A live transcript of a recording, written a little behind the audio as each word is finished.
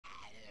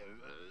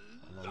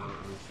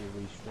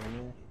we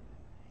streaming?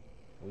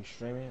 Are we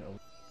streaming?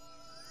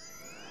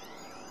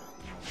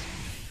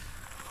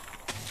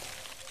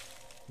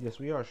 Yes,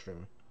 we are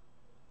streaming.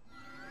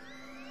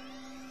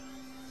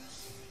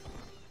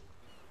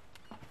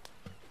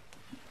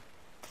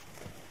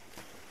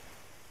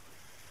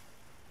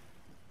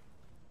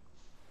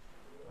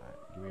 Alright,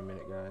 give me a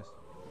minute, guys.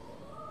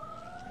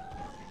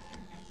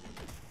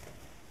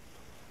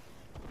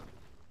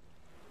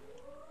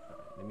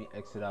 Alright, let me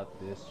exit out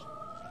this.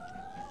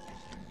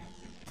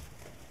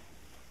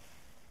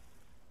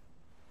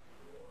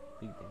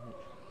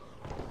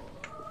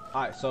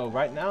 Alright, so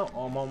right now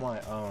I'm on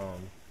my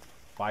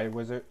Fire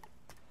Wizard.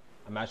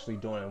 I'm actually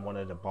doing one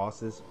of the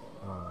bosses.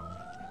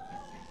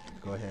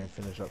 Go ahead and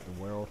finish up the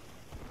world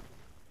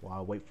while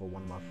I wait for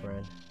one of my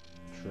friends.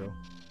 True.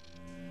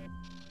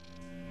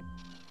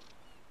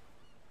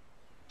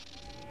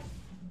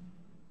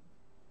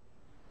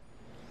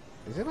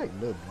 Is it like a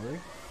little blurry?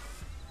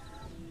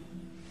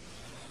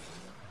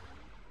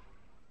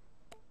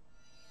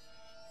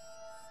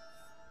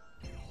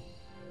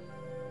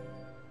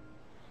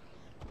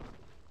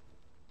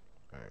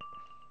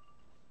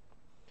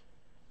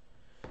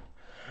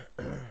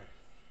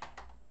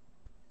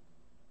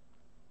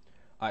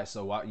 Alright,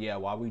 so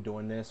while we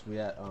doing this, we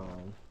at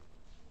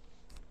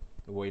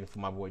we're waiting for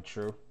my boy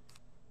True.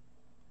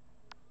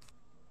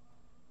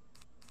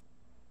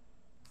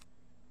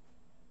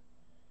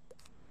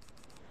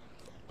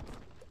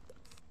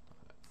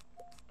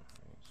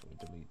 Alright, so we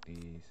delete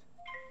these.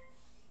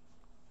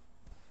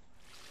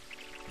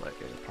 Right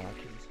in the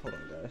pockets. Hold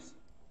on, guys.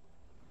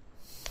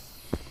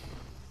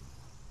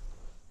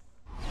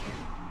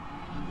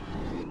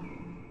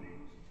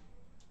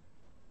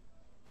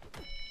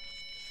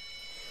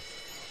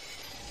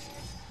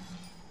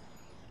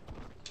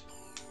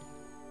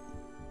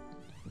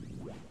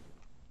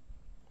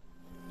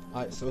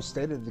 Alright, so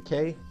State of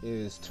Decay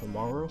is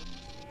tomorrow.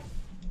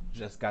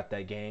 Just got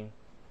that game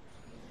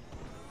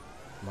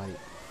like an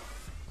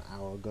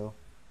hour ago.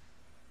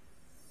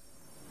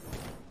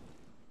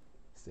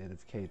 State of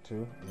Decay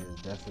 2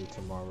 is definitely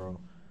tomorrow.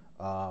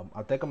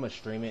 I think I'm gonna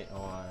stream it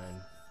on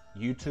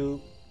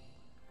YouTube,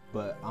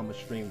 but I'm gonna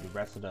stream the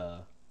rest of the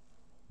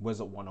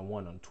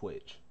Wizard101 on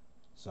Twitch.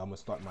 So I'm gonna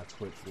start my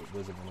Twitch with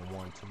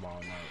Wizard101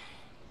 tomorrow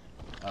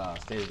night.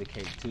 State of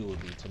Decay 2 will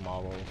be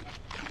tomorrow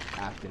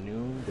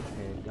afternoon,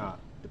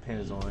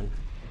 depends on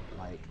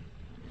like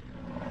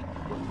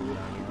what mood I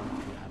am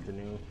in the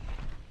afternoon.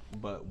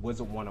 But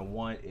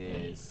Wizard101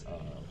 is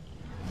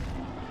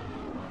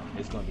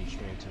it's gonna be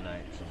streamed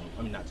tonight. So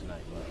I mean not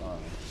tonight, but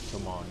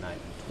tomorrow night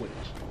on Twitch.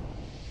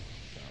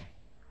 So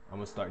I'm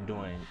gonna start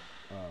doing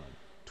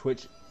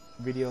Twitch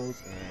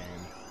videos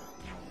and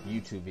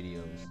YouTube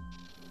videos.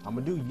 I'm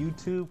gonna do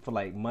YouTube for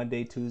like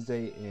Monday,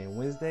 Tuesday, and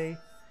Wednesday.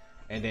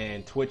 And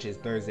then Twitch is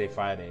Thursday,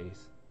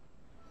 Fridays,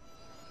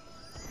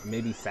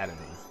 maybe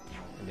Saturdays,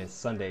 and then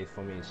Sundays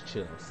for me is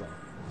chill. So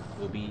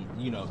it'll be,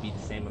 be the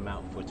same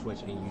amount for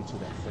Twitch and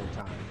YouTube at the same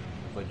time,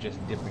 but just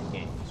different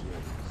games,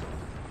 really.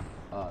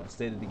 So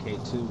State of Decay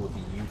 2 will be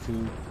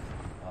YouTube.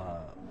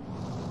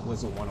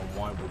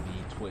 Wizard101 will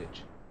be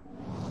Twitch,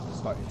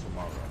 starting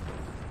tomorrow.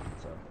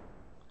 So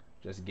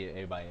just give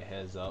everybody a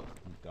heads up,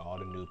 all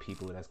the new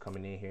people that's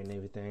coming in here and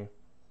everything.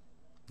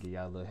 Give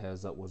y'all a little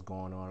heads up what's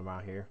going on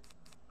around here.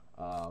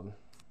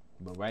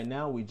 But right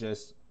now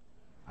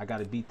I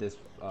gotta beat this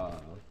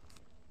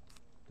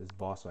this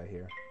boss right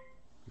here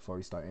before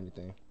we start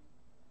anything.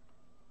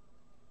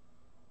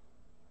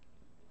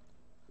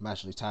 I'm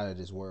actually tired of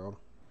this world.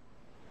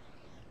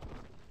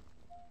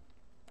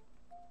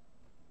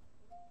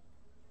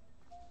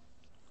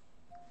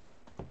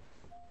 There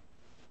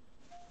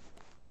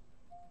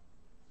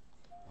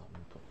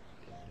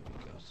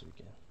we go, so we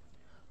can.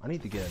 I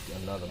need to get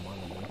another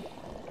monitor.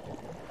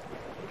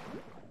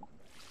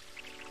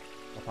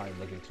 I'll probably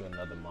look into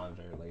another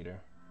monitor later,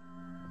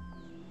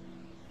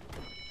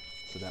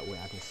 so that way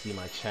I can see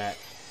my chat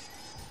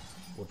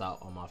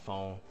without on my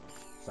phone.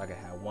 So I can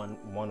have one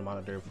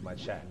monitor for my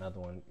chat, another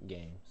one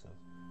game. So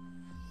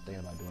I'm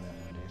thinking about doing that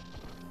one day.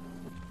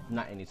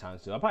 Not anytime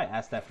soon. I'll probably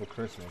ask that for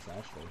Christmas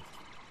actually.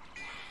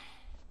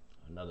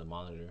 Another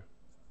monitor.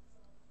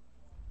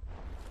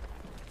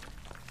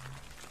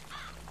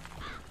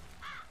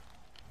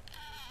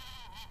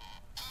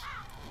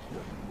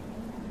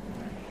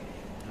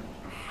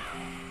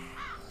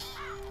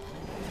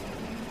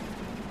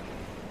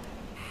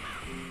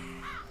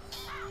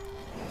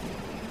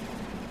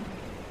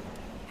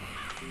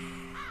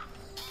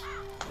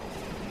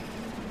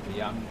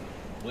 Yeah, I'm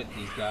with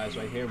these guys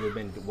right here. We've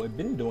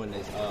been doing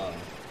this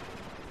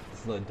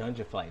little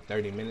dungeon for like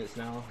 30 minutes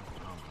now.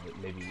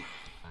 Maybe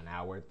an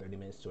hour, 30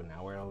 minutes to an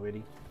hour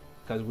already.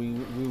 Cause we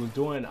was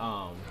doing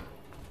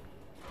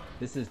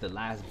this is the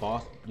last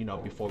boss,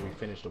 before we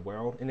finish the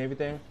world and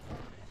everything.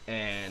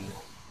 And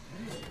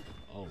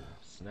oh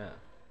snap.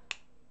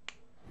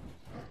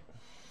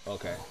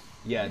 Okay.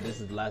 Yeah,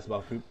 this is the last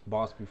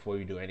boss before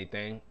you do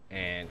anything.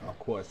 And of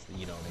course,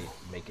 they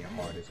make it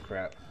hard as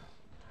crap.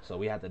 So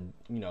we had to,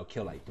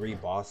 kill like 3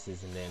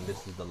 bosses, and then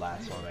this is the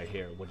last one right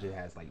here, which it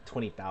has like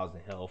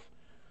 20,000 health.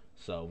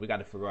 So we got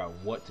to figure out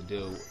what to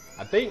do.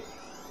 I think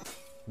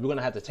we're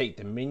gonna have to take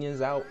the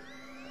minions out.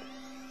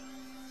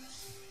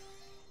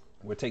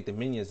 We'll take the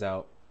minions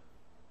out.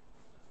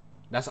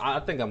 I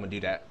think I'm gonna do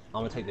that.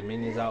 I'm gonna take the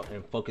minions out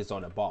and focus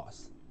on the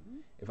boss.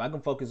 If I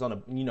can focus on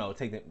the,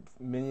 take the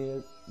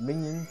minions,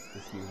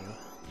 excuse me,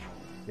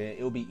 then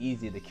it'll be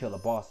easier to kill a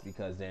boss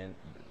because then,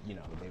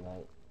 they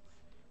won't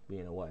be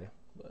in the way.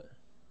 But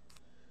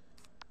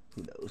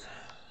who knows?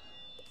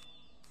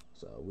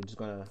 So we're just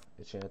gonna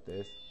enchant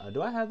this.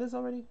 Do I have this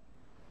already?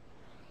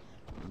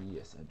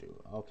 Yes, I do.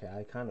 Okay,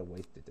 I kind of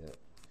wasted that.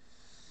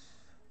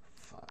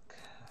 Fuck.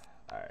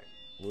 All right,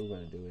 what we're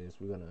gonna do is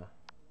we're gonna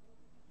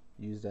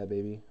use that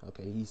baby.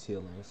 Okay, he's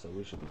healing, so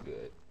we should be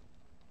good.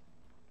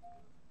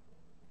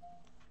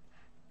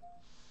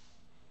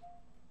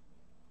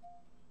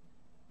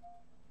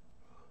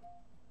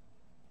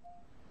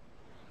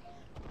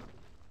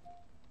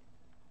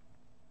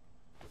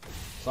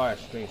 Sorry I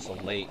streamed so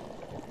late.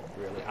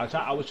 Really,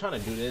 I was trying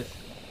to do this.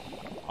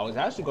 I was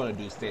actually going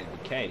to do State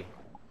of Decay,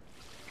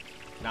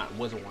 not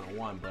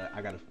Wizard101, but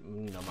I got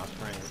my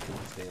friends who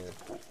instead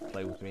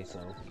play with me, so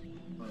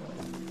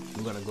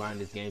we're gonna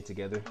grind this game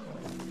together.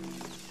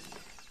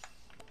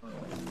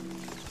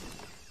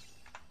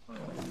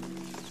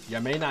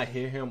 Y'all may not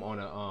hear him on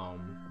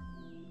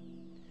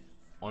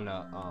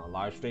a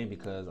live stream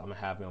because I'm gonna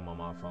have him on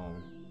my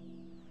phone,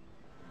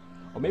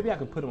 or maybe I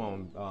can put him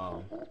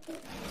on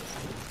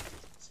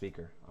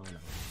speaker. I don't know.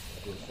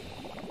 We'll see.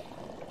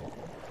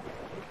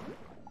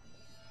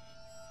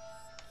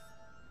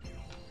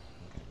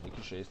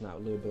 Making sure it's not a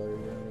little blurry.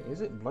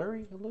 Is it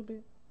blurry a little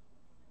bit?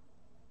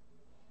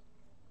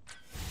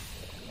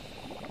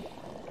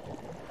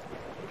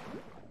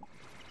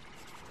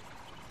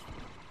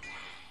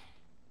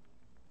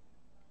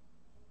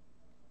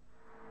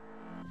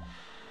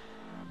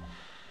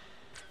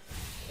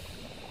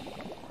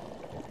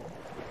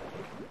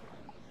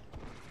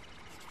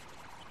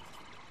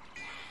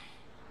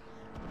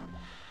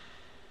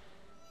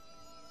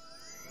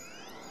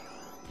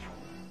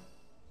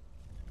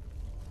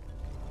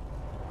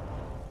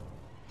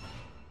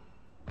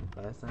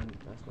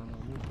 That's not on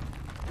me.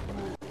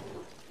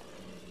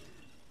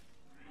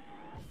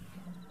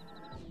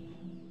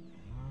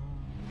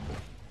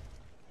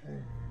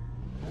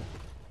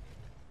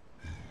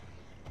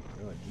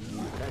 Oh, you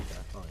use that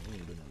guy. Oh, you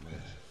ain't doing that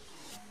much.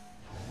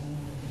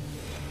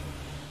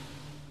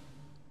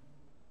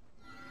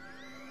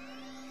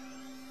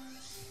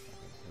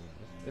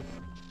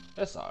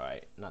 That's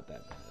alright. Not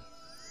that bad.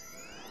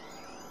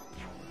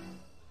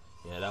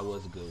 Yeah, that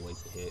was a good way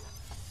to hit.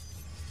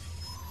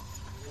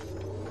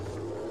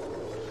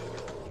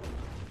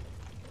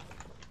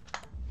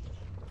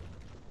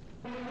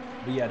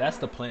 But yeah, that's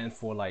the plan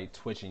for like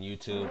Twitch and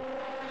YouTube.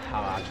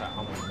 How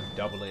I'm gonna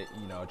double it,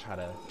 try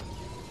to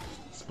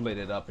split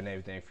it up and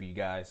everything for you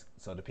guys.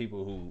 So the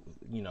people who,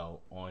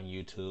 on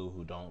YouTube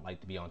who don't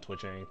like to be on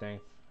Twitch or anything,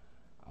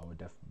 I would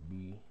definitely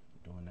be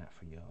doing that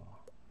for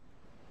y'all.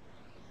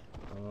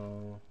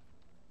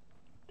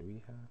 Do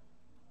we have?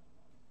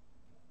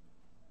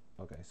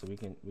 Okay, so we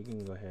can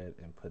go ahead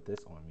and put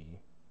this on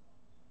me.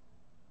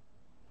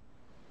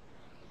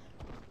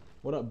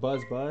 What up,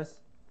 Buzz?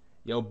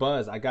 Yo,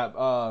 Buzz, I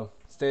got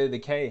State of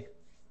Decay.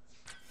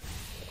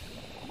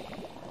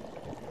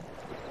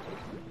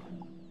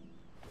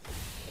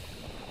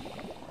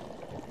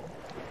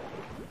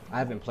 I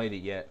haven't played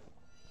it yet.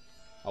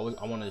 I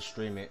wanted to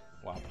stream it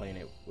while playing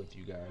it with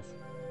you guys.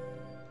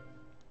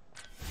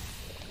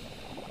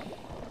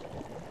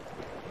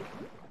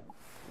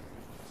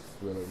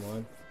 Really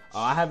one?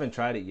 I haven't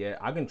tried it yet.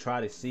 I can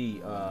try to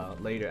see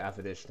later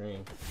after this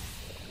stream.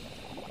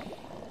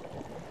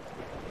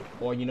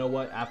 Or you know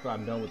what? After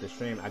I'm done with the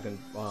stream, I can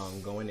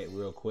go in it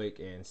real quick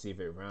and see if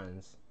it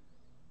runs.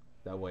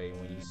 That way,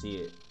 when you see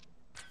it,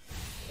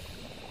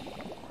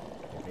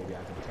 maybe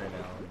I can turn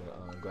down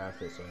the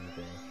graphics or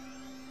anything.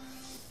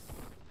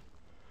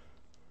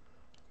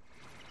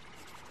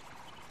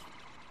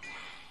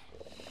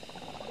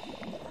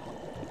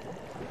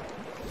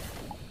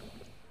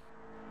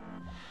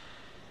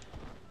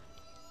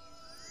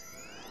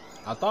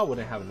 I thought I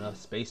wouldn't have enough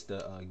space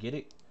to get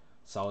it.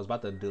 So I was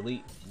about to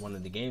delete one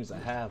of the games I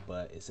have,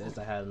 but it says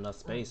I had enough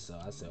space, so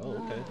I said, oh,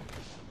 okay.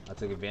 I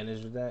took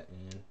advantage of that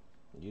and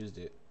used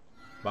it.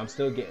 But I'm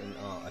still getting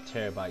a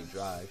terabyte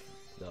drive,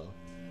 though,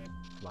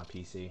 for my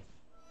PC.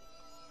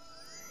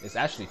 It's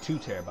actually 2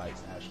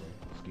 terabytes, actually.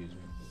 Excuse me.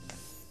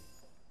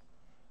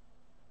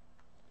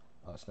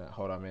 Oh, snap.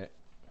 Hold on a minute.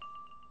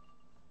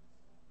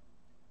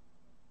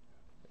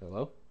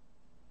 Hello?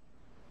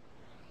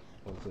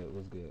 What's good?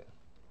 What's good?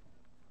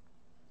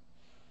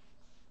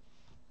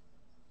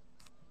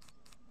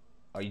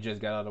 Oh, you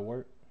just got out of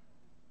work?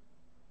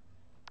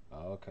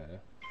 Oh, okay.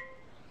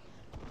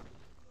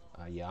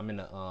 Yeah, I'm in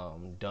the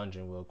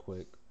dungeon real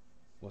quick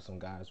with some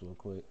guys real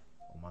quick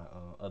on my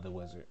other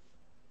wizard.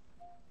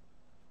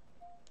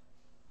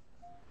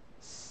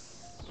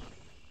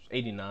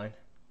 89.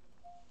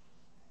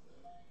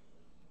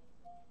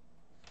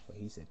 But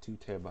he said 2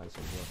 terabytes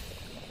of work.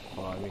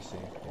 Hold on, let me see.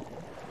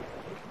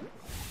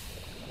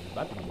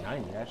 about to be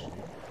 90 actually.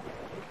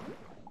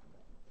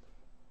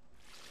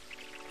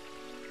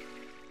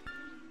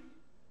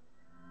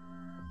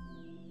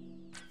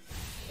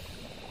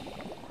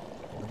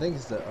 I think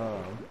it's the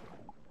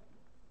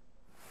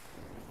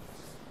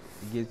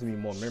it gives me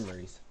more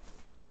memories.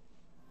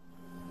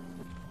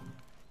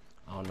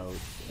 I don't know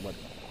what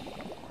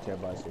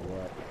terabytes or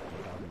what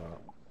I'm talking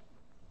about.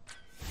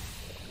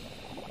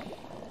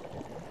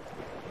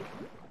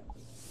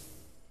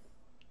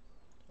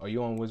 Are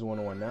you on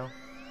Wizard101 now?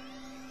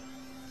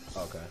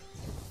 Okay.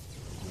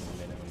 Give me a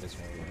minute on this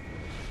one.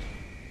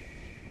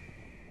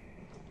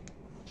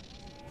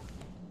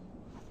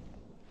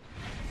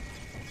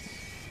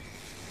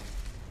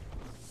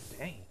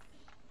 Dang.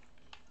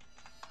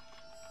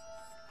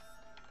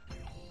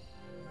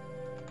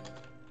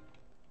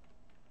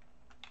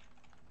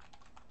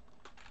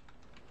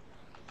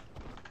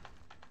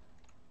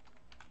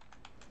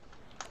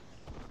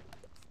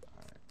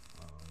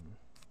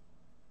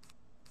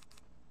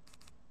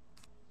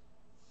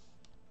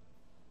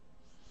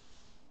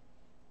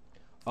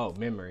 Oh,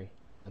 memory.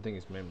 I think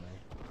it's memory.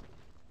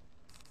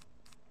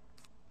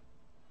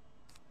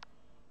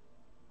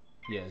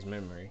 Yeah, it's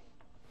memory.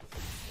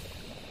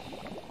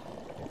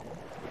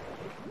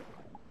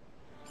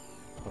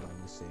 Hold on,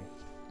 let me see.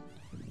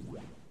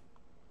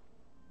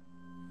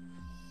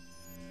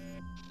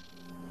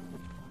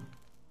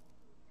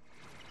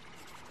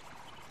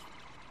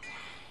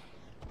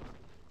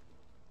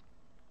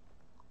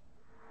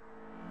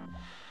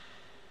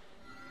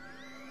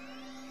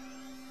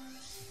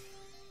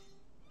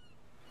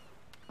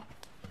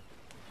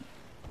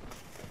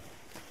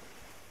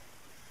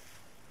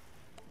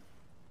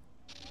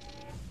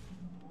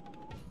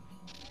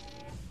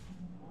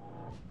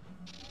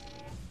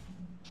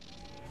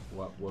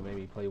 What made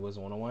me play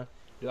Wizard101?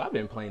 Dude, I've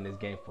been playing this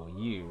game for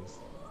years.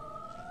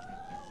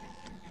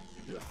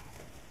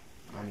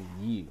 I mean,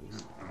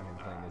 years I've been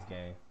playing this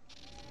game.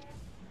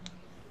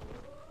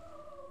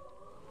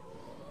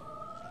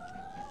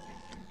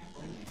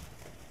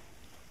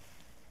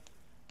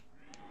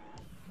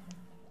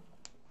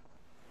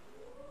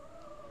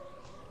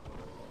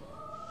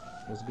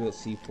 What's good,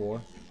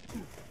 C4?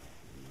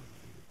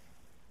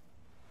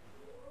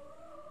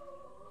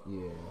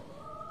 Yeah.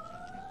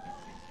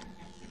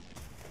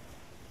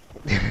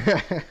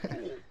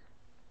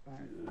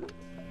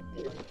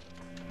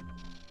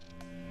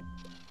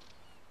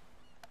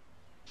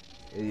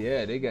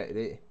 Yeah, they got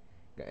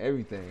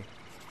everything.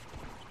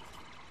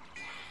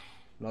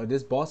 No,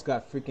 this boss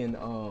got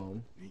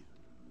freaking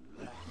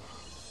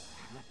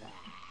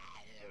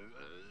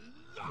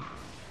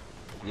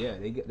yeah,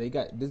 they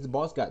got this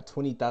boss got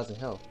 20,000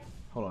 health.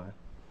 Hold on.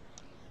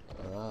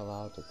 Not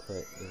allowed to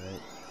click the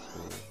link to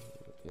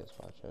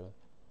PS5 channel.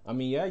 I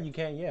mean, yeah, you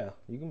can. Yeah,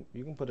 you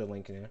can put a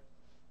link in there.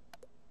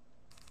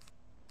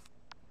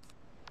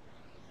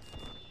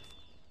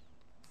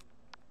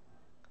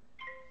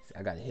 See,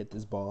 I gotta hit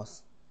this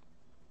boss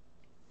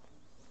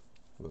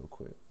real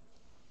quick.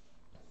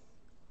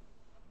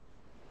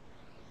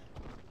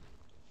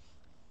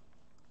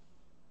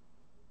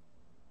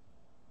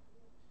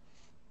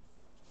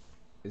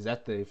 Is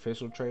that the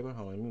official trailer?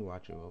 Hold on, let me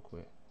watch it real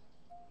quick.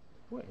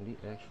 What in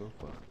the actual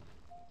fuck?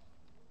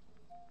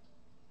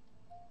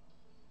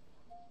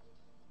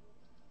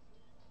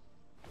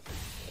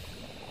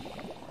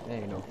 There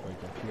ain't no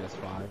freaking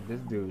PS5. This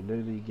dude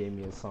literally gave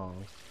me a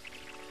song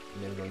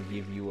and then gonna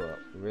give you up.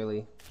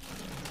 Really?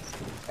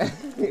 That's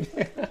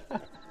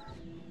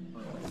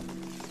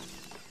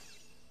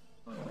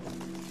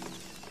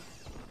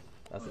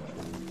a true.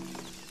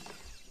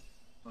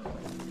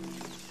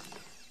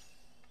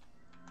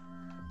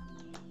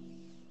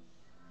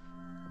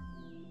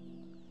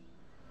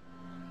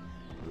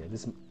 Yeah,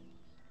 this.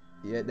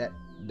 Yeah,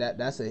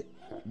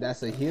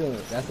 that's a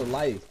healing. That's a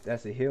life.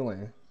 That's a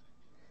healing.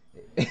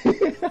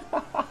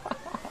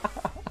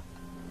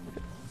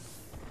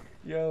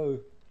 Yo,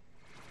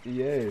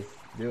 yes,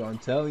 dude. I'm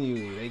telling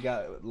you,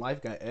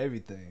 life got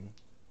everything.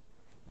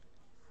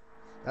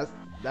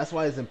 That's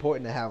why it's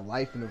important to have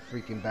life in a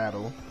freaking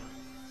battle.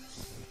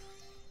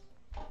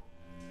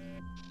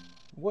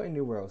 What in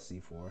the world,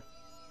 C4?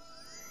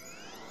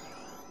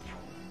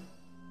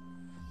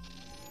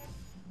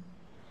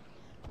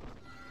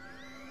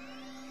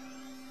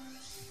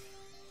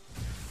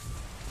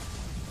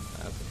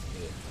 That's a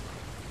hit.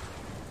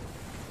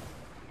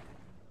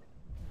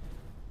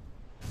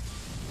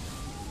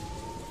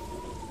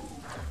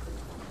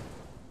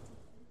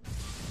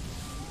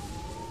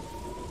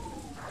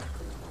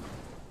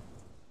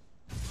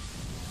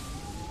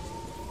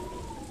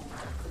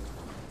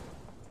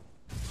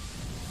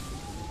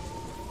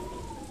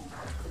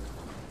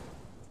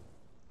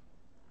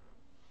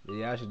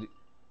 Yeah, I should.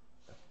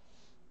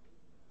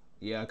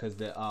 Yeah, cause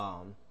the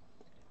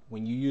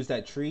when you use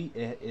that tree,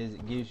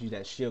 it gives you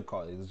that shield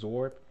called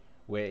absorb,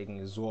 where it can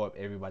absorb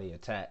everybody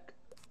attack.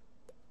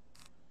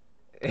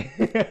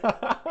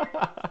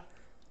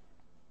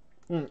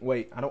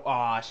 Wait, I don't.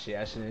 Oh shit,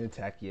 I shouldn't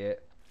attack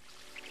yet.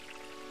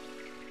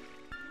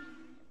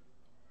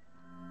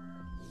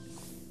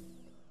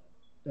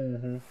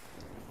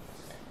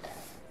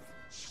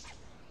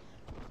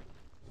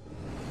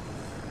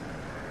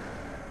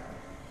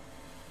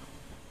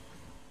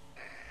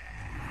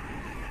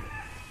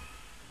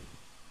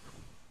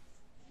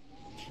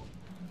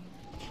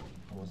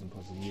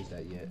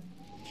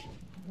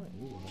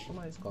 Ooh,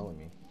 somebody's calling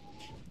me.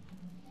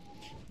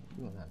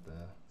 You don't have to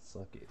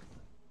suck it.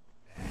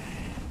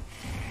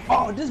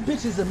 Oh, this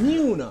bitch is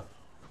immune!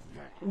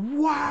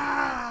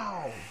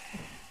 Wow!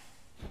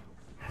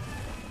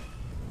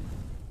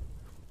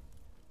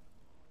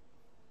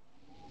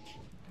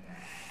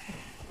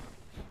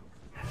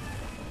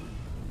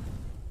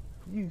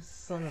 You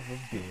son of a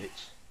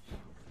bitch.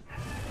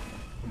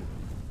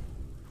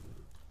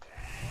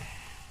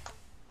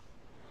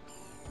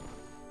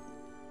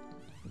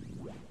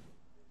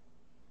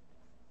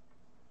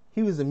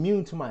 He was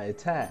immune to my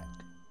attack.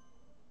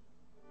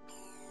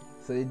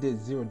 So it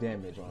did 0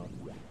 damage on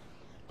him.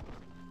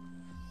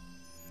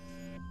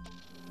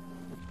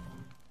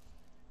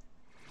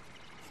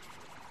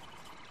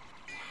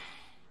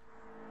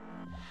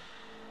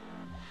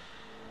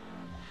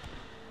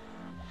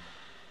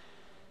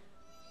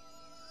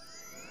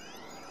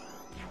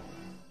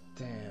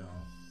 Damn.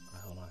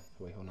 Hold on.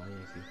 Wait, hold on. I need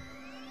to see.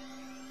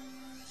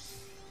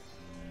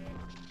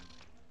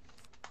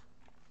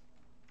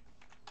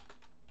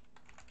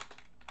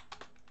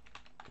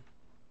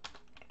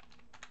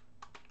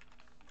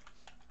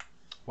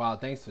 Wow,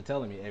 thanks for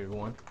telling me,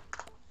 everyone.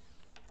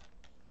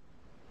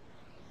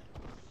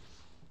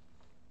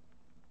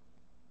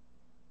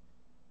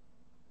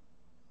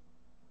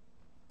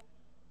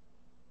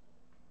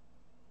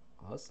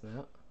 Oh,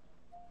 snap.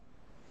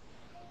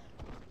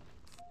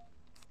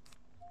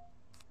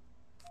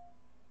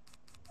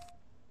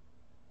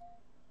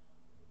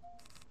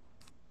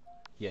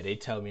 Yeah, they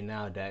tell me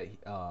now that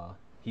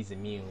he's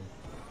immune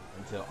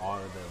until all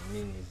of the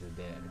minions are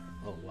dead.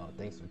 Oh, wow,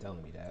 thanks for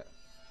telling me that.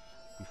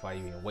 Before I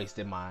even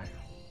wasted my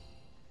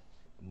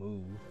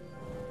move.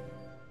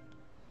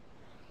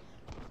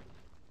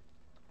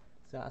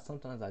 So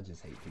sometimes I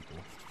just hate people.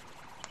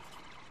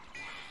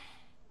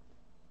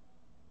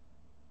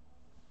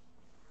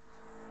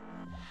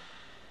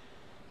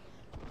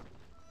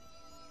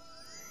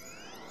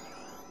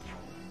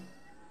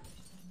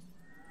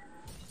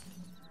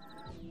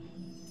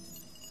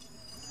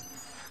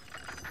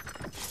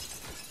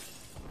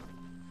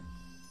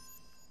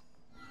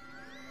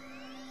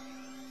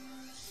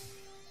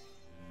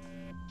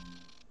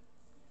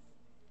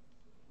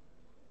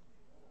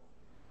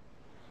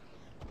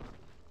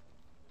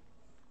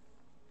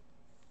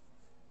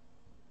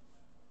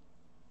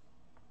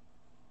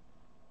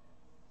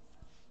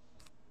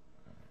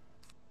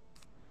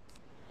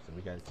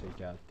 We gotta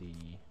take out the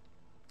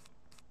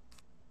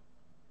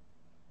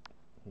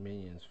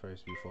minions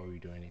first before we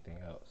do anything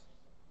else.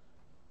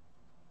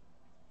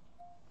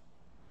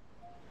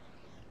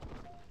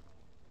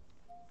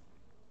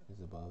 Is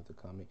above the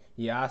comic.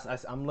 Yeah,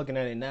 I'm looking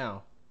at it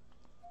now.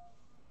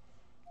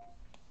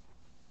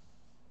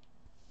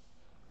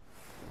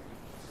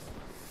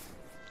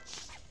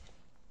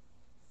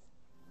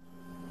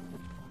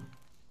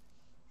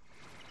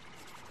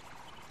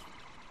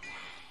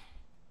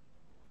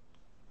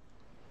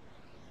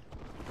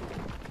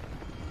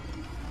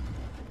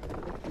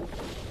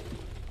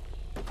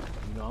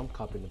 I'm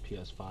copying the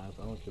PS5. I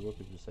don't care what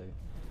people say.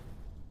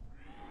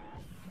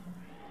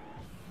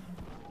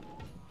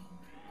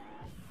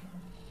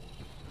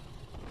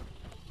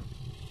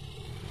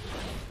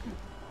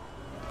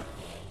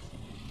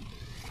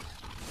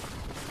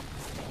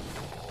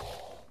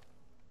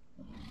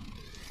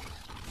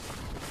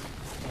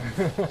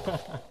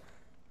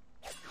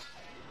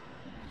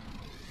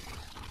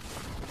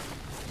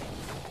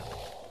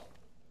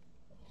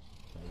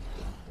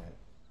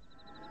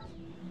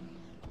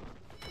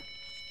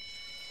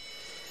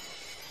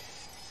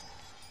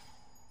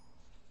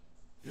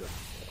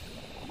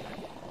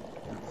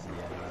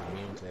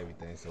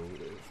 Everything, so I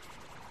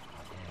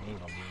ain't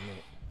gonna be a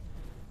minute.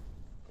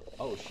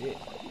 Oh shit.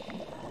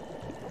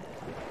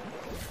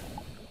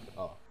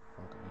 Oh,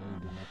 okay, you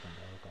ain't do nothing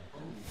though, okay.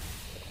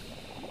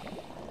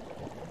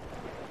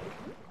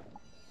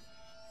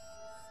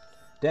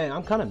 Dang,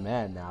 I'm kinda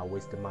mad now I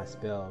wasted my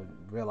spell.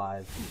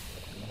 Realized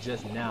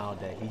just now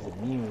that he's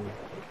immune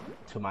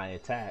to my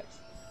attacks.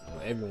 You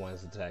know,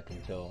 everyone's attacking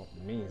until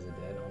the minions are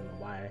dead. I don't know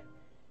why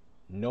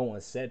no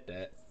one said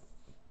that,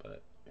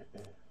 but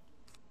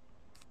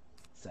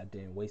I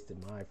didn't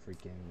wasted my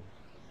freaking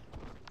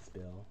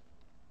spell.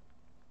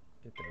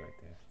 Get that right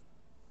there.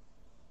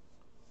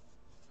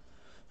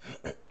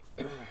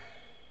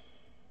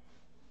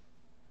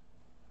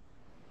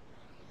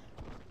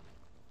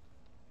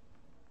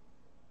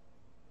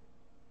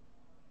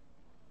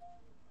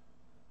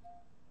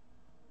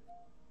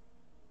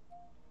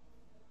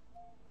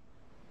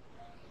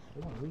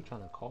 Hold on, who you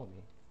trying to call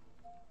me?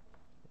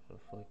 What the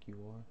fuck you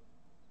are?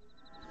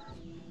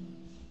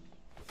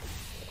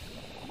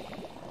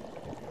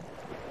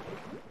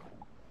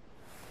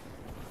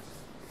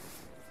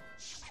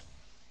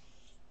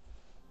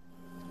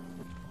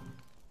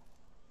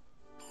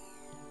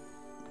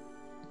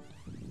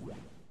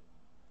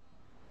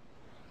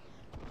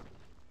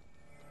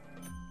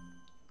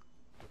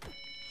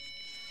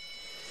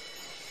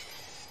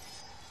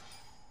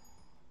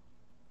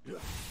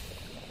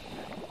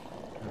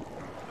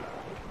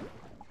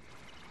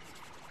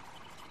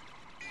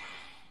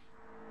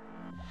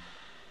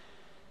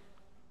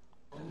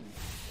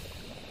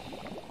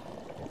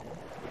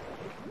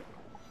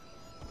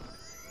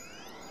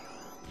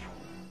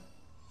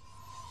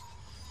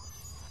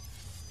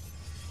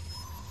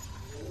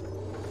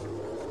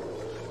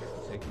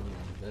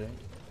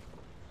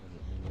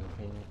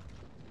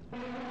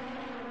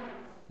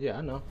 Yeah,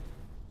 I know.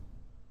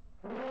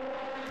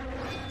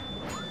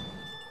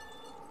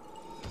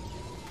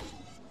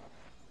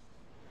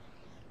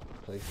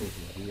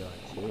 PlayStation VR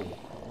 2.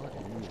 What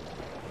is it?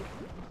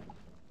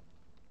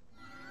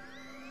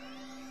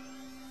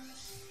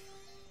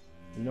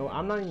 You know,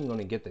 I'm not even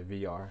gonna get the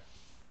VR.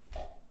 I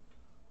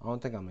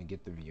don't think I'm gonna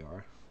get the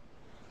VR.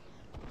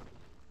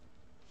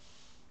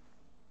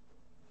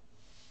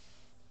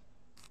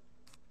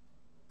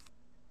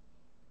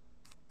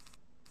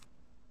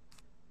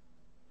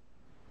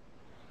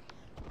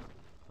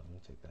 Let me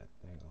take that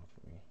thing off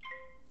of me.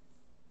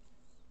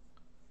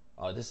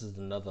 Oh, this is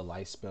another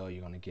life spell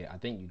you're gonna get. I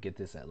think you get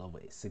this at level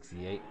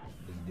 68.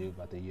 This dude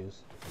about to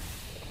use.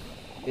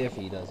 If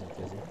he doesn't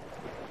fizzle.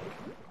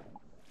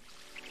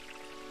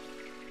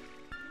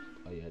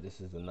 Oh yeah, this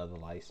is another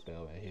life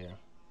spell right here.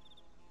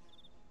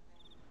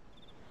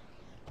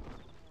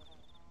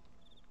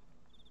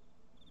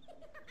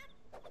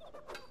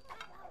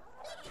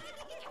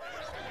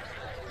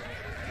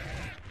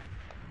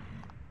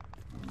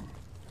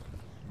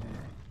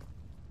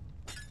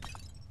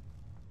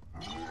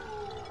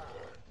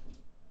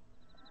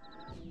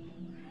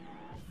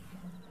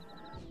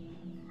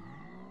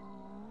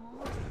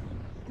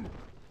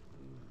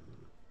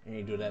 And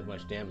you do that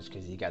much damage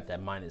because he got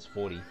that minus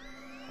 40 on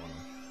him.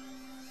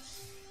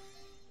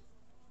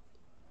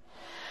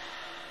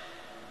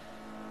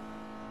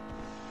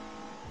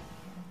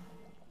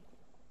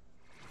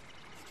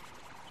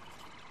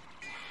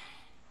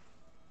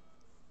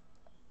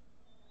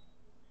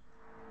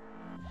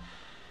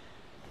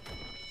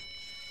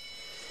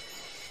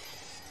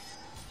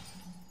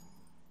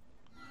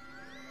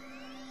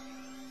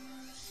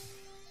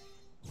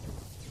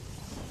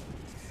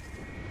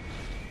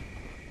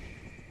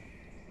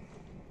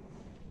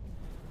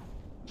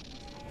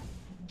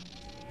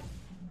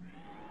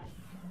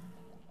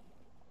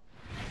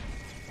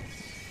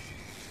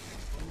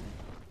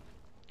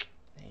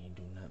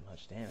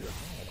 Damn.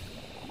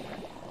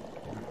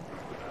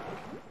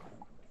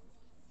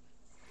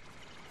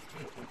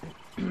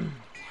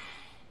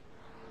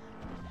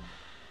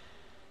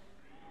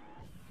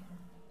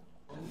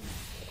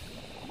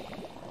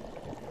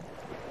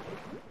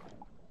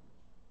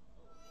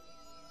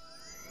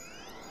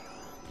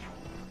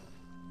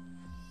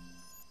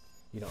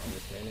 You don't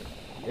understand it?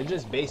 It's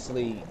just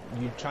basically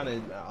you trying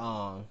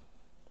to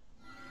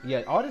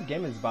yeah, all this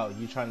game is about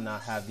you trying to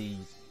not have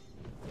these,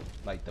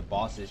 like, the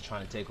bosses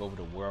trying to take over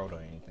the world or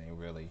anything,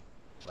 really.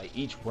 Like,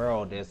 each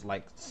world there's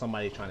like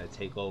somebody trying to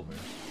take over,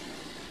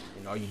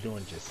 and all you're doing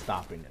is just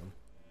stopping them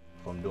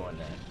from doing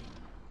that.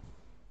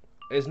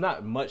 It's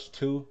not much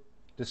to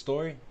the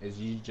story, is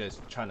you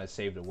just trying to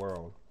save the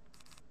world,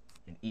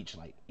 and each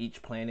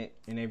planet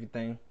and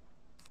everything,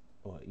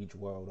 or each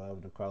world,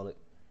 whatever to call it,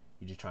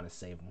 you're just trying to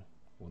save them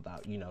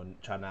without, you know,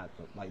 try not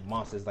to, like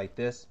monsters like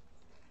this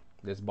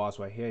boss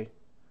right here.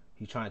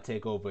 He's trying to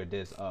take over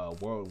this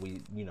world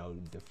we, you know,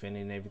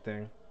 defending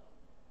everything.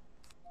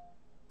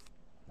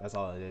 That's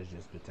all it is,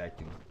 just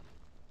protecting.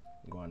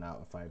 Going out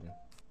and fighting.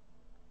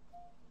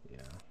 Yeah.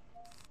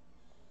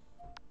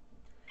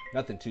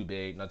 Nothing too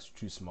big, nothing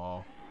too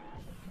small.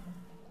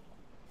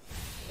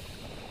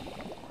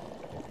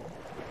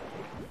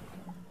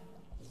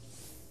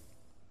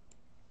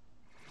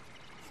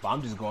 But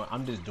I'm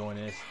just doing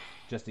this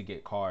just to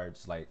get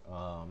cards, like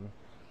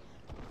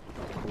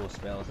cool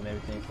spells and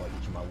everything for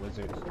each of my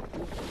wizards.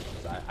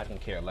 So I can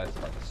care less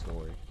about the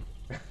story.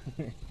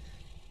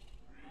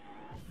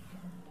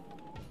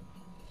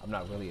 I'm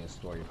not really a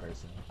story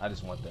person. I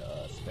just want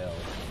the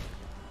spells.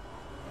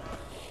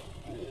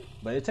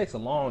 But it takes a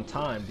long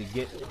time to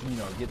get, you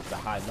know, get to the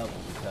high level,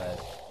 because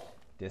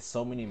there's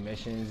so many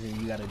missions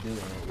and you gotta do,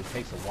 and it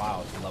takes a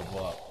while to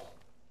level up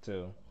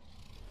too.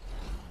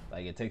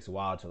 Like, it takes a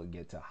while to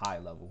get to high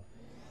level.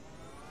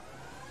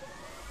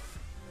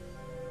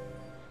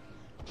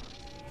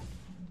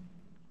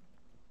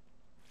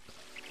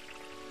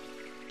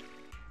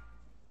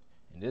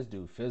 And this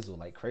dude fizzled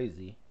like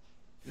crazy.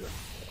 Yeah.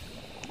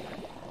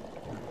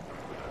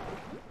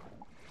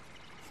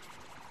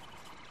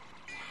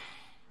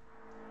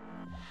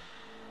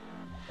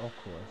 Of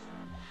course.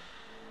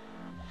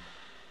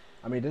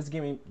 I mean, this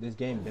game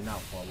been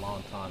out for a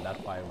long time.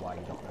 That's probably why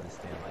you don't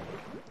understand, like,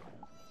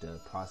 the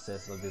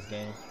process of this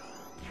game.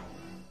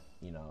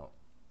 You know,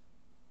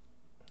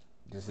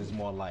 this is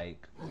more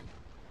like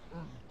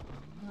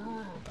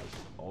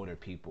older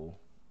people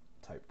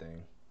type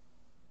thing.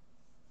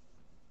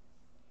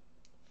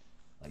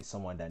 Like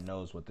someone that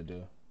knows what to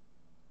do.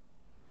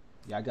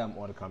 Yeah, I got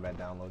Mortal Kombat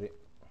downloaded.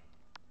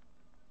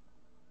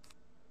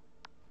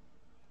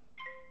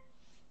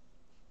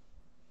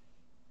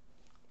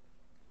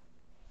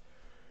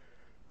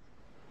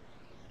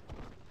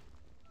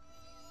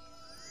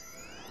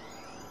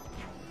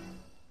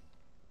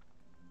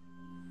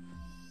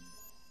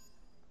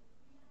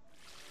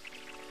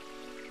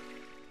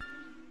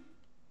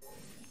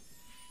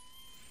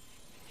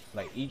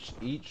 Like each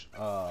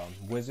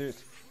wizard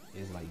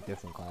is like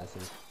different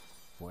classes.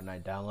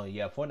 Fortnite download.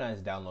 Yeah, Fortnite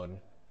is downloading.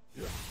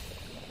 Yeah.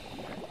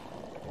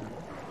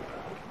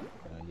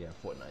 Yeah.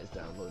 Fortnite's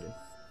downloading.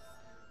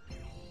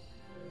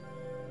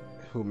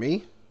 Who,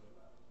 me?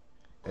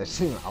 That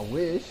shit, I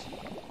wish.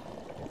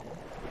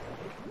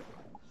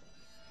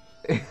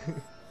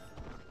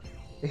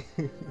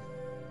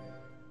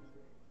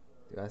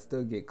 Dude, I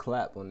still get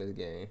clapped on this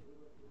game.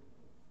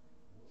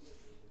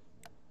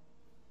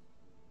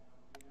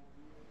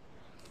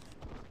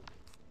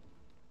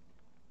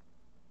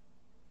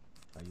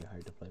 Are you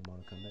hyped to play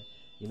Mortal Kombat?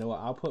 You know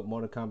what? I'll put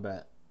Mortal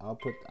Kombat.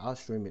 I'll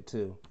stream it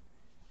too.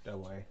 That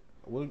way,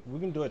 we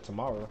can do it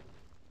tomorrow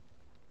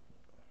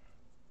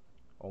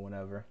or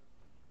whenever.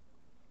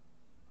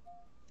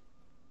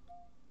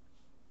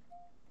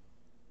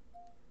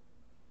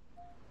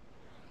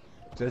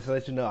 Just to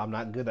let you know, I'm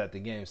not good at the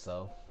game,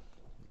 so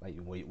like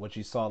what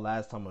you saw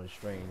last time on the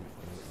stream,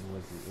 it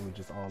was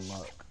just all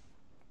luck.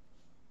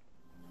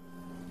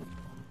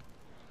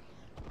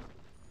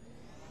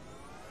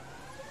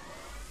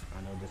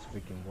 I know this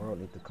freaking world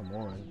needs to come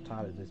on. I'm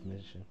tired of this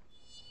mission.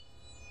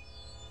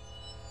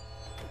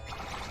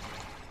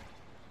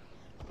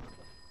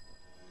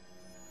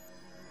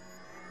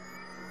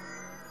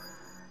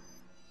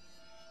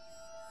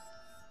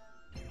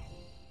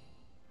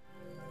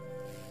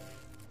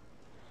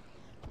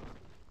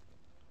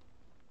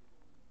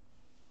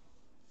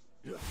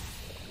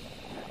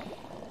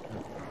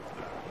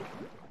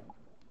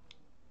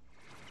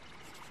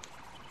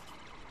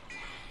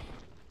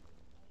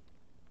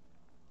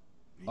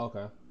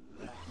 Okay.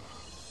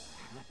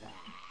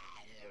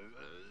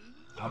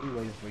 I'll be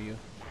waiting for you.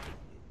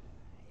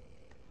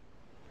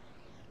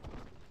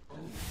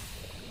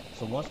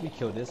 So once we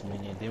kill this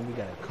minion, then we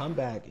gotta come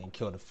back and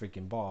kill the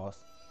freaking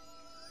boss,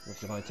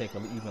 which is gonna take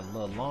even a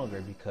little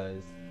longer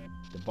because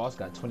the boss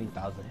got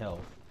 20,000 health.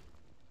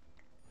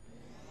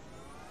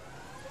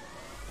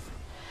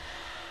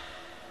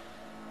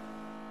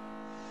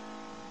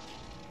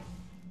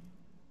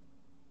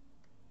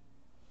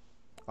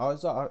 Oh,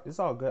 it's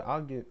all good.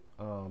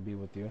 I'll be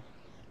with you.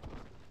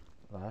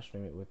 I'll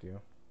stream it with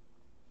you.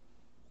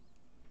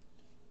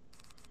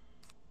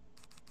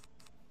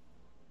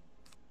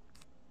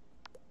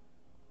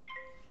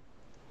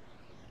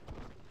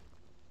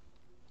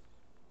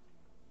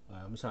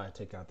 I'm trying to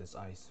take out this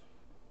ice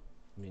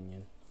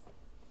minion.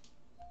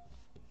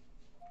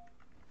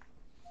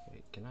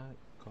 Wait, can I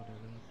call that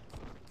in?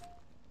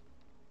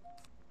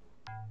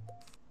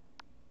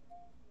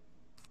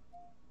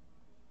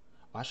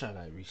 I should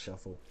have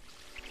reshuffle.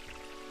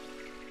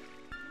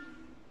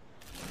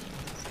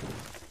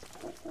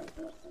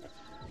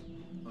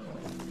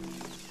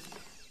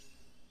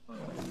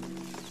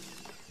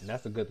 And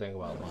that's the good thing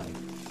about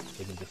life.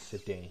 They can just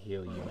sit there and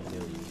heal you and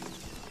heal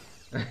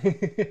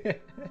you.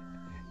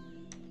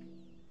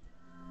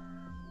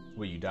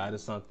 Will you died or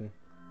something?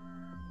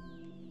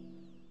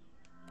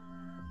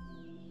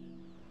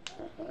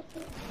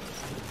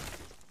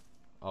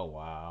 Oh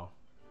wow.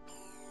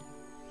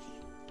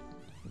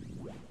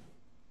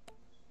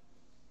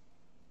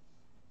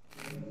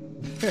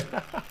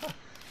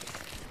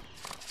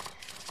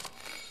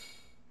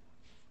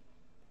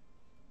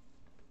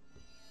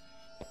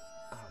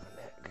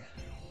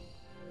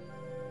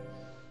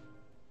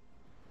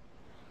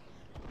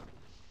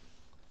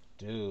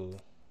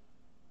 Dude.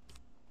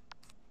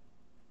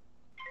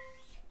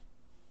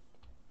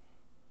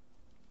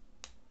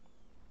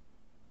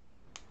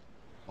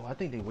 Oh, I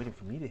think they waited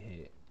for me to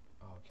hit.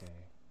 Okay.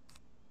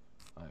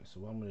 Alright, so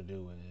what I'm gonna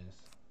do is,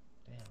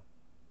 damn,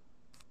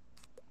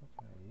 what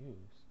can I use?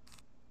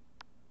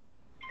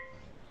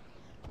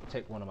 Right.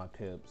 Take one of my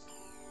pips.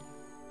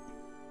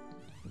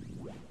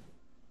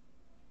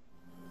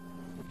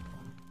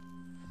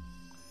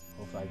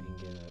 Hopefully I can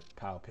get a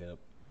pow pip.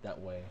 That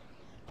way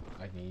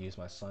I can use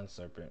my sun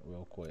serpent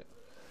real quick.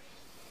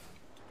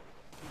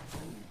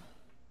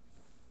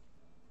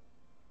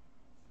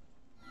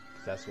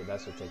 That's what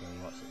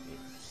taking lots of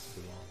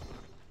too long.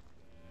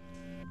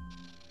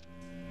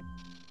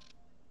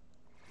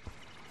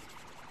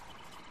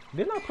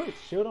 Didn't I put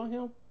shield on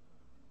him?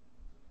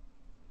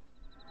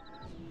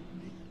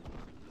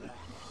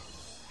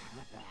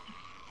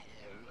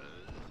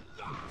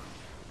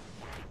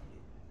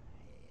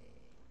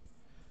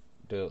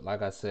 Dude,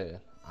 like I said,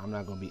 I'm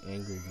not gonna be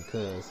angry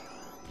because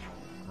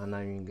I'm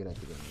not even good at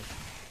the game,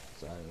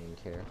 so I don't even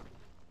care.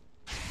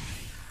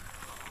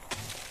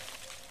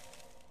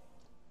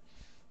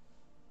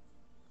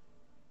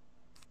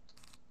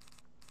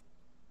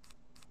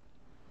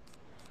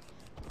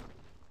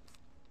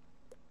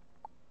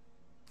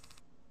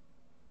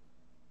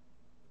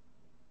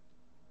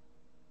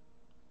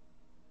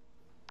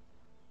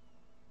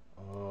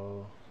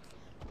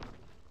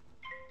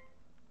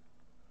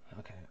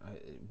 Okay,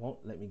 it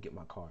won't let me get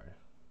my card.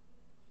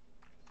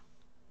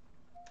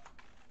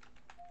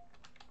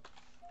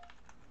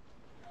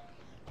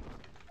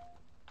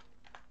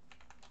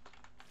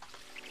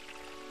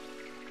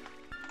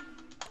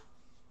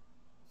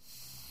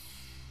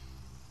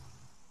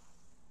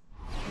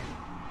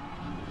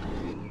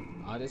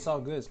 It's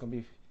all good. It's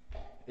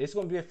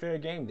gonna be a fair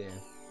game then.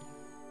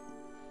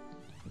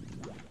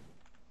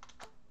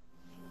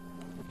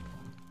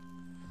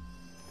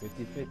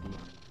 $50-50,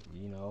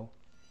 you know.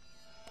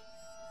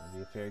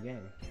 fair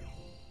game.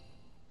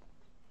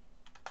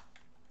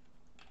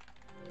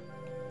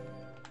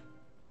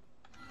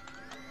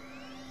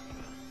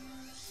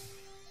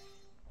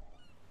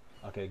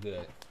 Okay,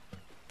 good.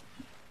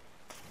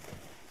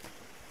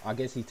 I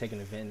guess he's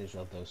taking advantage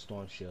of the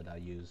storm shield I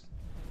used.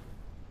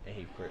 And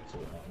he crit to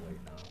it right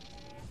now.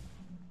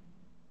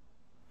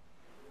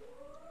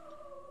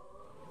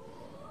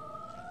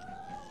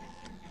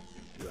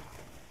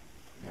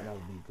 That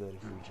would be good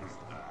if we just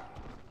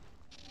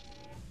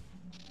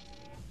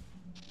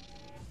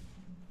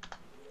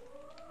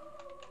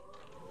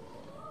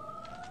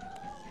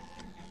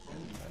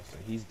okay, so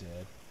he's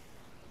dead.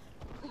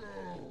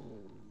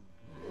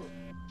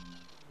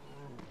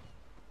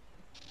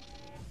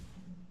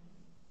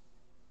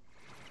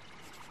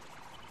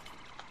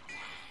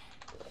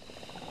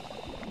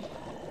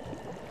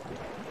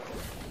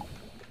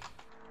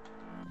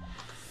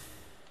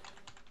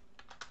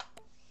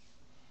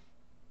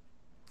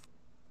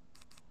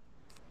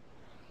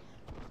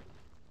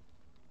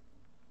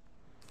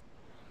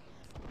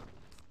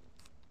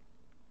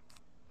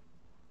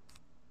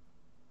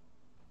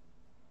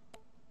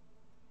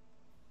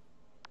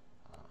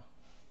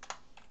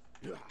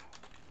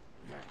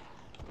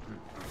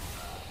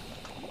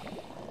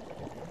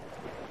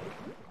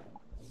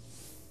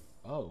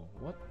 Oh,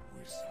 what?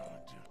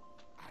 Wizard,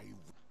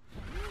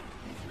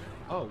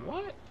 Oh,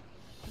 what?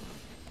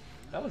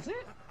 That was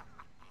it?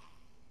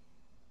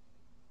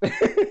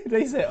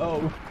 They said,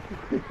 oh.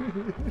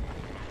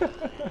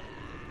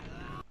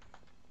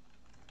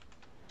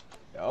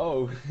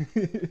 Oh.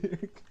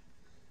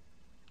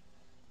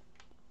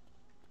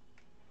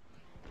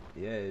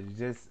 Yeah,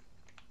 just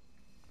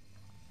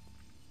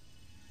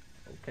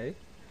okay.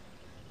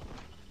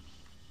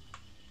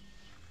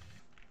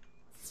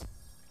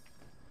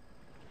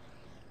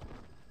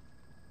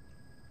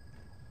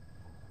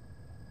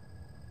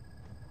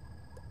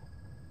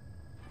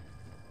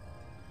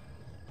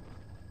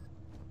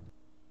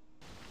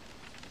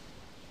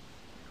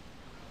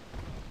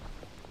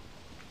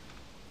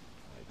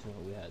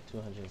 We had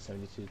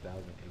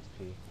 272,000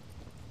 XP.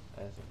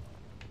 That's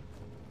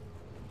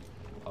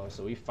oh,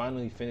 so we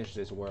finally finished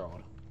this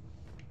world.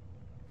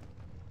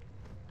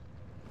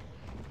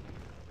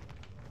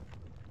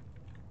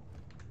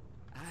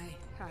 I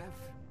have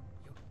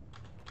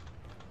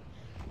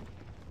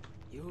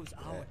you. Use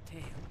our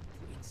tale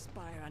to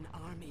inspire an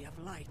army of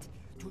light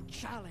to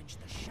challenge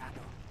the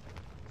shadow.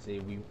 See,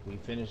 we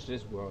finished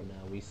this world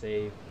now. We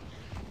saved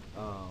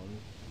the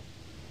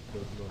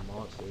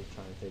monsters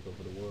trying to take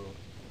over the world.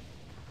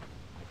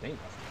 I think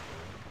that's the story.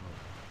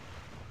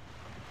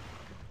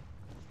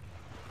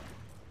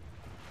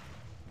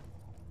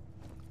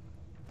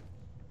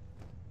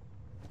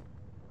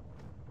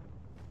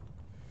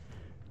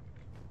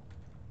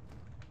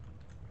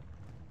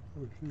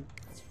 Oh shoot.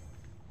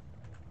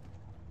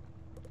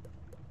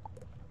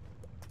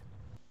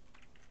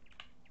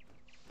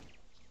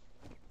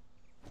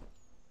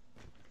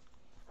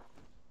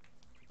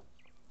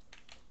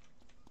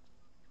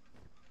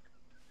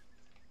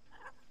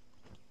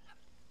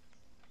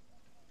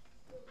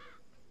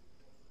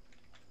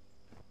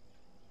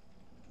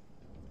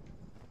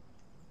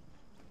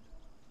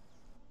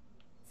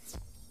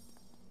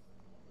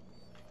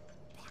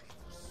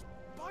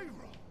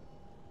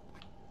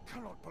 I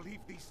cannot believe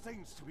these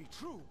things to be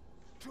true.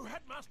 To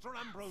Headmaster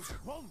Ambrose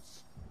at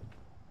once.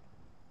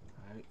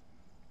 Alright.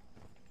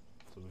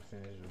 So we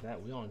finished with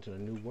that. We on to the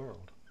new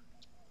world.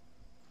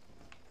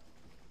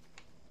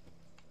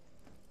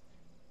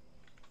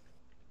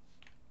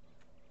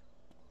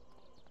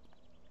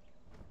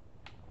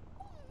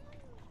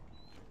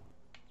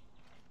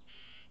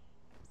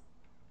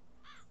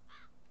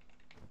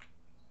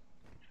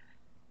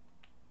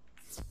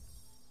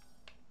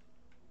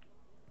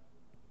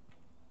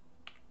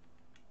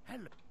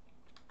 Hello.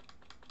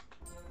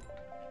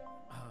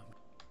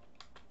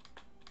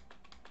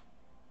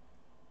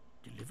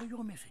 Deliver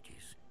your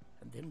messages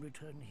and then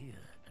return here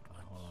at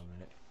once. Hold on a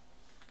minute.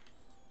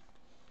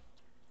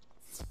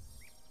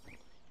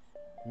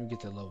 Let me get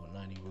to level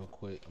 90 real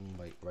quick. I'm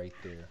like right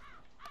there.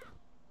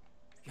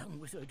 Young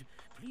wizard,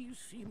 please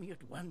see me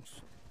at once.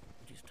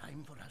 It is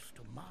time for us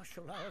to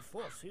marshal our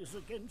forces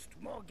against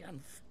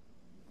Morganth.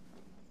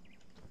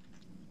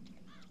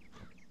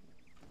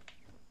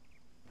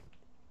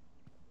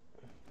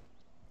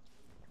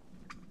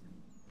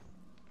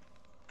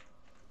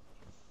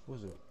 What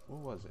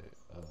was it?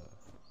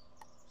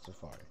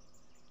 Safari.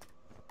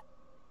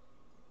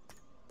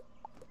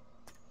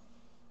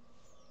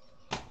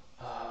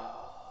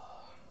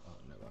 Oh,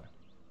 never mind.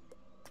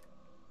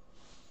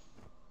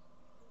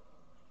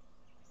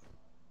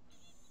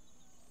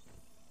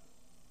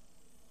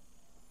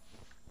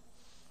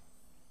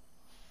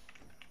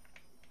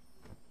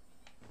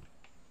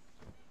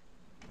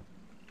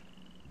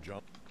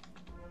 Jump.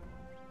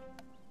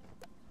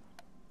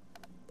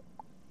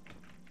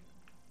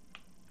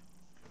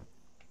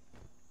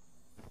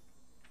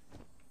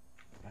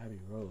 Abbey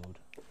Road.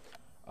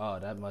 Oh,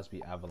 that must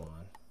be Avalon.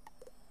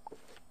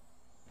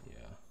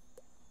 Yeah.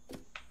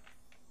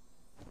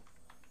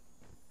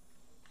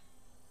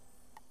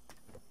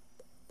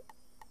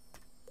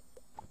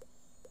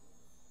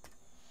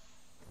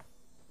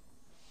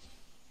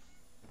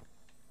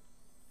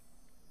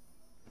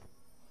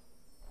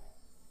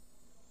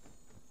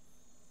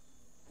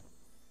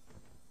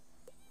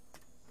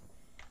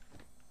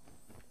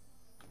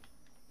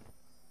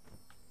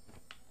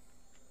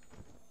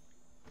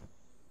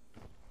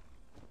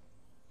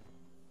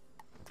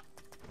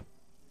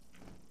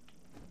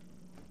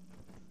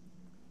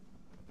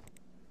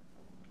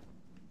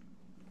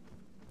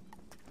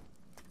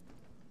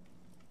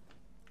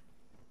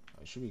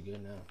 It should be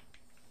good now.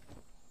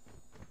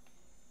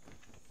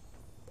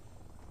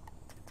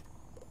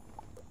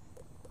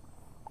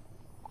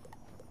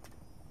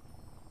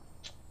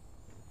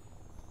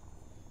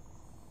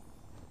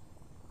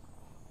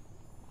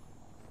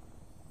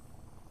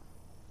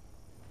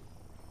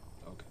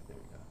 Okay, there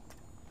we go.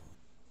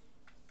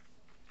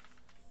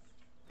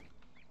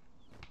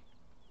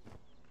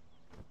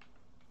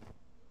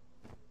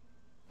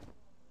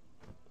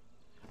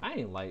 I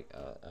ain't like, I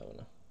don't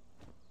know.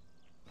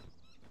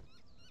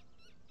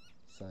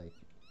 It's like,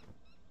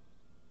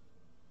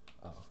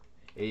 oh.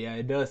 Yeah,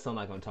 it does sound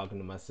like I'm talking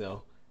to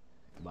myself.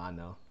 But I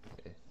know,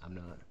 I'm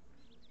not.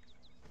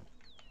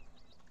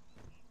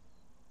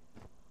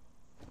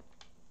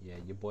 Yeah,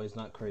 your boy's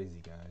not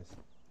crazy, guys.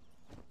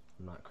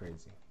 I'm not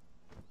crazy.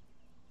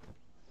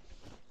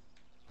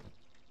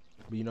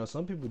 But you know,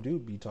 some people do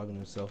be talking to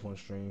themselves on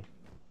stream.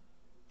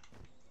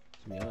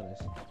 To be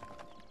honest.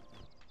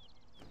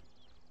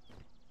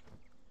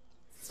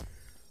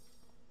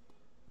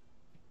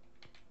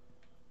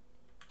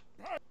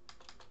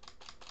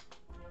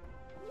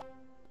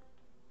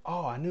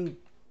 Oh, I knew.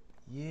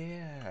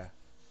 Yeah.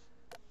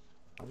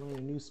 I learned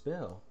a new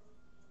spell.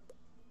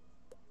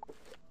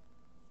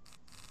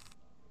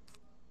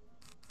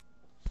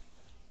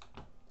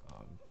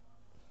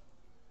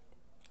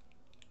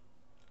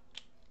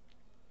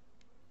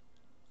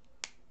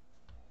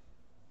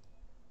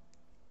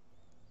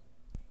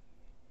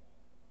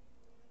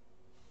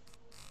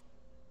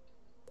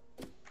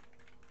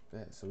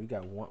 So we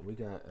got one. We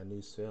got a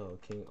new spell,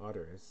 King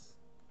Arterus.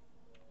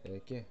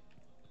 Heck yeah.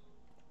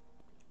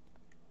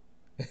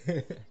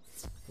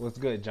 What's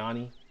good,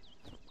 Johnny?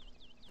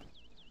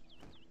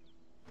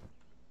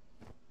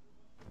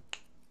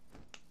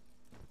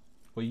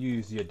 Well, you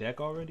used your deck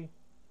already?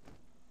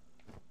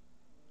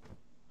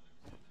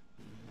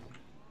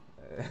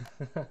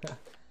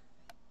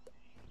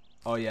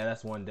 Oh yeah,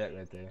 that's one deck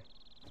right there.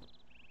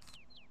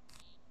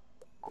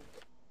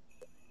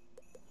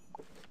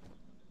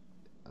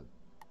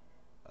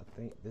 I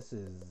think this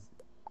is,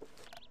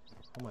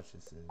 how much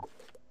this is?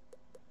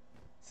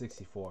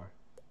 64.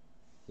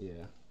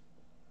 Yeah.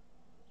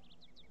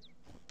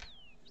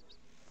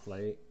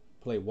 Play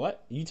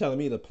what? You telling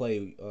me to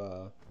play,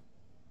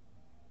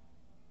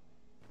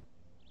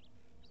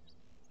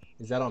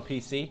 is that on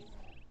PC?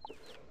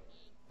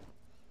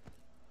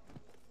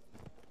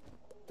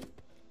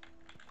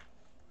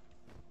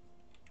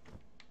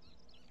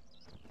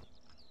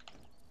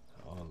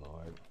 Oh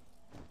Lord.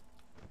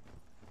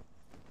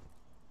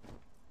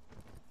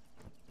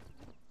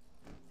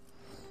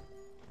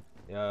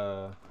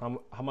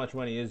 How much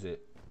money is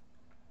it?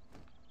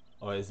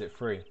 Or is it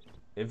free?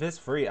 If it's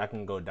free, I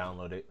can go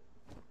download it.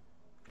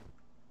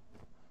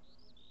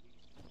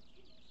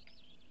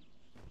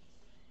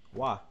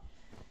 Why?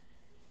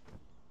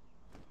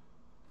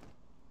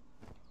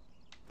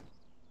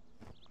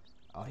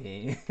 Oh, he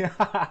ain't.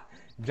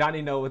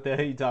 Johnny know what the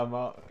hell you talking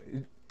about.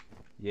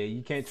 Yeah,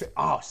 you can't.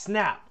 Oh,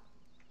 snap.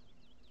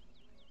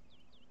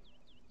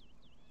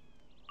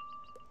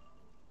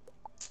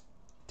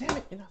 Damn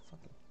it. You're not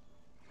fucking.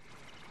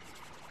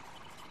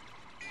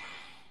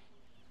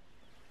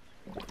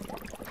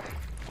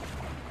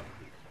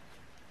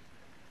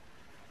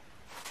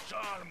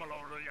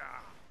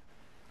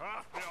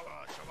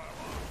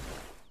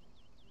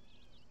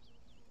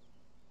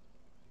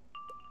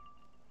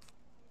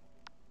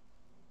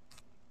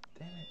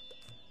 Damn it.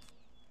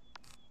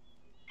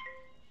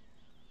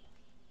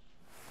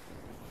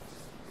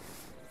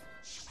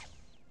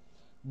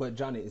 But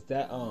Johnny, is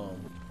that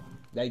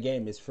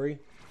game is free?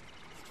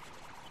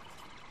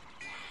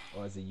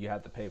 Or is it you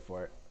have to pay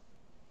for it?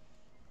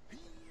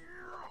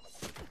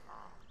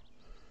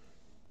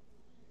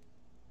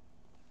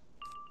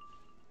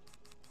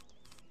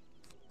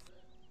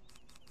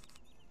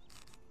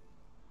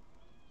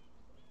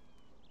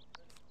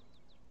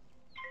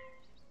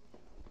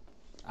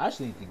 I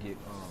actually need to get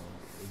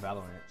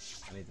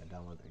Valorant. I need to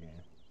download the game.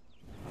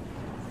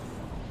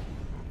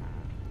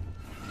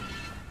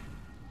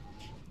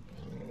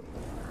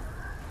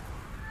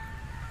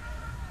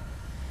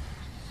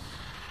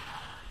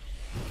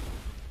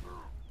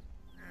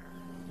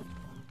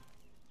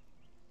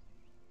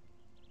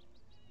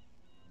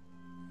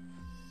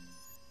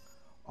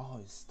 Oh,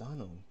 it stun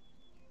him.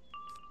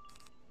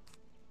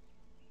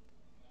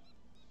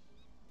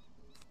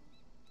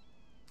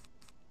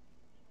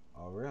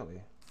 Oh,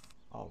 really?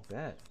 Oh,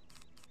 bet.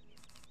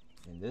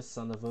 And this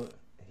son of a,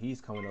 he's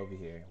coming over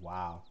here.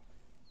 Wow.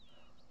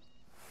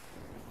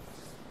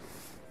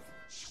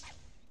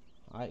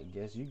 I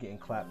guess you getting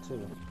clapped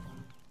too.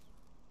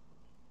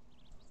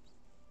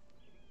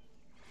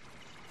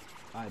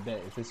 I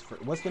bet if it's free.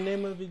 What's the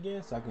name of it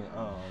again? So I can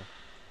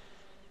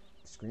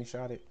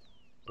screenshot it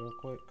real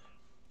quick.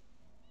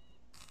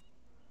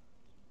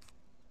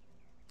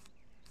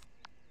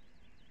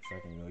 So I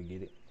can go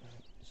get it.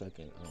 So I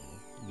can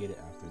get it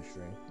after the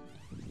stream.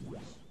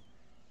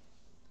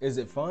 Is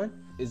it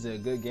fun? Is it a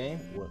good game?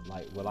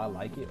 Will I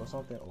like it or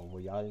something? Or will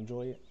y'all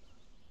enjoy it?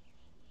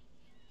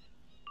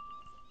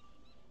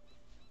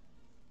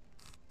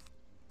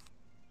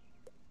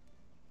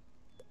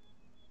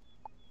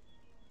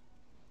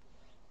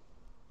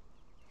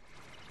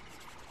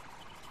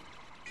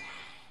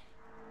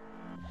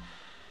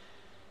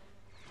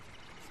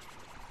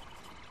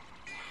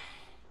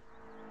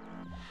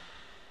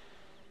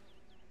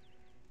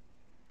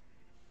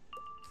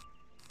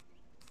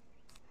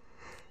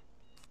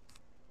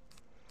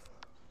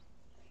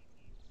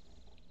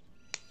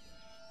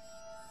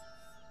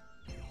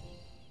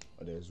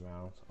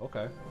 rounds.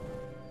 Okay.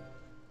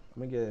 I'm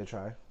gonna give it a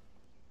try.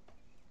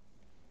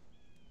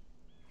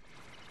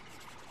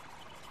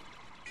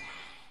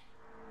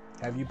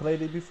 Have you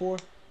played it before?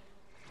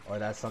 Or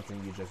that's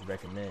something you just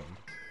recommend?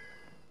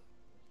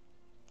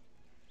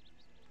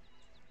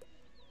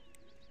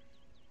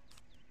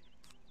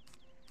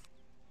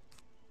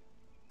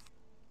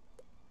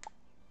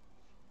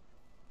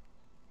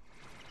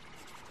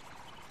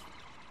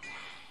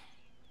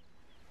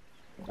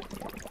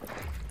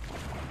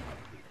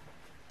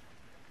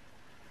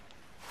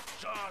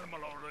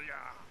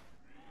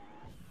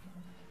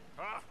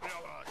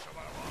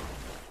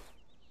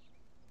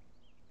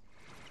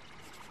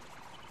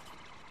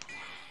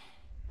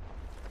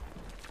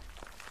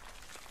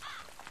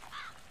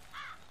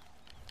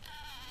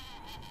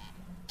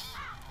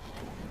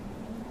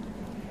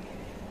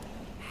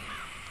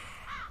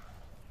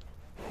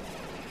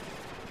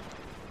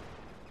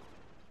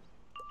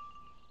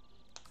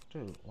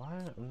 Dude, why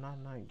am I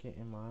not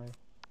getting my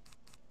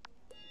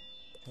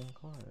 10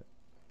 card?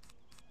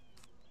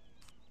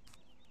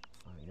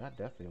 Y'all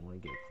definitely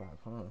want to get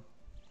clapped, huh?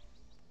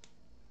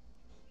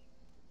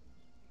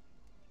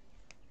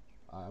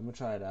 Alright, I'm gonna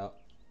try it out.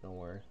 Don't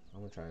worry,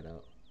 I'm gonna try it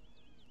out.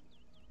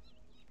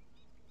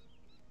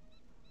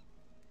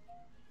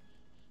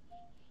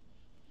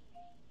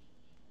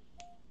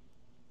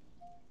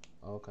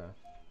 Okay.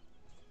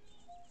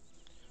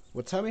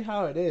 Well, tell me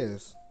how it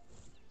is.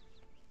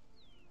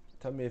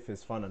 Tell me if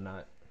it's fun or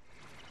not.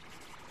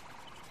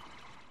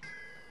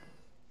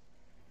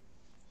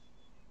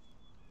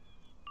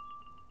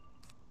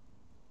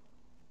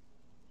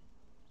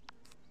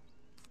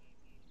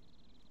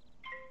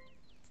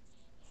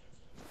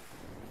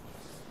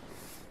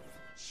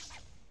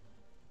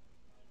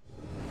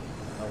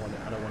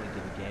 I don't want to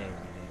get a game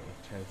and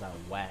it turns out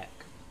whack.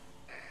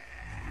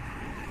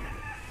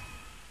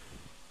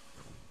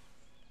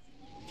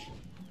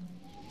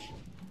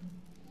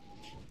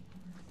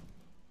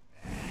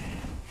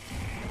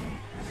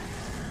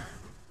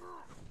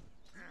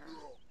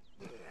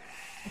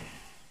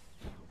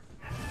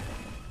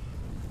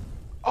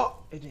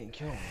 Oh, it didn't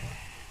kill me.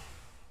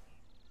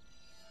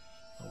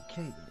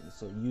 Okay, then.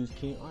 So use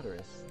King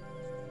Arteris.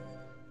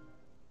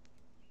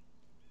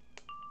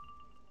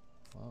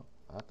 Well,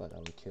 I thought that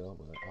would kill,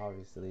 but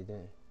obviously it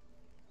didn't.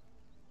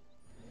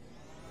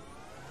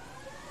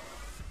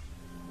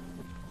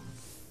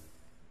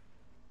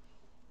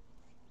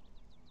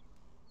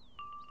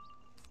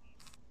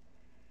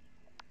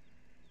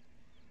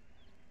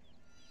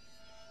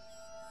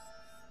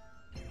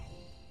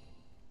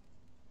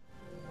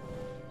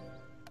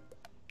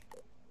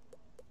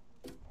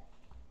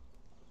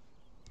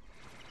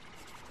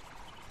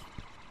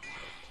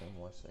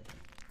 One second.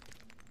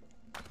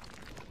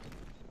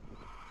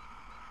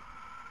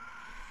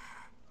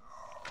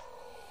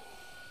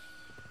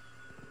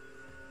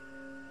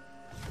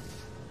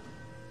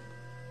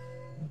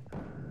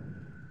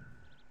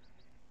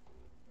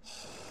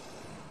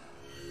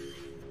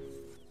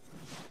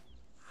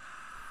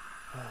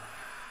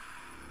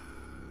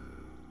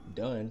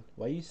 Done.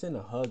 Why you send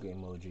a hug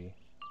emoji?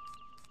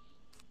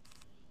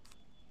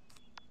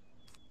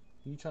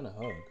 You trying to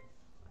hug?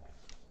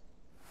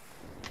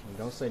 And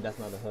don't say that's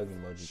not a hug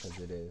emoji, because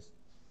it is.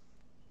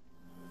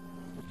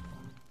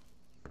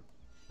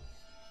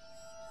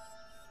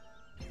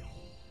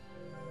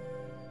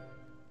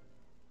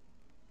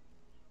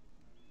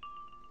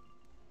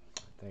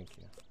 Thank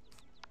you.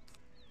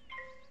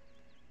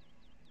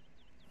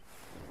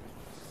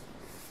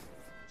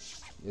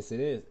 Yes, it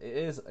is. It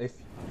is.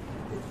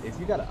 If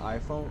you got an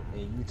iPhone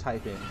and you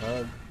type in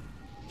hug,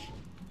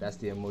 that's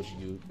the emoji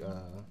you.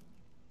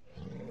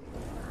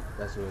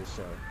 That's what it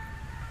shows.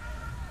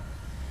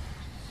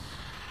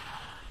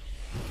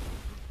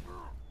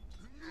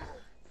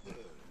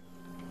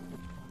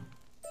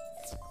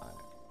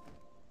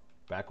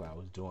 Back what I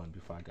was doing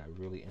before I got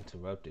really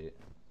interrupted.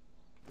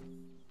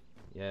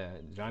 Yeah,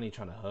 Johnny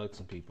trying to hug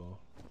some people.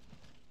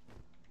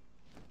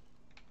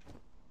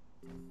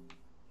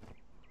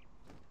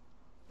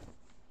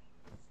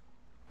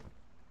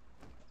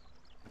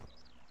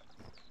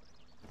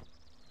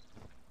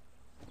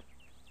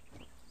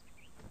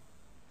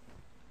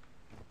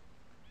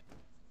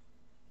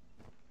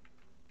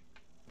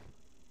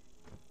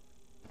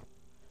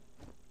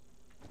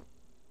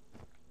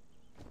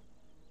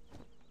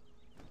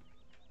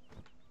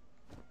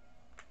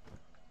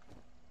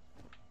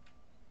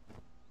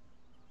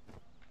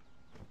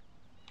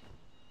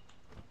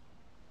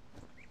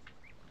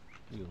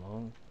 You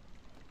alone?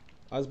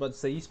 I was about to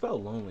say, you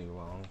spelled lonely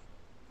wrong.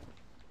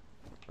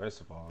 First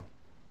of all.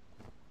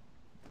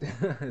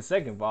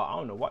 Second of all, I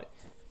don't know why.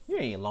 You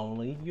ain't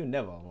lonely. You're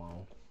never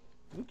alone.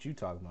 What you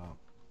talking about?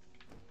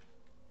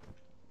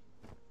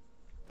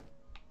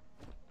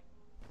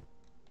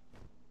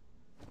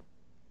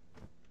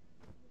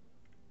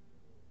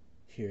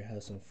 Here,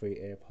 have some free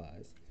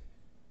AirPods.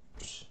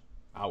 Psh,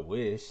 I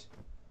wish.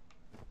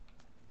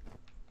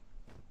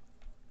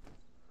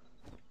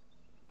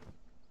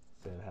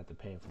 Said I have to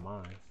pay for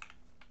mine.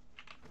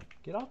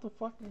 Get off the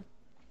fucking...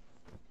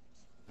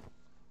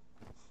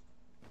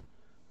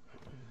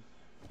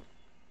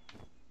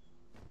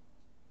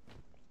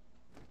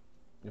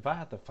 If I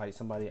have to fight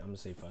somebody, I'm gonna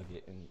say fuck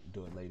it and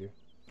do it later.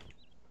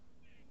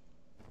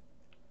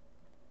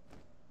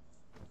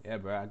 Yeah,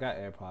 bro, I got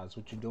AirPods.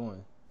 What you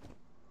doing?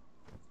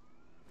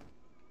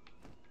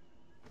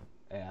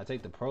 Hey, I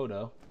take the Pro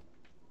though.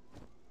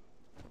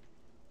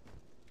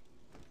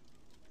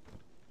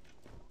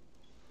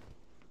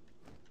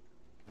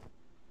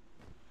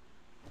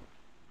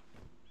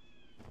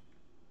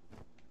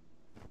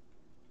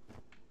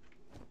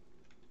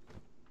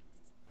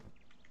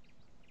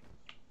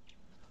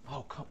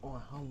 Oh, come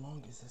on. How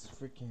long is this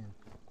freaking...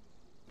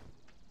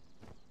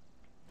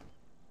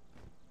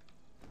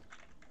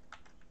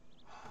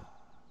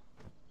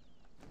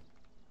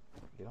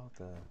 Get out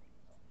the...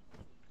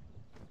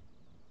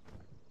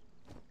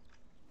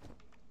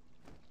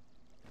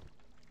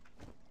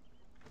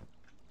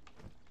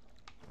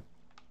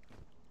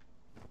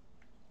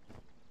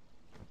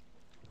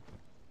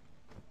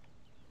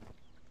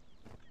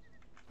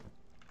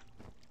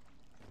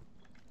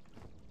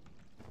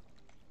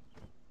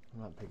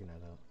 I'm not picking that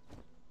up.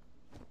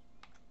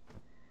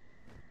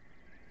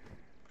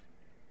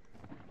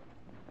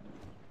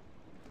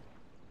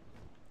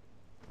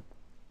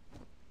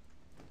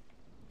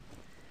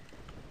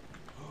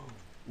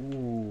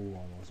 Ooh,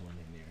 almost went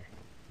in there.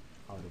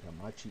 I would have got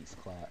my cheeks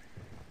clapped.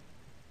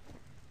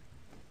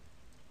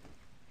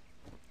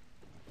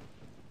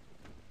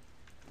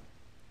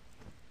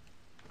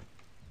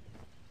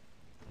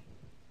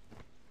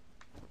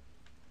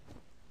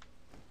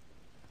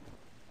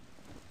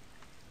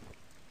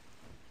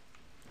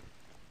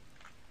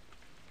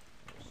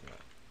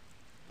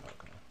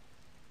 Okay.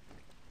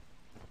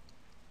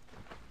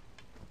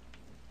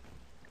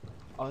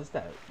 Oh, it's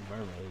that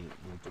mermaid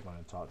we're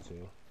gonna talk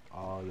to.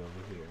 All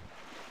over here.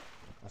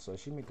 So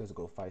she make us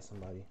go fight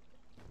somebody.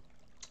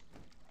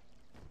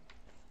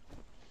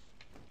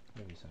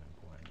 Maybe something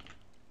important.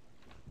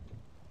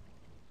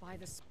 By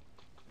the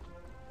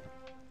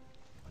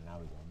Oh, now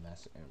we're gonna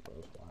mess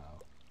Ambrose.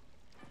 Wow.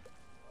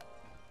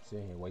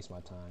 Sitting here, waste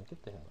my time.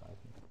 Get the hell out of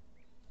here.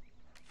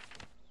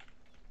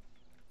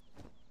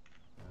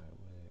 Alright,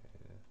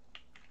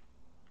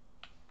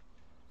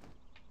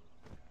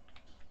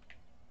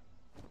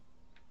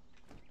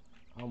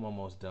 where? I'm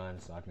almost done,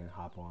 so I can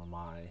hop on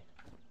my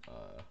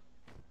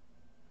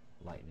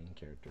lightning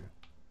character,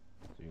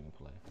 so you can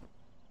play.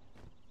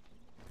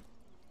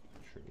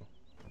 True.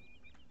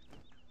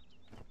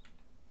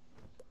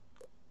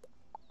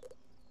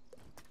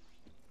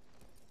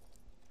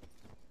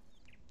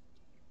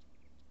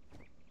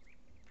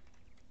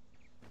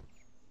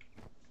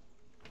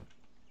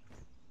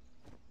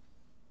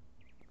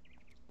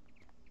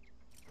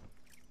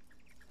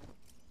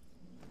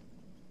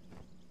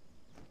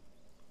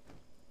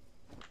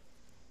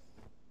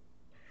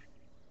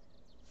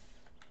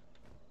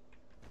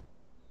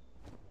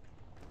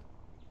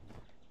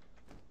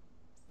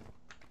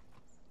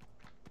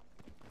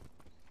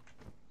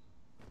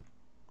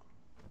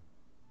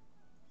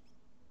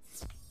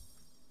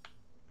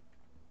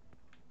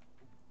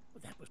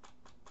 That was...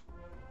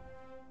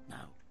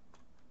 Now,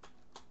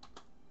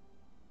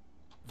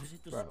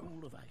 visit the Bro.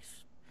 School of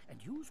Ice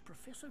and use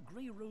Professor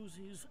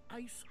Greyrose's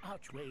ice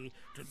archway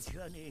to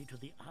journey to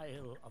the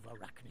Isle of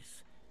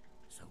Arachnis,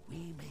 so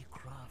we may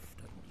craft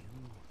a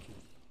new key.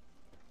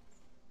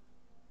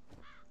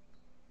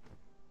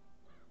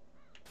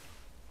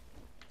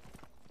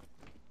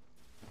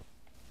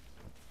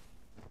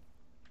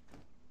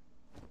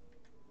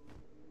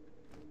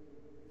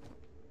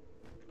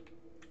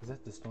 Is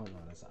that the storm? No,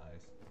 that's the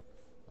ice.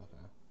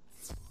 Okay.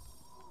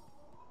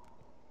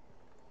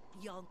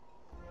 young.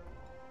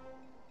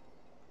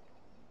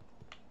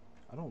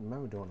 I don't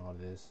remember doing all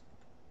this.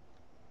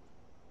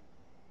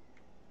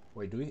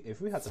 Wait, do we?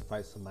 If we have to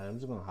fight somebody, I'm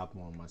just gonna hop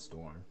on my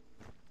storm.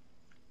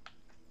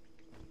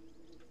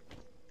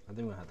 I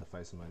think we'll have to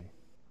fight somebody.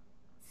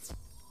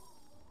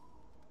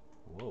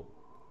 Whoa.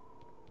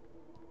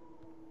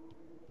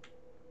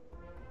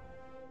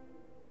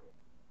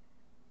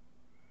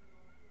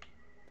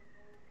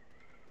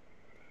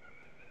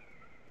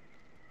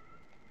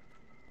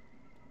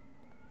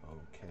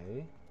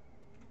 Okay.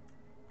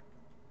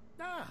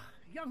 Ah,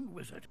 young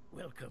wizard,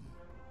 welcome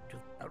to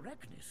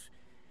Arachnis.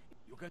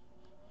 You can...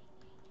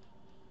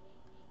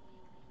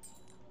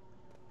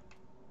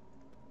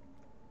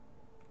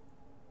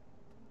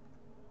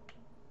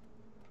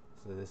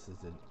 So this is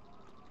the... To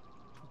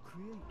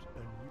create a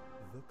new...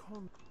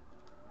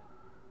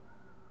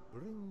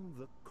 Bring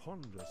the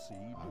Condor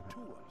seed to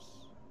us.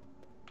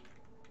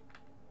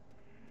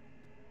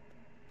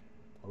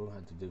 Oh, we'll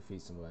have to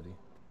defeat somebody.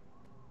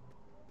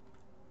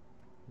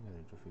 You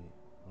gotta defeat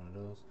one of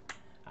those.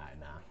 Alright,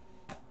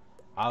 nah.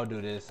 I'll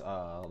do this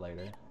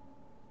later.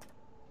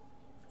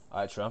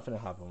 Alright, Trey, I'm finna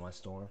hop on my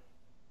storm.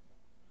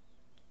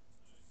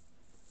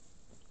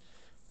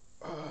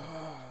 Oh,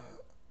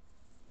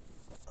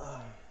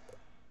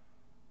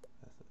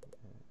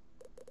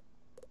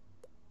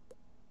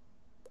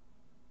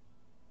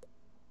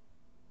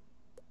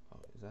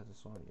 is that the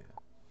storm? Yeah.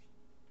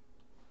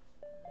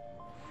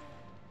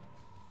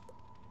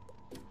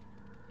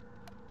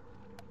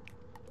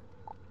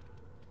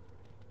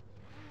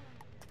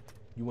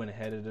 You went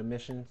ahead of the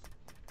missions?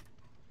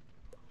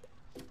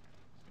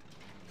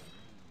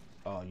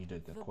 Oh, you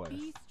did the quest.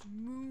 Beast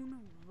moon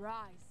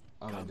rising.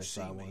 I'm gonna Come see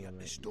decide one me of at them.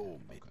 the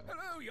storm. Okay.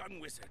 Hello, young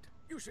wizard.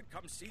 You should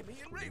come see me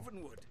in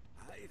Ravenwood.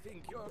 I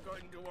think you're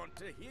going to want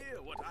to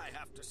hear what I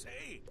have to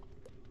say.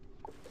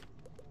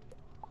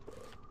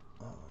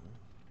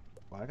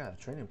 Well, I got a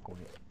training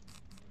point.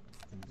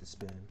 I need to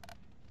spend.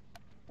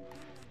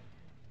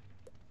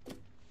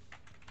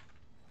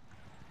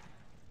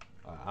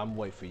 I'm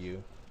waiting for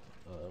you.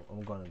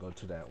 I'm gonna go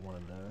to that one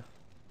of the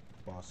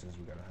bosses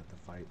we gotta have to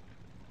fight.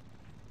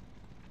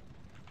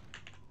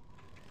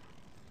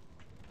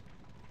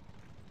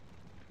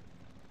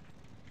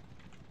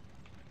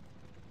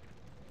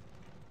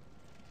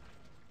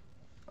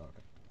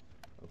 Okay.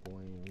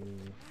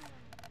 Avoiding.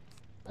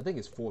 I think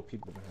it's 4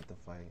 people we're gonna have to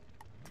fight.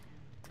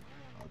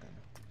 Okay.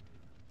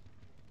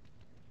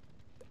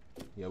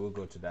 Yeah, we'll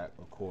go to that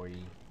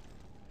Corey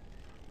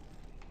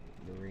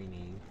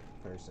Marini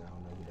person. I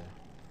don't know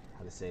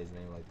how to say his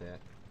name like that.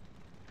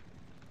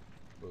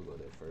 We'll go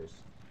there first.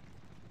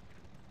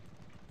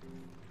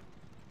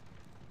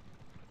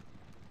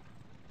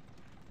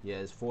 Yeah,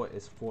 it's four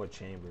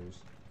chambers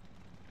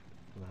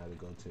I'm gonna have to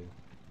go to.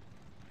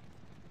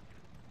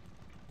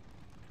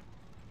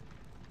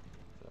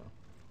 So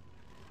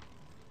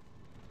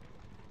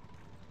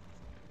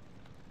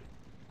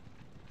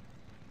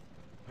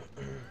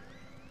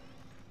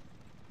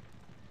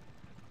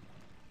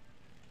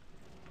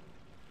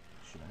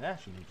should I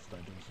actually need to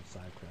start doing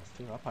some side quests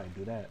too? I'll probably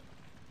do that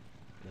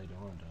later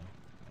on though.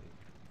 Like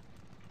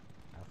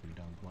after we're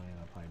done playing,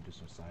 I'll probably do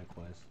some side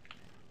quests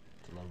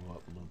to level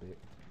up a little bit.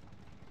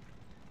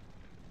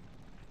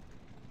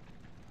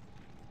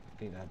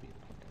 I think that'd be the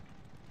plan.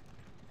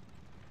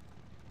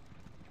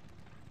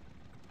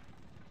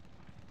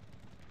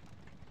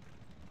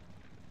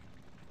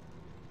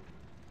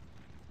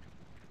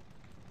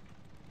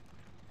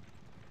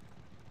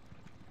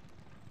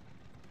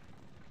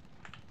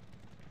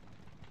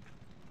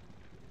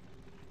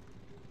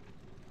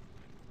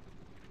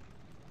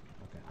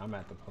 Okay, I'm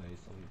at the place,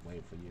 so we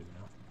wait for you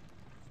now.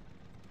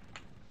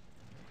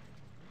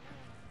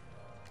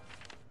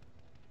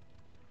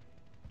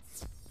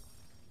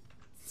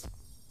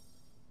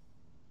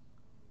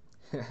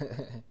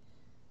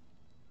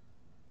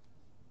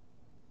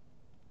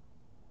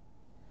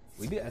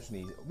 We did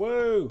actually.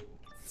 Whoa!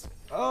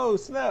 Oh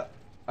snap!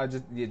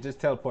 Just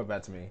teleport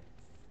back to me.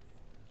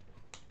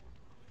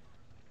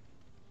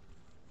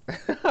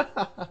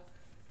 Alright,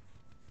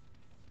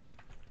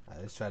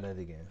 let's try that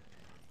again.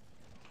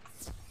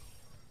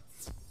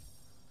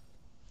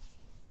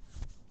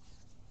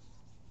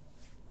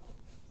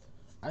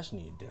 I just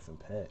need a different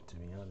pet, to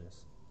be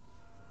honest.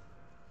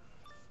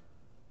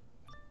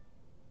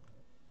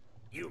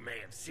 You may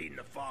have seen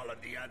the fall of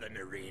the other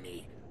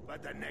Narini,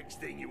 but the next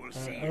thing you will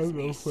see is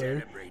me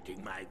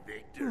celebrating my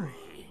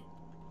victory.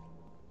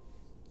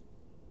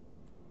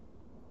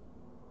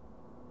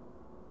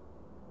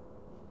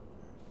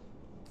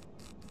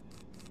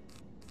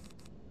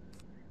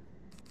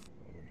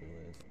 What we'll do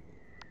is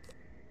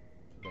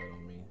put that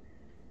on me.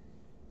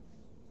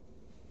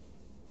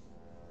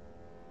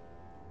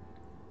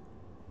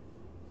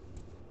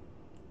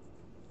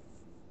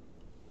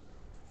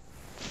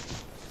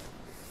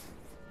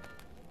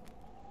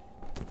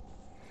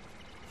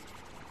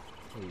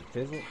 Hey,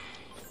 fizzle.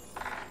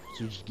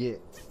 That's what you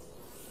get.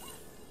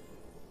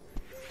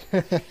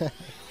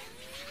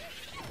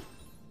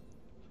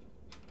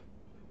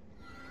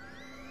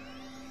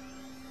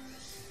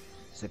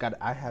 So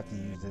I have to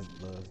use this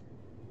little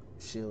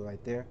shield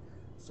right there,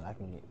 so I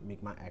can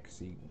make my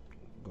accuracy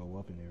go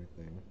up and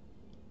everything.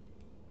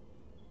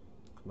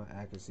 My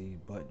accuracy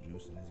butt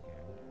juice in this game.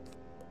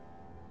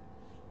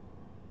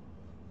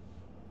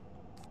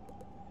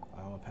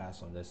 I'm gonna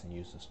pass on this and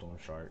use the Storm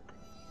Shark.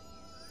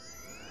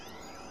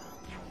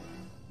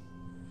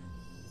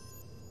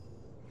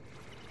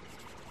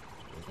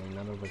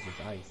 None of us is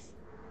ice.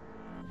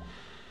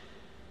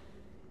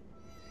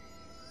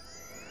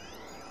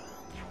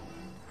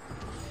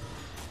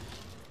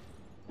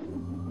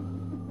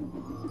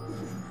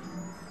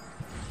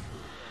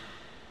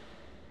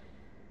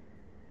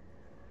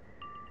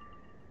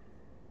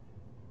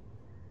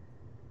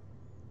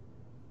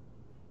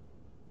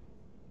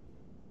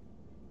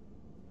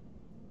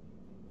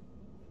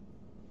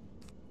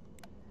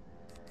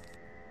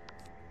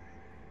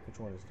 Which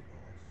one is the boss?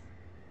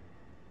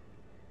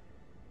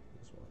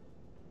 This one.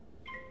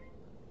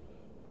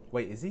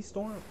 Wait, is he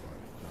Storm? No,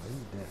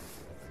 he's dead.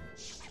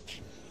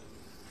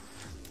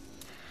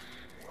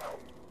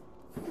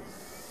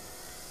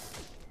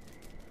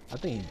 I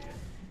think he's dead.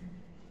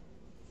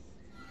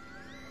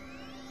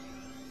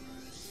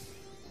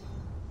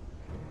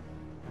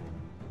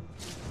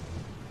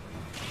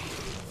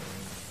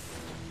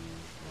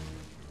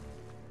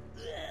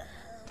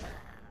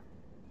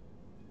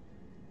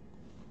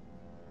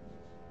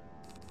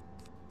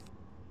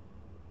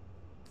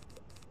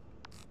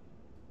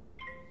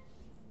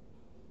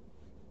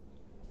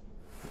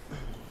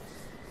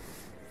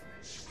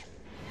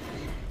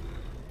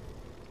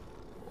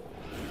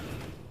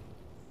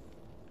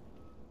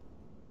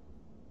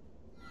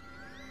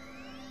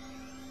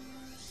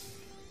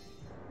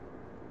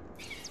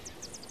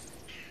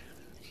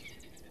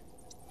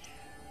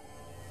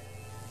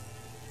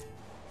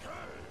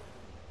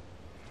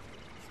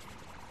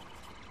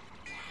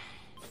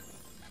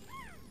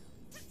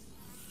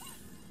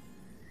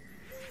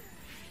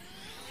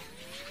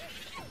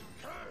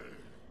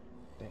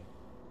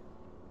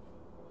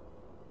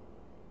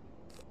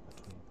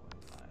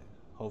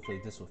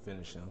 hopefully this will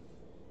finish him.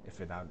 If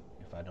I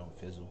don't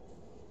fizzle.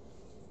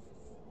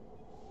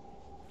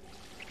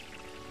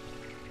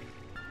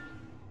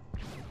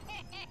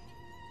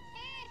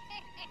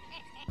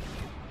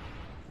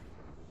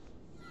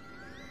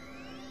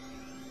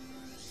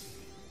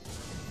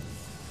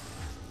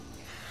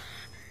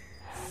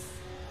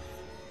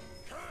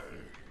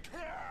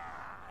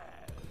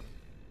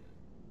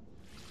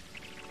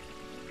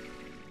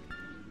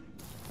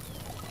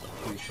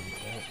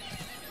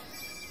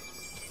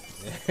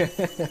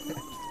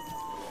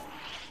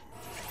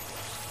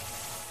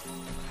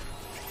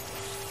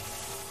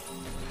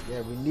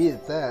 Yeah, we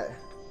needed that.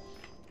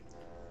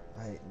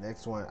 Alright,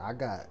 next one. I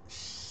got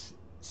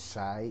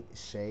Shy.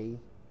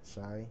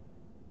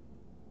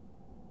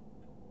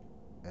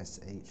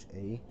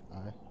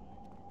 S-H-A-I.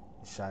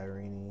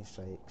 Shirini,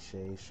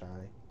 Shay.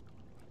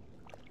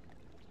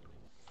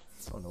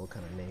 I don't know what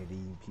kind of name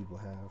these people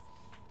have.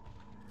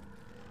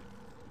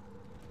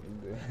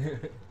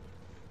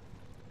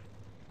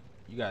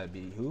 You gotta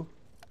be who?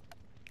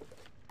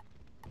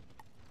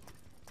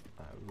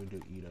 Alright, we'll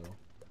do Ito.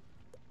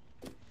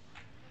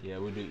 Yeah,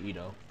 we'll do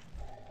Ito.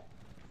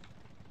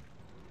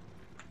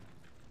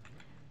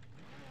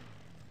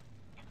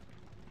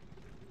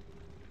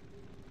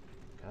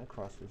 Can I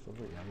cross this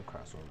over? Yeah, I'm gonna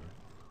cross over.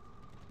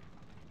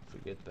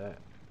 Forget that.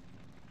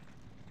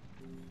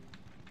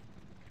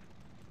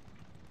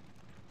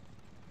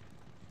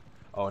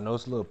 Oh, and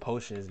those little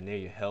potions near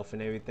your health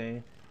and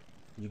everything,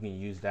 you can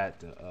use that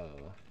to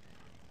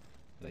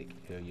like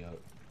heal your,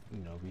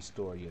 you know,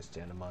 restore your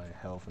stamina and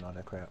health and all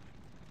that crap.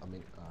 I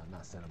mean,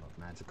 not stamina,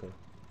 magical.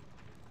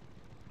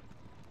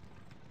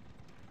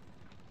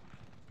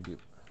 Good.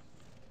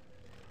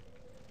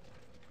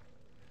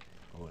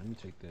 Oh, let me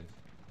take this.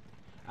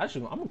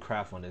 Actually, I'm gonna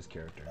craft on this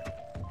character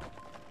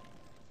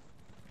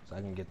so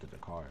I can get to the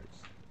cards.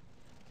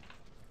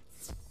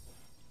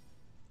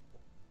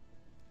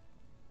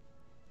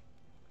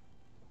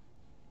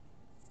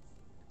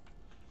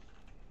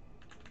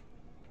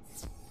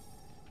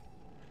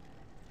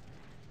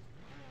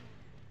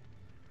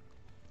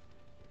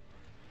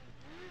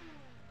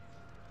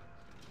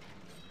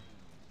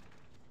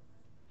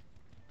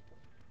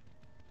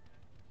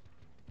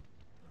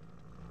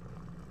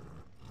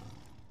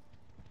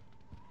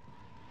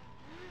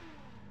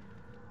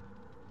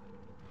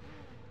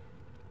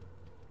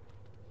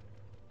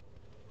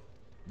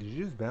 Did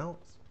you just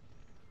bounce?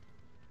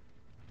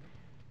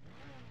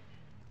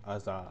 I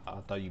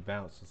thought you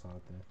bounced or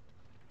something.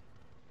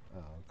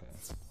 Oh,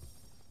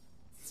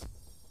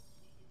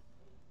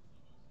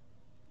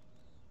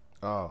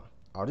 okay.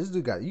 Oh, this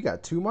dude you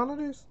got 2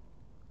 monitors?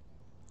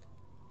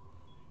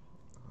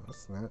 Oh,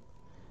 that's not.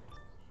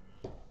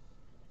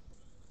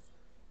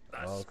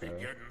 Thus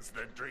begins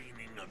the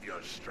draining of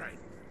your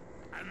strength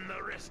and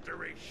the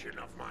restoration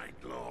of my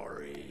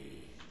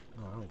glory.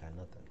 Oh, I don't got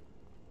nothing.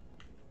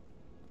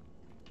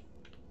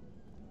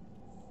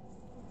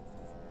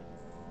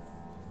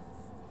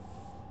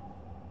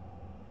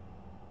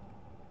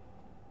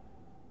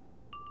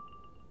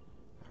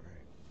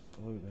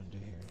 What are we gonna do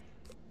here?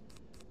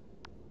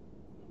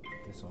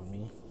 Put this on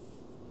me.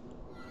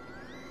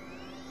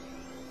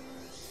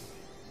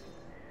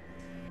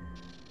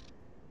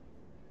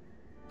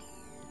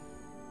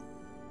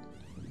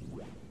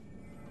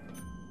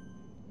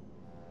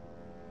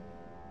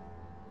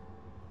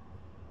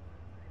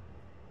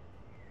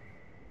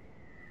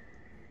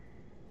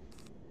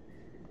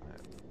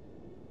 Alright.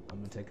 I'm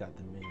gonna take out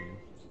the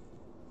minions.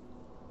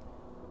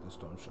 The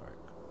Storm Shark.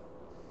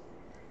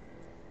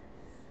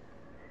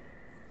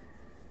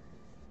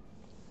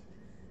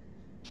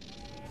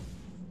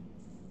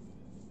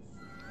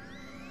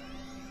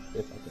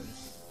 If I can.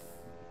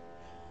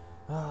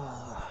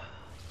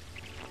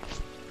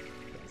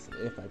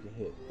 If I can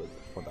hit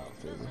without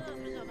failing.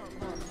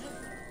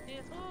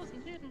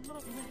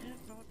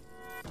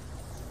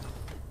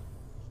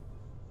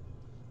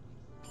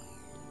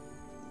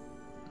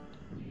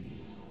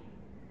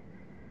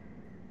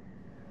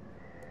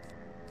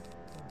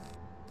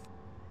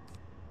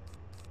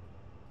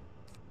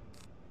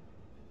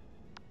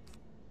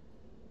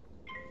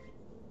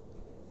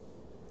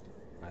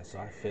 Alright, so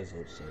I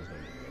fizzled, so it's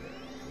gonna be a minute.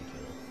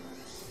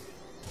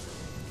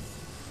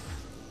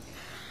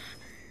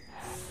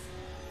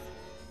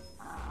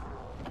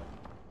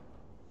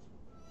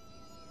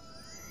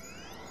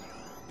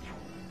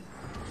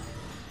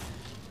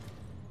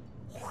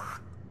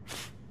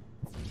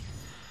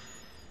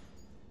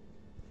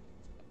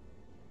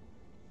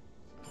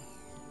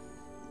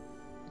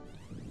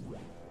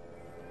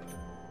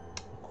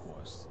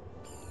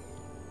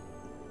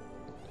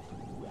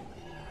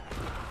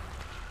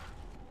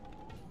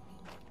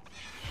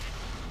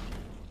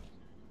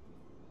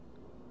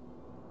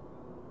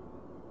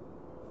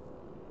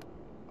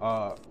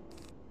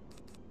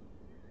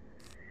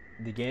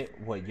 The game,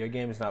 what, your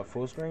game is not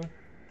full screen,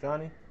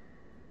 Johnny?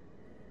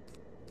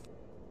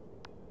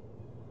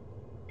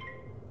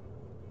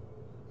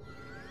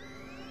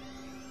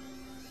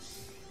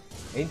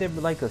 Ain't there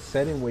like a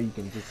setting where you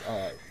can just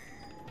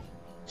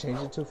change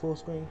it to full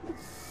screen?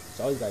 It's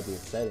always gotta be a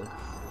setting.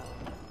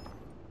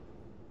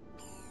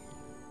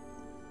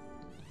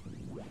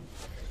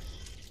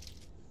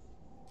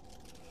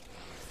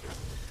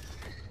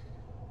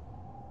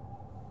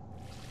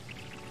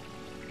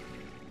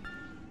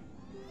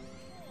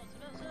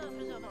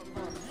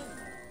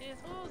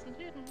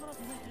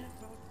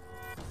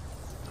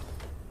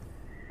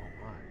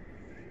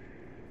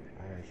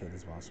 kill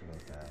this boss real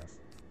fast.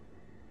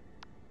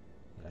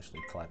 He actually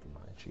clapping my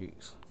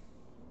cheeks.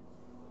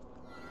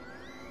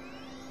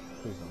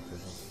 Please don't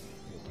fizzle.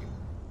 Thank you.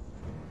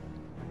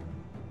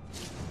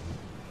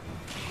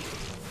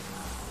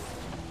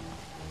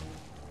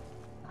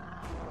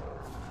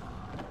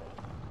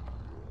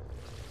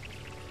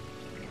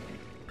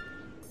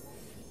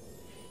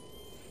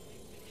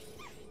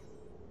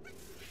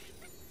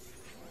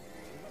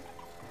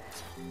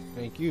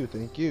 Thank you,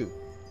 thank you.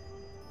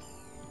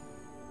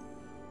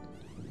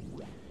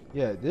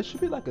 Yeah, this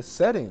should be like a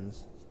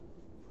settings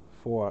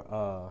For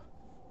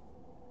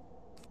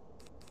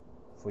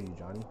you,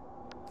 Johnny.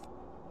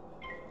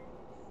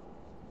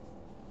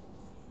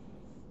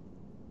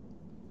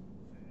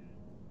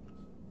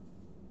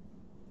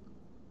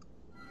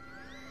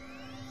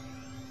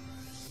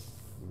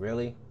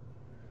 Really?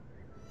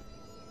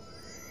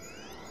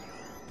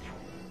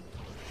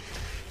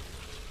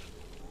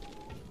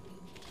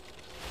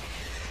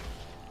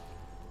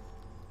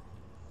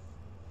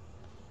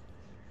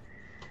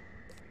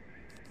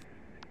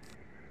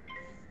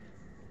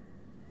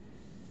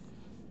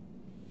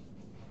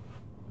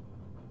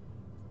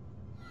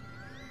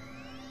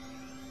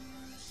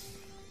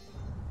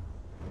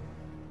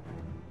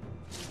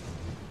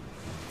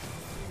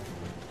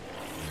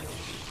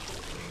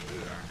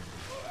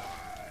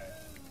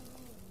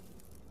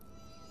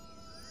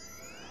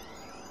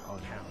 Oh,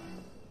 now.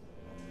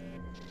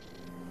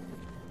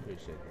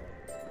 Appreciate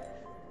that.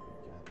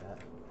 Got that.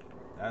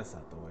 That's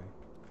out the way.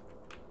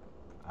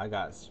 I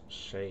got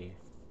shade.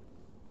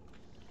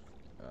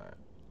 Alright.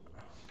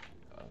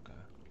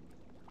 Okay.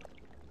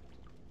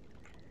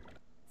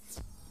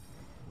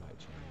 Might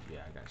change. Yeah,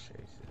 I got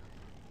shade still.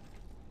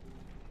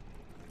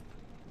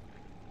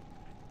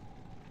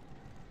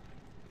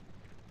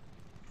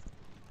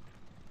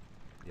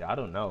 Yeah, I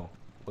don't know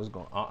what's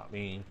going on. I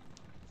mean,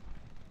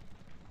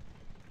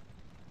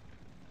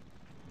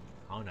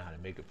 I don't know how to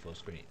make it full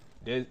screen.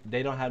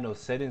 They don't have no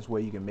settings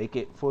where you can make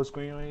it full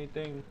screen or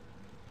anything,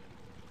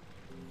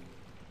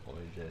 or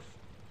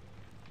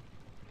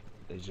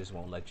they just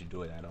won't let you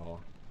do it at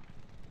all.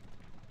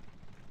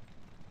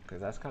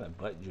 Cause that's kind of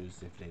butt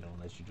juice if they don't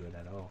let you do it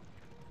at all.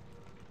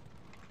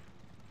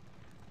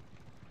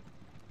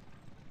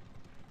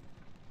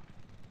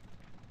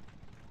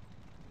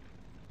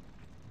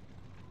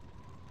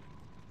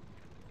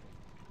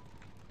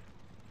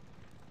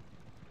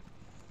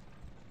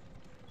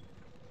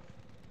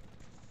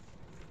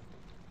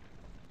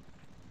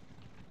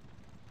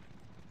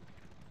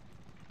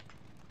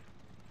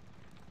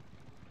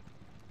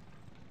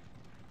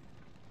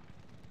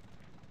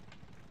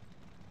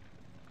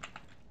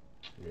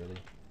 Really?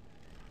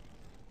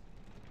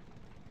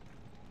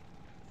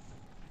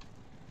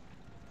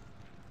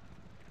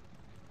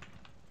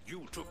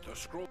 You took the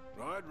scroll.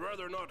 I'd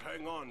rather not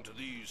hang on to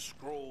these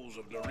scrolls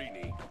of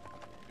Narini.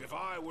 If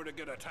I were to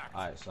get attacked,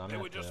 Alright, so they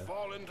would just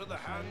fall into the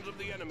hands of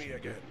the enemy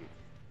again.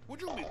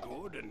 Would you be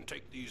good and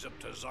take these up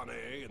to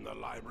Zane in the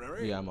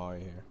library? Yeah, I'm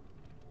already here.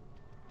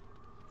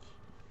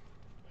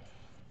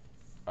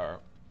 Alright.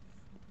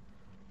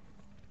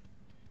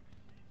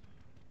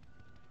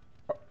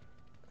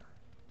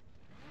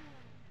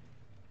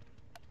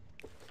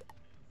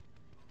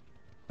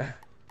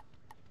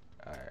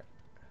 Alright.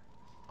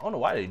 I don't know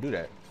why they do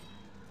that.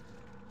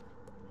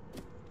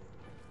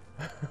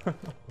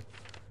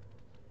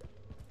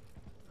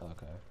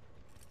 Okay.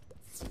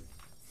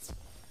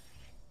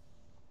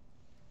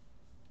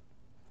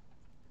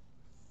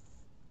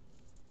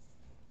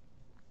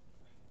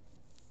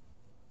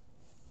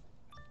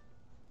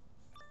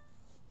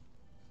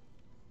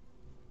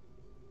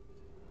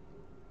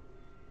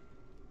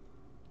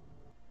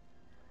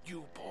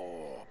 You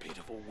poor,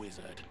 pitiful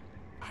wizard.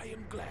 I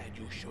am glad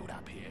you showed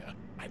up here.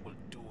 I will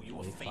do you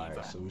a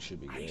favor. So we should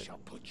be I good. shall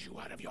put you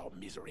out of your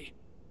misery.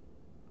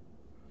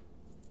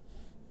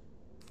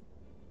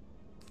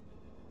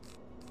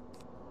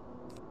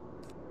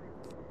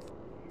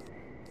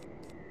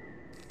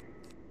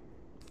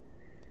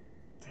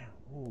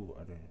 Damn. Ooh,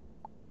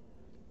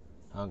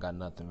 I don't got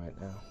nothing right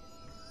now.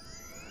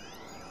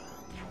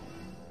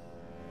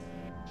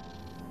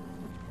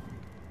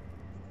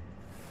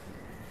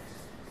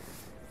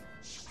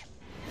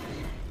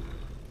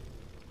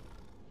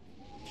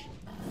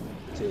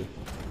 Two.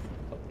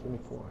 Oh, give me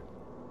 4.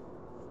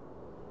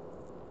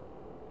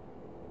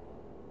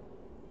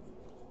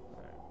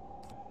 Alright.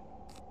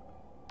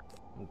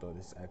 I'm gonna throw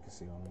this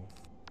accuracy on me.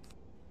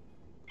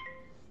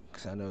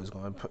 Cause I know it's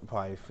gonna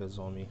probably fizz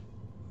on me.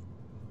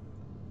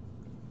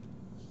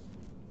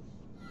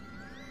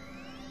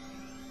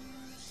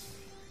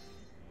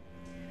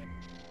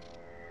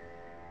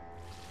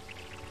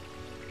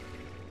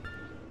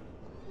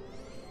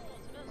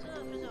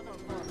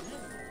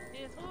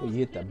 Oh, you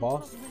hit that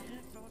boss?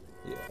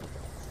 Yeah.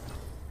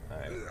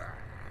 Alright.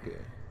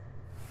 Good.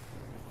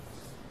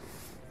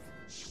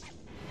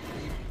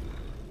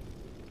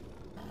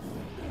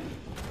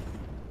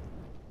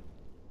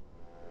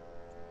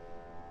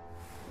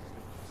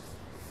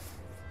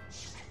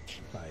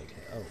 Like,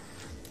 oh.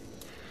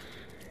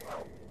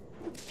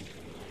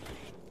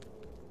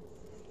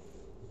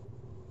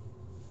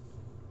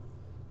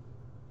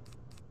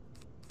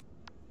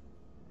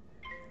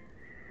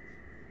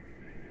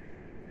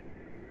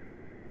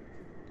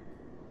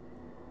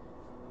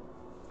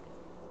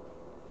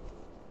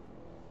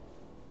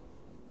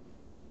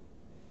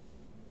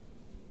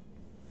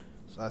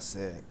 So I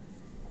said,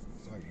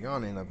 start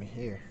yawning up in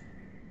here.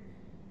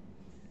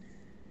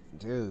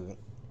 Dude.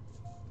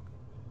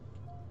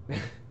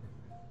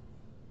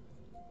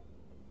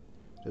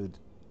 Dude.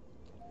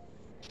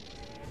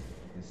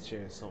 This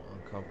chair is so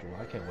uncomfortable.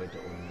 I can't wait to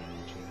order a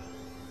new chair.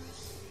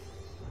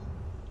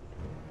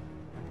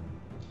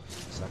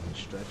 So I can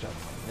stretch out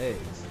my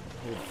legs.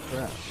 Holy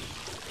crap.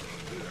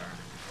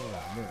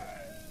 Oh, man.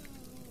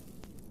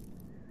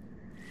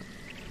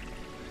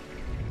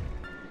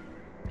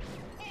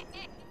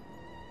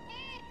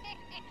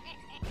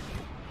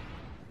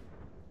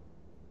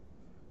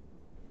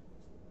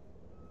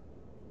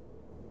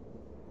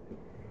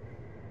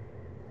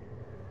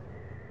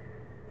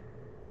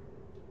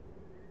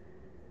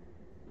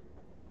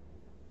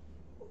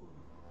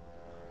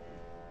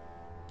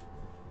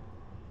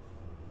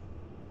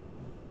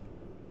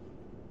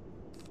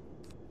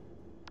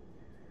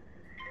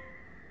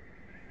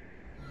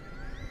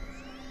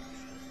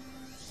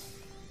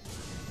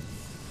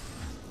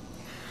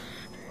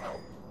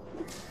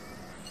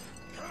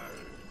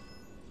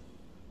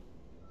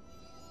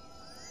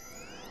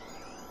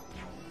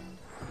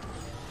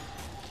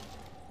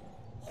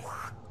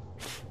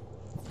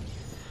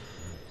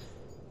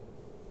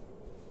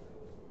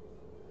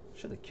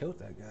 Should have killed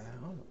that guy. I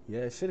don't know.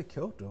 Yeah, should have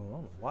killed him. I don't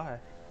know why.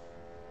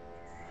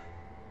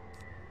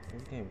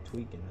 This game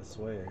tweaking, I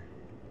swear.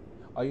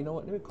 Oh, you know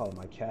what? Let me call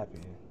my cat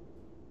in.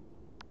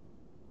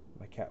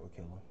 My cat would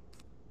kill him.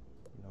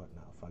 You know what?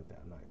 No, fuck that.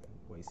 I'm not gonna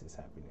waste his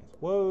happiness.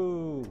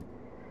 Whoa!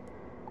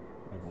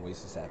 I'm not gonna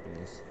waste his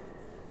happiness.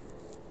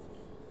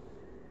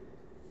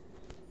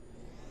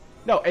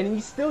 No, and you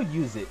still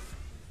use it.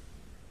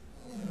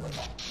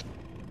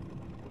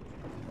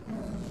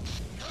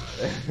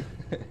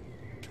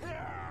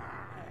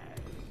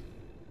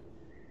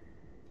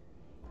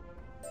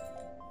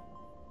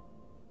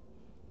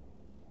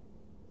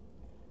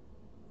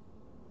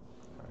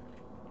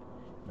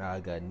 Now I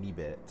got knee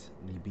beat,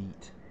 knee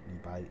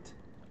bite.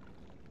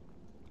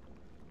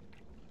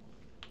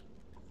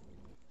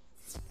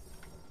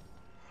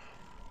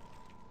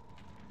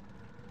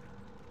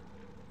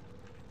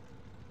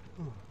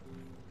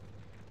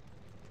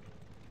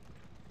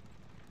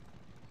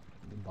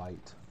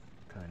 Nibite.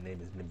 What kind of name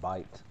is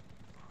Nibite?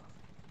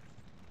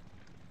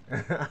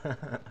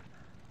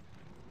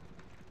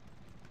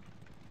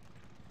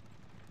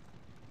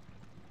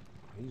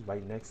 He's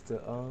right next to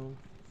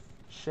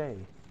Shay.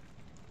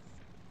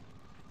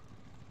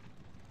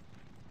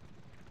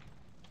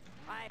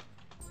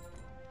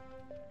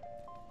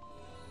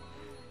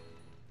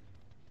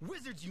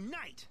 Wizards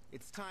unite!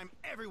 It's time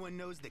everyone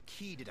knows the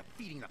key to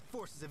defeating the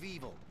forces of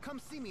evil. Come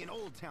see me in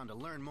Old Town to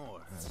learn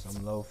more. Right, so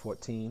I'm level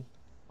 14.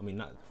 I mean,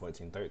 not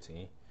 14,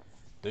 13.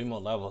 3 more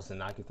levels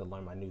and I get to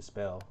learn my new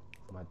spell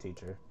from my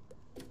teacher.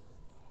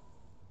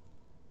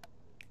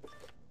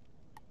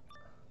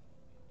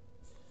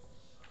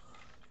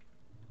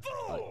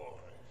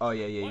 Oh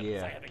yeah.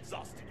 Once I have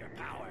exhausted your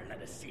power,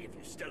 let us see if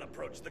you still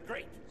approach the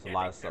great. It's a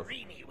lot of stuff.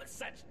 With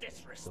such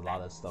disrespect. It's a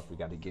lot of stuff we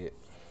got to get.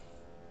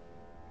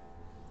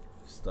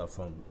 Stuff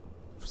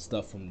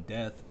from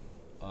death,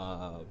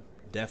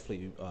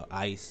 definitely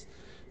ice.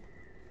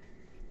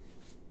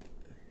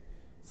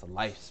 It's a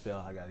life spell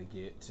I gotta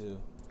get too.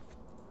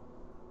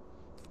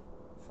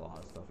 It's a lot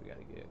of stuff we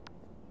gotta get,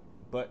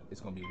 but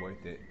it's gonna be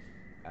worth it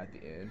at the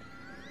end.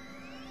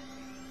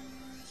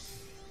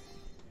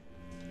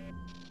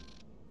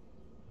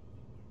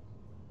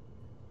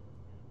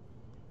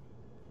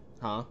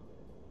 Huh?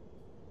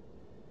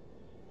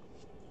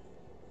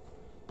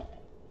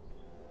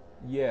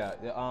 Yeah,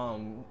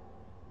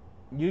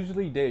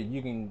 usually there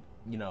you can,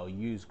 you know,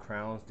 use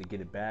crowns to get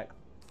it back,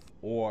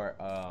 or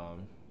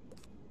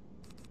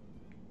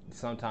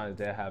sometimes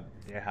they have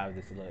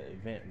this little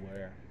event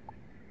where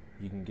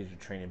you can get your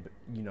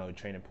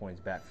training points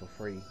back for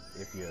free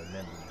if you're a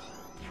member.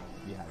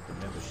 You have the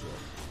membership.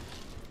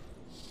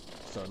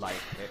 So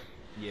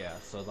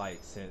like,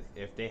 since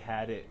if they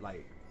had it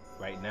like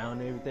right now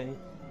and everything,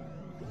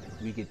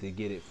 we get to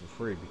get it for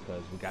free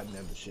because we got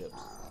memberships.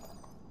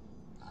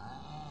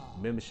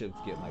 Memberships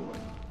get like,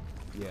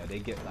 yeah, they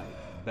get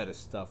like better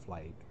stuff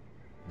like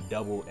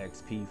double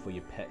XP for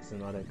your pets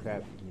and all that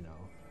crap, you know,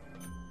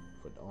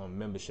 for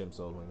memberships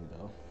only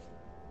though.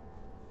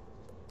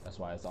 That's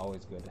why it's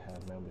always good to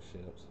have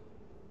memberships.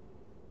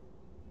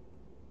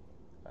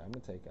 Alright, I'm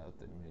gonna take out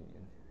the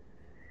minion.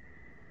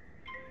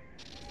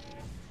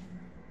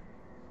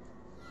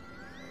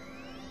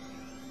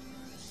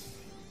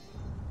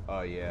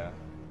 Oh yeah,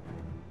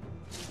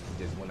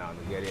 just went out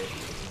to get it.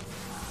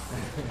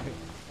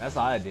 That's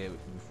all I did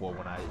before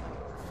when I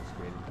was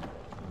creating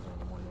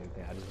Wizard101 and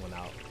everything. I just went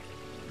out.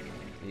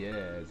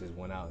 Yeah, just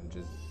went out and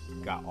just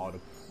got all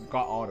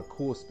the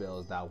cool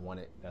spells that I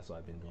wanted. That's what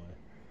I've been doing.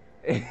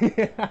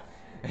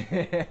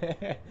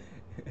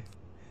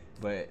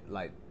 But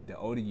like the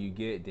older you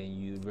get, then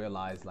you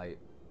realize like,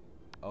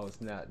 oh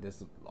snap,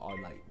 this are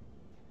like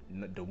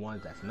the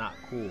ones that's not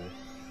cool.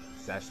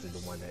 It's actually the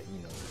one that, you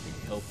know,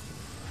 can help you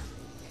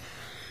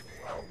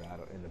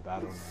in the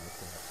battle.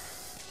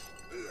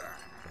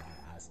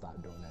 I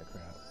stopped doing that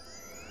crap.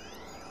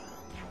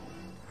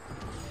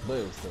 But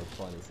it was still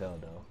fun as hell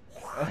though.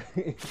 Oh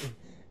yeah,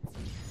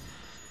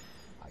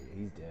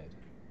 he's dead.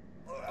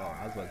 Oh,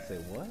 I was about to say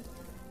what?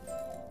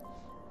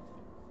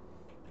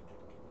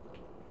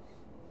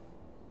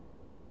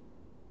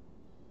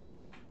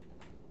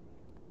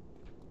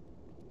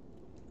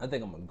 I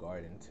think I'm gonna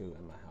garden too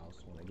in my house.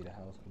 When I get a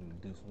house, I'm gonna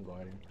do some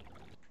gardening.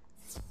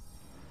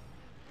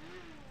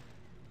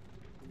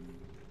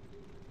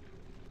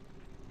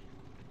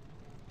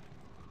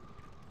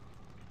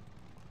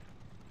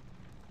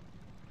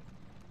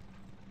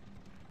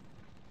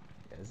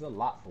 Yeah, there's a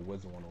lot for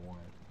Wizard101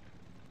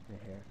 in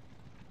here.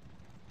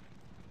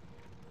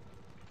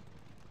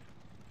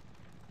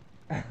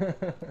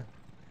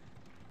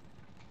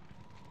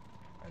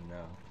 I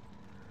know.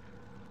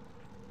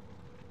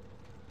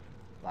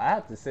 I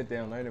have to sit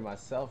there and learn it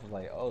myself.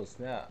 Like, oh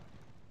snap,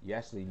 you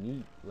actually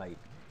need like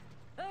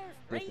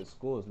different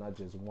schools, not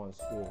just one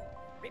school.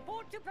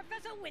 Report to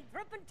Professor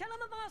Winthrop and tell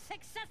him of our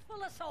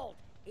successful assault.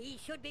 He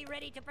should be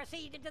ready to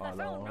proceed into the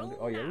throne room.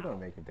 Oh yeah, we're gonna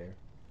make it there.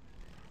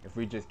 If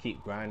we just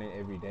keep grinding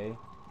every day,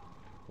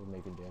 we'll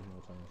make it there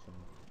no time soon.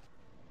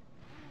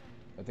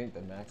 I think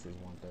the max is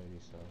 130,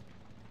 so.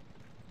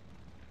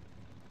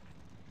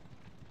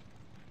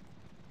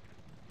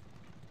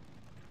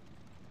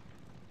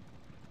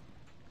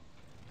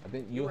 I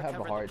think you'll have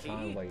a hard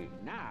time, like,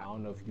 I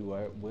don't know if you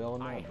will or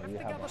not, but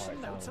you'll have a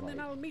hard time, and then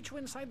I'll meet you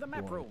inside the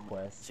map room.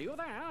 Quests, see you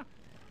there.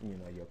 You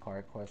know, your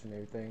card quest and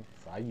everything.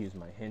 So I use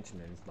my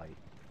henchmen, like,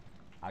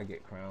 I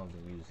get crowns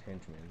and use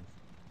henchmen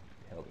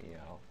to help me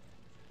out.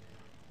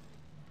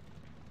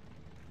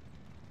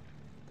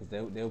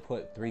 Because they'll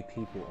put 3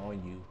 people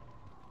on you,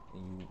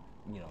 and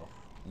you know,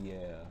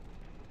 yeah.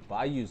 But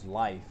I use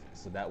life,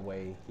 so that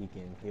way he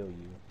can heal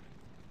you.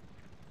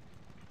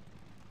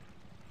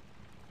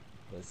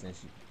 But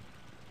since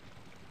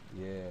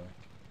you, yeah.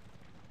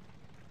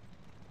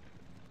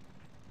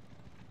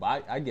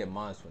 But I get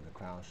mine from the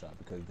crown shop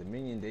because the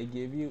minion they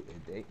give you,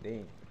 they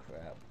ain't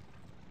crap.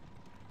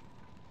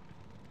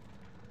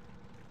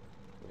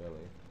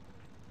 Really.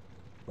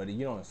 But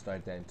you don't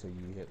start that until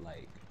you hit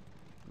like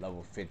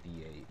level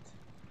 58,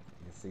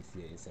 and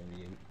 68,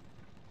 78,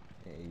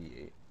 and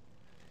 88.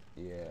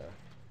 Yeah.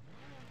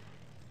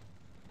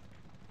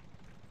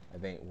 I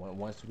think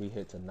once we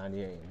hit to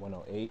 98 and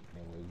 108,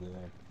 then we're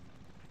good.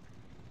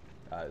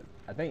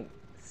 I think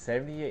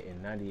 78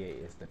 and 98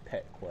 is the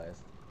pet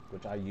quest,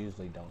 which I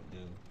usually don't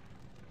do.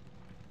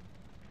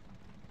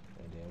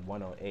 And then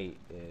 108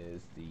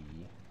 is the,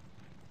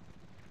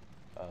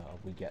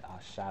 we get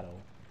our shadow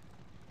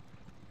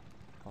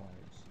cards.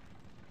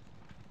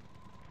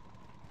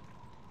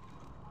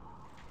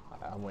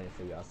 I'm waiting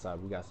for you outside.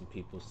 We got some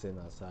people sitting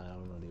outside. I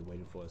don't know if they're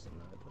waiting for us or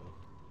not, though.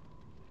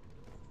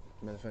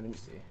 Matter of fact, let me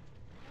see.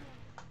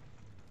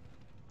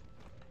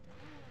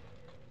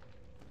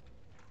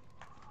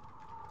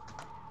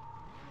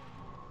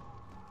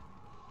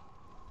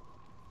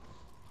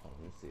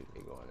 See if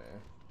they go in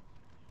there.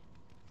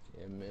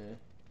 Yeah, man.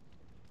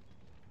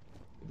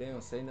 If they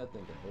don't say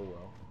nothing, then oh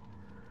well.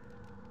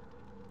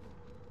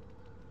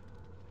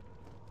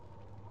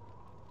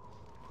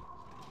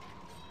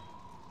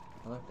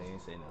 Huh? They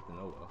ain't say nothing,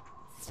 oh well.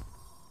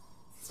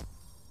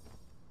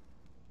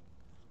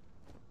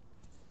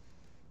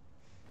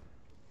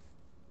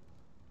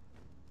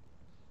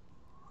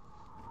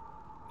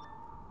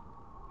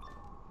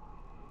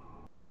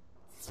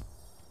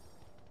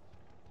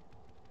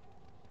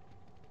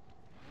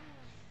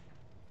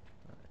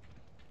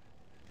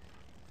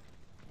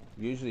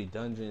 Usually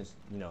dungeons,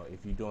 you know,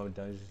 if you're doing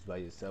dungeons by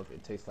yourself,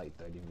 it takes like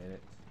 30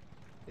 minutes,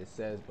 it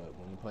says, but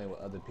when you're playing with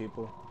other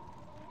people,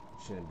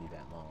 it shouldn't be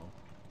that long.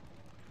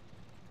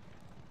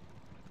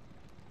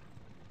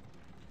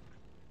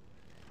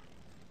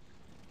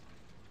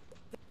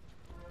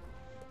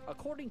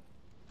 According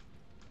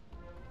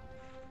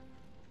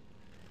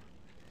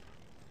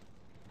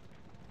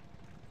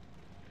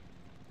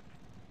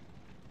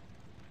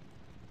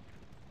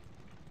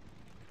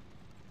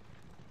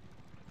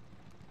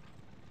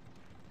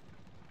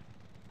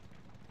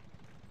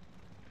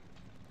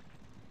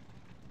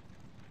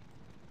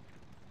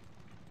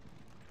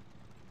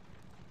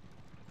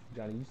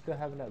Johnny, you still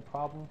having that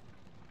problem?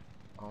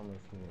 I don't know if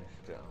you're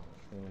still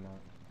stream or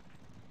not.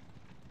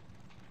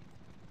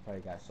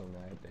 Probably got so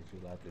mad that you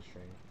left the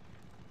stream.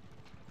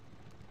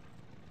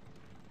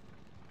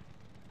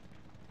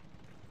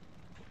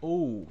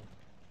 Ooh.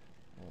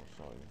 Oh,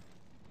 sorry.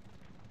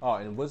 Oh,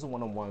 and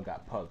Wizard101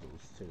 got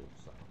puzzles too,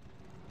 so.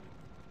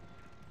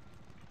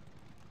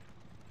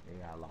 They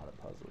got a lot of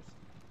puzzles.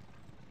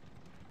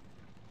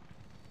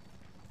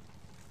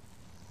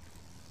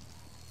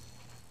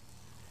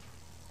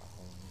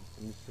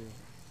 Let me see.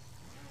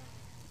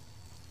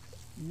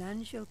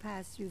 None shall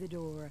pass through the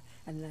door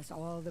unless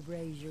all the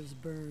braziers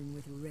burn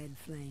with red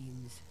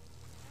flames.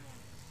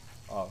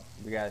 Oh,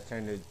 we gotta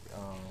turn the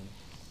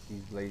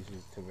these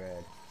blazers to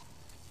red.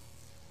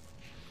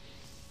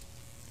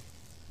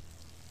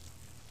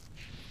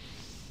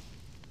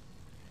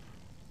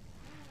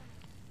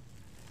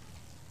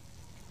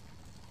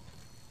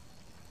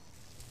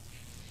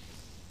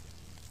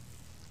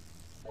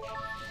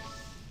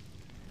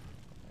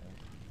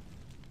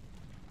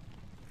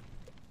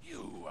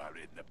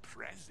 the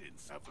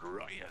presence of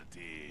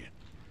royalty.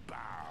 Bow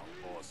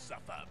or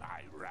suffer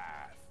my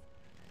wrath.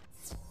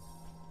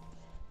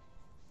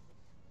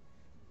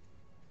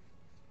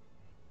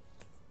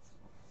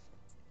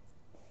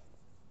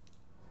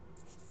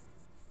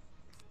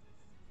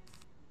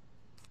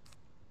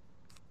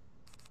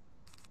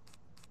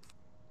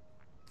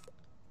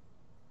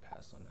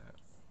 Pass on that.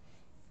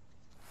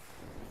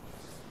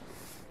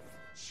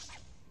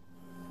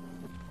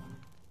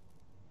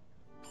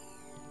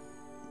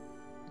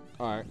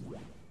 All right.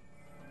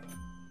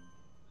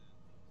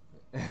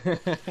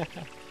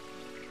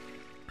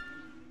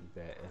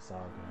 Bet it's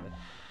all good.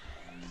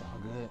 It's all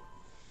good.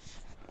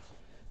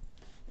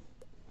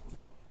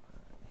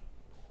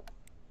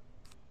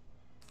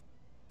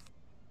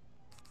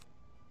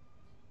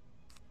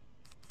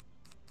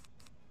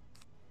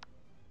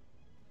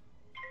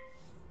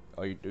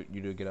 Oh, you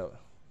do get out.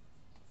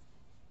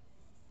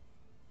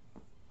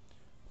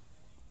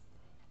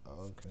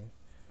 Okay.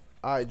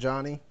 All right,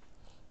 Johnny.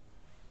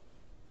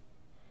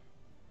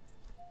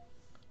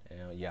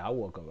 And yeah, I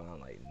woke up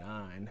around like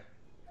 9.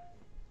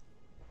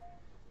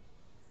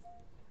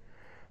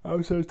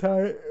 I'm so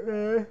tired,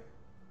 man.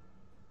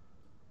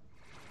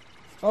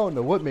 I don't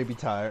know what made me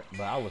tired,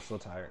 but I was so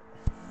tired.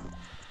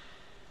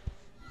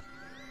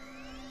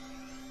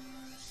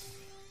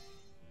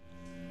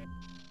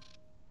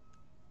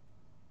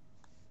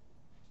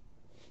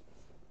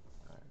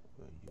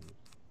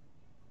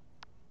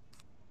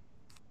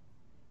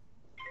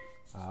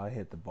 I'll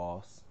hit the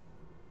boss.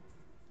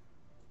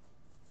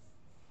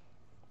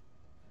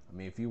 I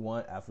mean, if you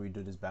want, after we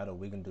do this battle,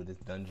 we can do this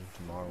dungeon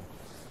tomorrow.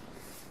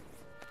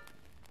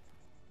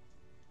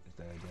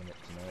 Instead of doing it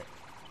tonight.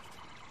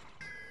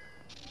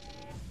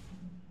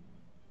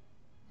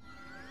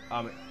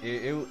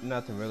 It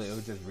nothing really. It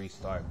would just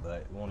restart,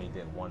 but we only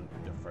did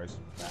the first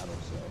battle,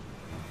 so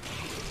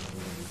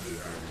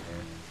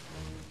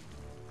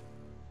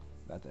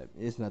not that.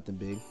 It's nothing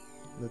big,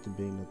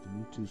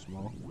 nothing too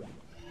small.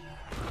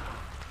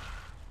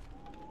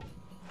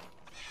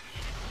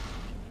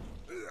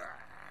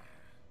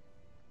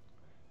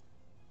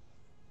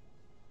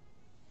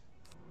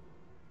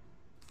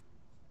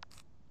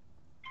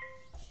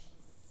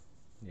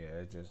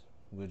 Yeah,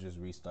 we'll just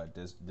restart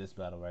this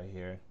battle right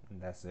here,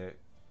 and that's it.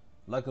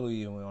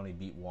 Luckily, we only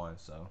beat 1,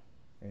 so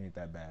it ain't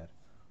that bad.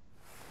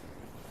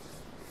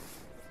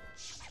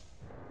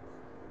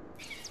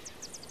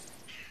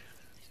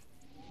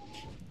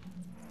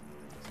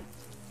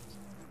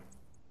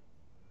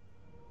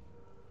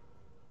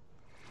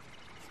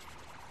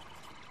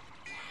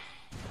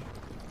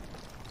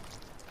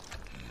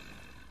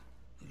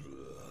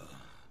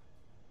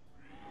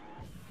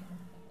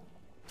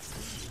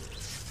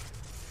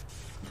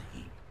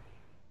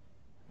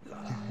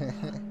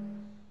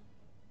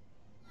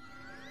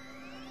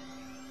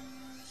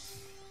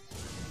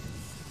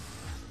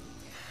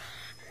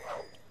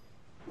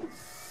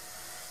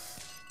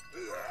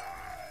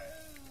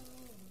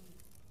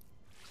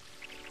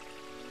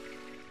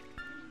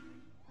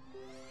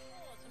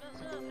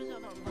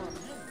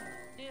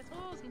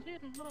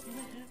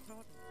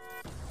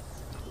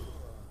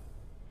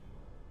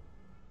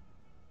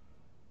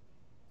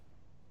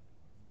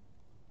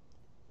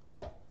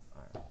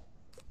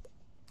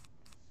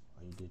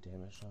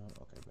 Damage on?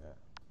 Okay, bad.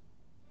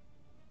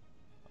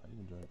 Oh, you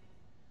can do it.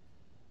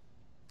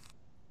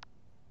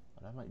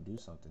 Oh, that might do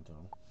something to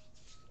him.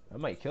 That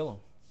might kill him.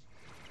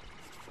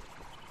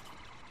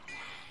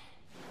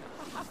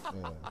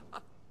 Yeah.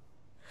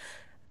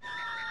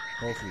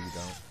 Hopefully you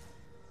don't.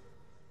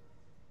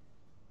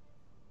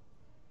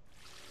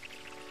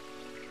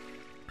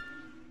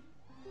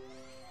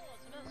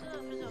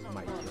 It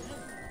might kill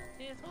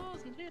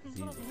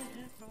him.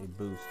 It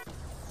boosts.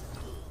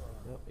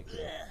 Yep, it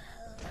kills.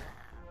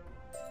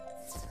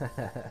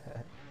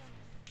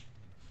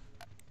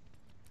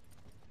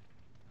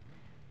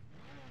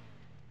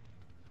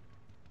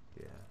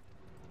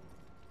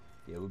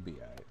 Yeah, we'll be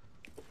alright.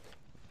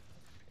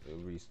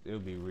 It'll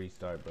be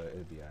restart, but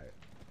it'll be alright.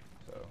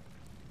 So,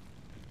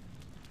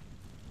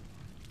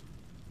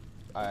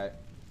 alright.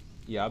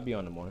 Yeah, I'll be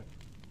on the morning.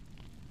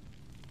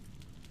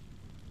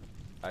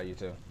 Alright, you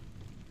too.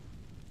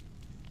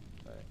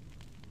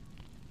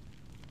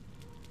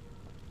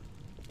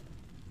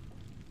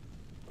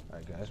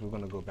 Alright guys, we're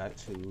gonna go back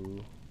to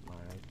my, I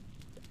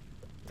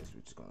guess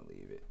we're just gonna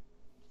leave it.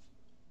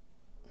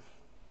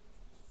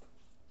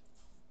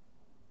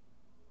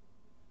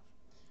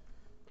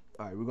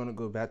 Alright, we're gonna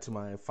go back to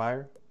my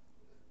fire.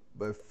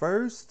 But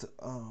first, do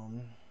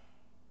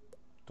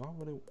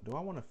I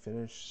wanna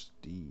finish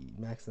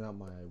maxing out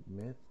my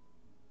myth?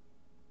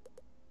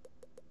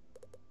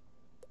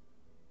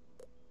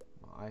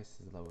 My ice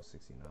is level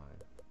 69.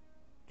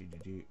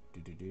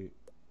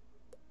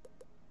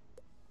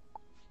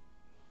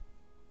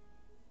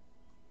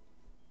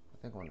 I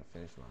think I want to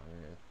finish my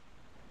man.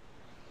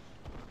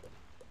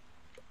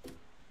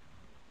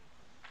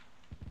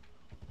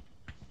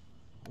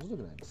 I was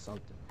looking at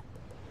something.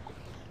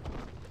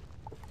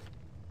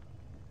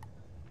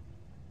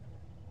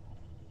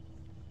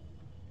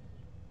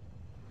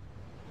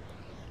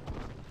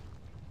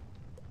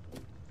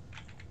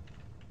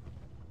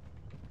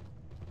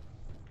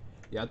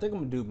 Yeah, I think I'm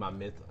gonna do my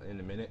myth in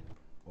a minute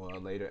or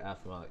later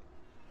after I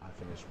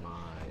finish my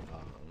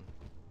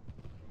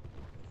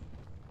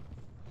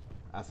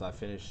after I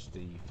finish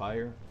the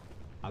fire.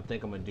 I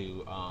think I'm gonna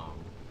do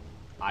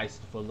ice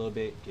for a little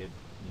bit, get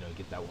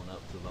that one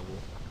up to level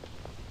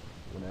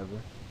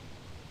whenever,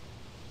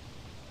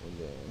 and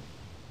then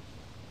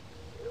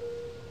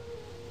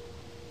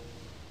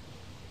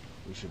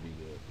we should be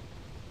good.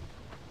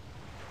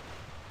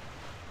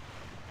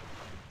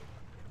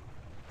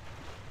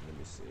 Let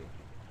me see.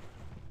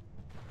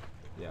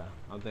 Yeah,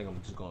 I think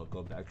I'm just gonna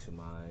go back to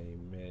my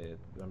mid.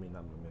 I mean,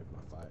 not my mid,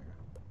 my fire.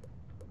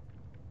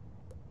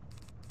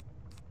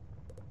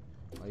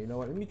 Oh, you know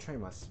what? Let me train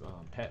my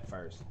pet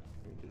first.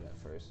 Let me do that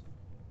first.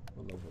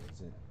 What level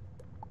is it?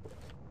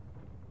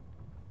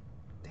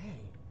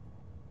 Dang.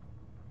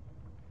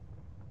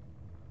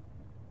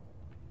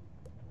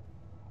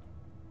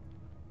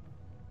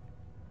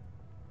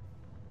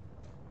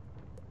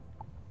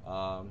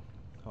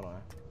 Hold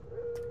on.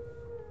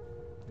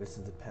 This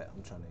is the pet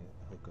I'm trying to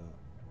hook up.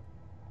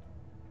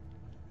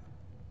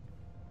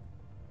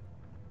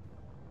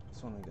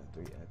 This one only got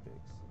 3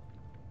 epics.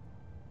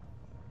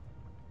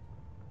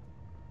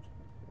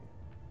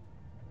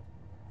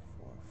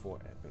 Four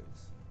epics.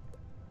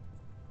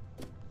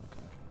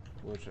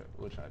 Okay,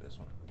 we'll try this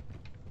one.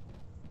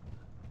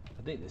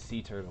 I think the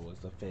sea turtle was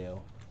the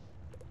fail.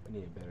 I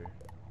need a better.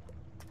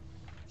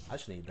 I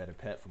should need a better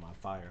pet for my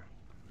fire.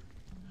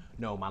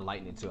 No, my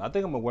lightning too. I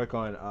think I'm gonna work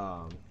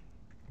on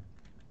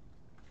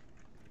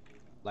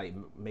like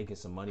making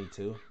some money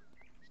too.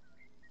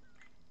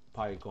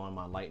 Probably go on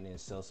my lightning,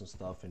 sell some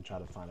stuff, and try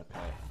to find a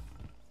pet.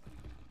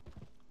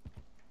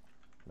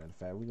 Matter of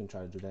fact, we can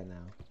try to do that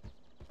now.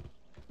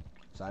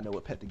 So I know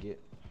what pet to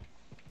get.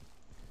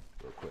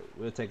 Real quick,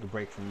 we'll take a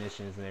break from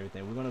missions and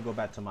everything. We're gonna go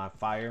back to my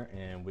fire,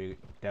 and we're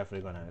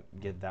definitely gonna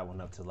get that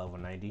one up to level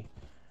 90.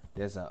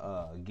 There's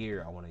a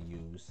gear I want to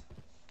use,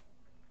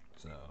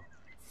 so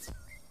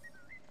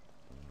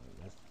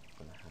that's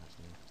gonna happen.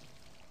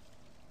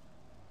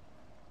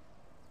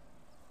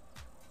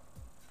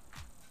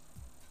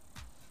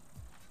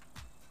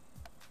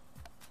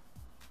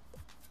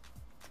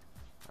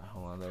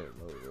 Hold on, let it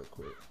load real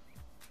quick.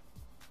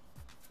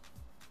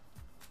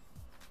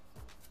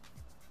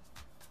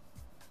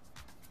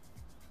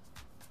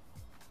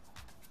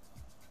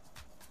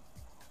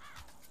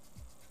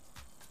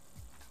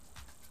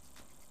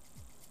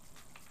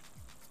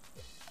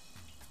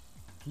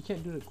 You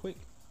can't do the quick.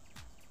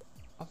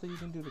 I thought you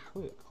can do the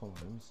quick. Hold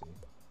on, let me see.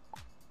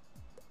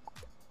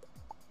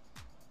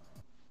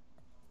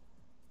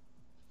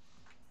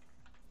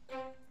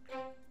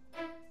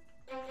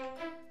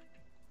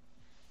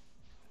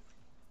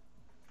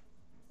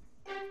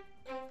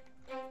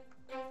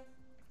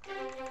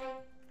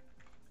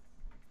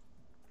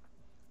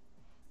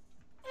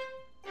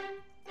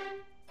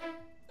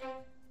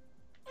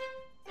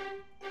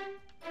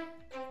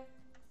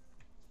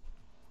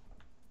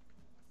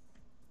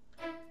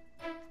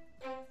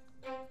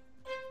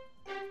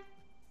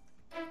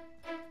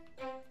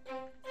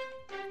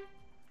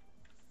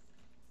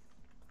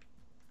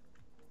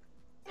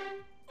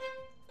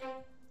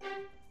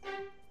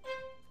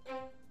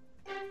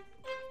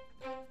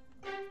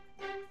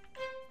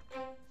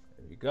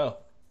 Go.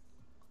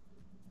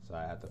 So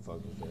I have to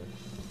focus there.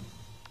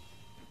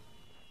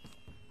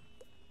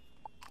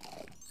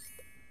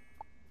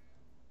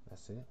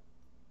 That's it.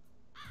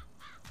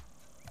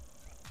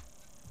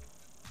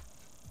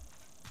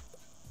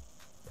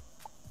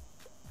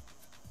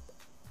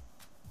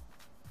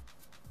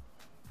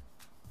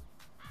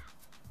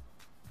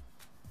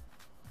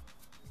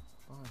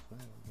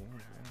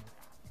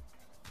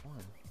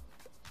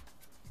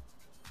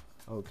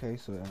 Okay,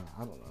 so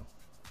I don't know.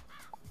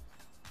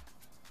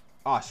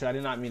 Oh shit, I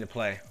did not mean to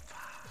play.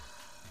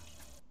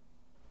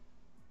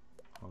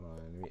 Hold on,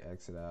 let me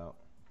exit out.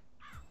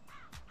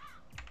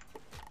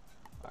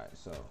 Alright,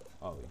 so,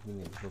 we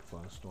need to look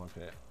for a storm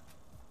pit.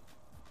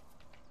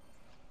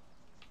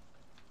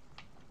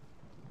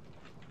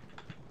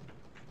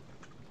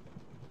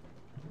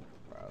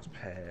 Browse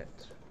pet.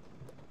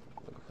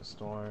 Looking for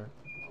storm.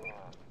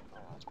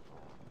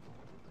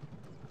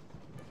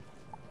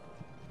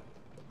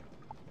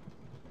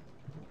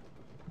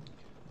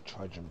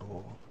 Charging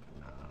bull.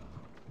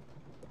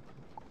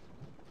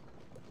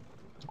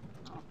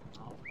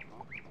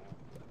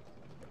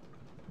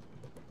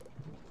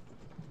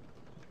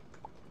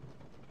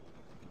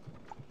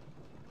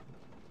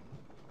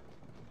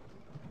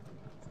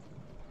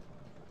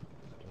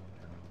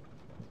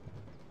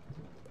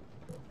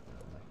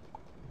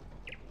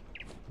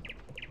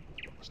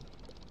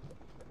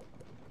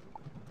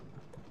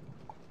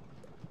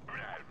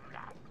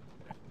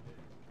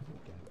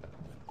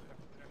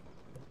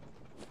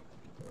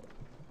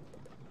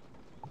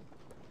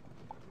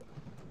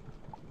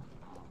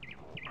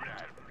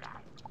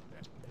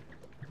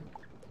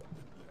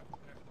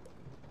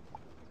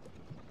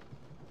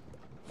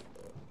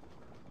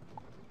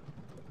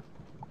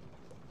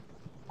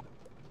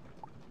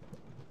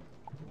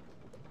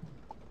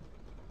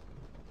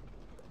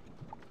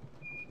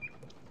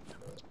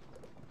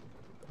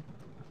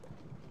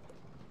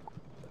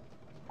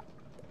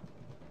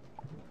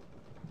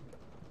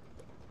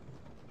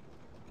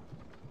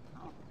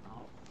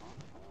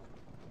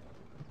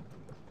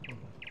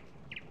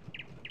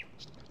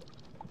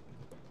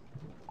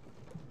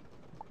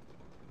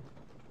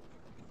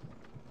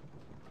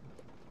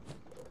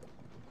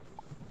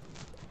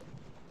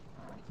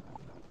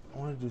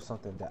 want to do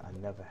something that I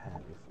never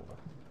had before.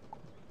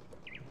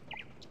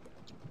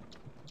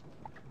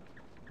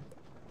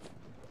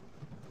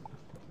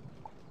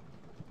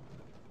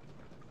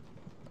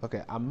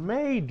 Okay, I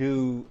may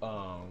do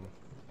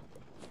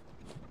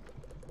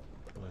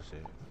what's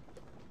it?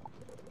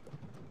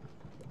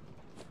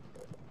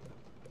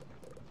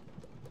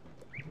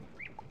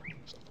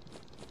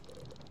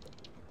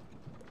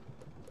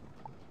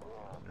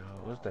 No,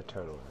 what's that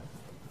turtle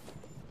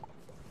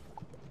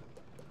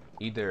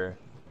in? Either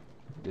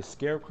the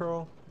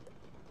scarecrow,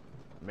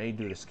 may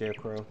do the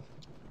scarecrow,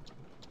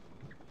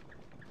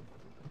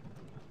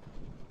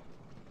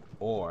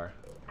 or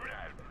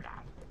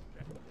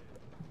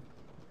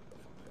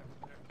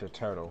the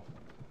turtle.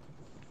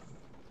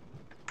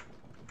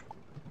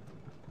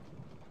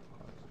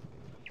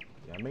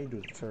 Yeah, I may do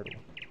the turtle.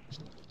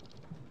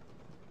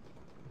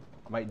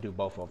 I might do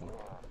both of them.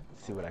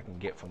 See what I can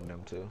get from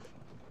them too.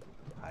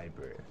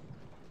 Hybrid.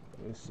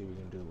 Let's see what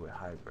we can do with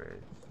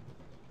hybrids.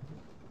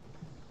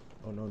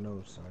 Oh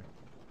no, sorry.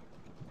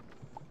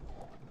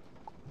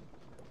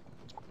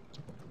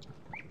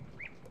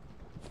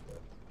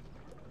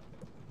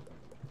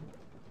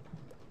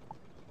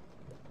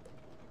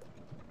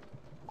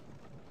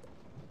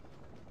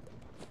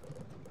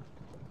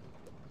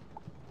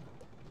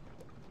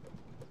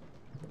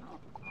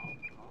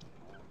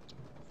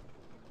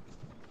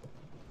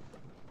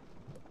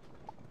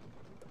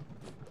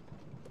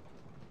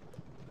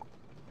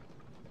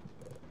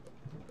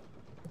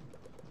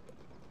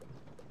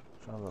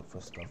 Trying to look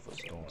for stuff for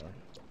Storm.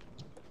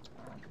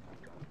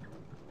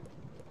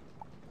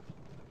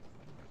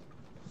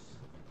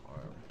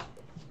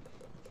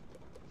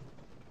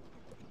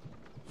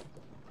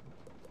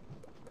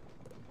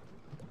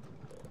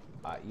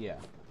 Yeah.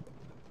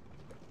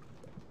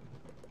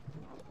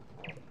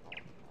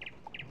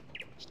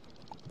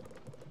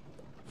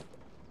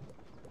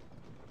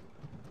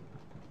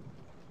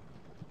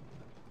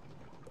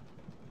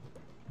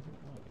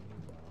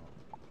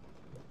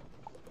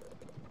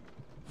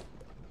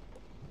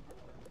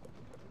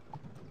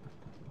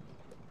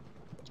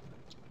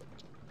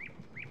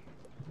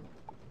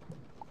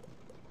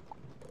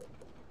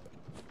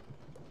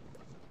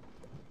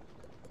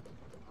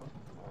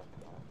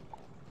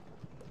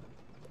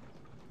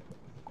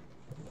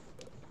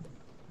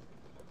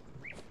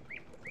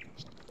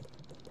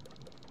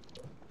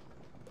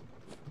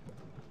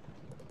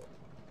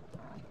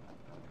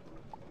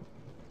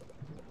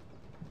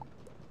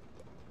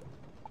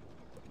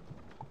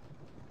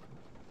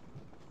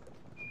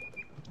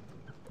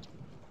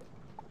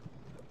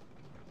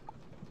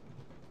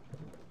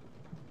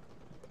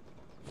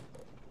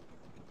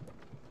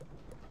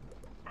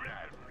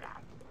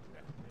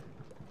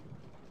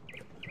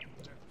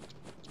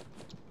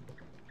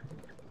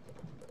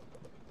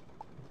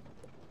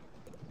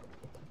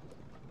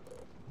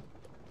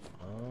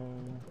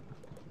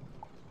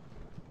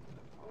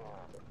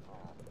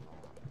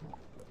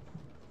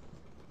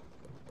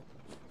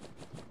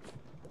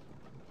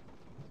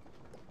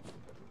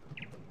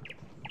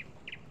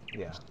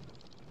 Yeah.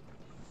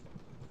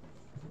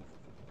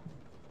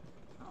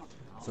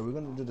 So we're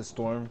gonna do the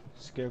storm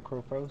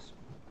scarecrow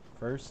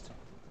first.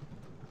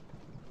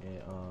 And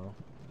in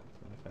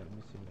fact, let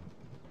me see.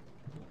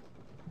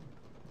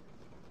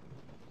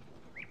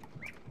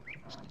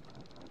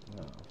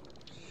 No,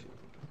 shoot.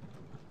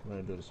 I'm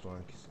gonna do the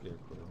storm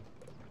scarecrow.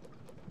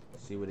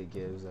 See what it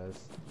gives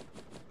us.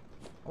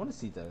 I want to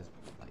see the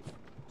like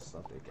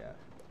stuff they got.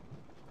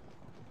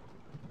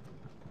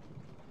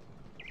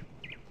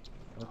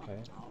 Okay.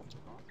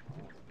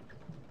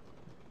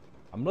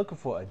 I'm looking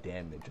for a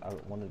damage. I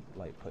want to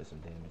like put some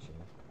damage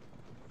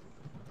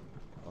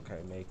in. Okay,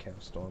 make Cap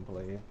Storm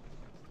player.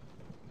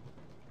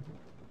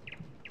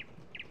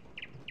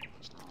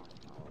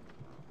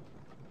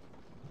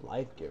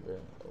 Life Giver.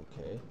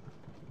 Okay.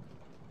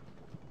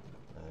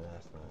 No,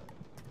 that's not.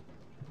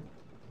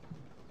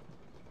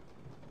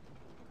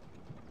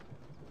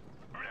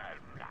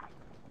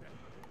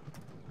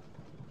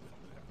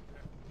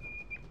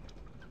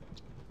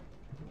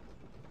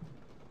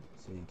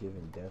 So you're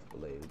giving Death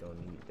Blade. We don't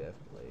need Death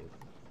Blade.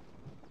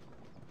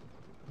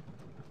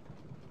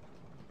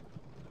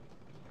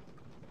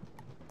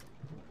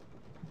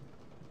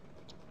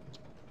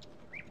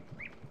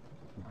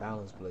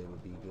 Balance Blade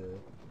would be good.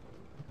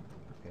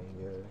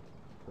 Panger,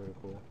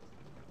 critical.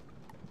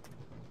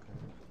 Okay.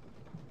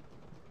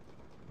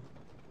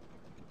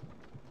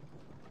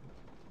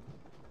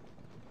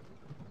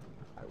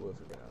 Alright, we'll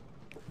figure it out.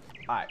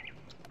 Alright.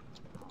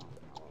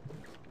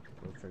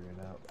 We'll figure it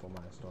out for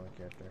my storm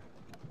character.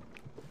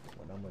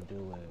 What I'm gonna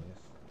do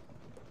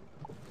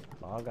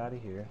is log out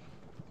of here.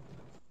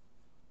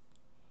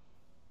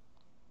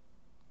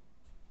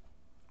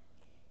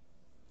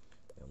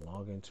 And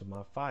log into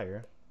my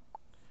fire.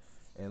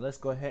 And let's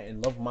go ahead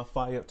and level my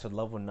fire up to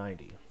level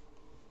 90.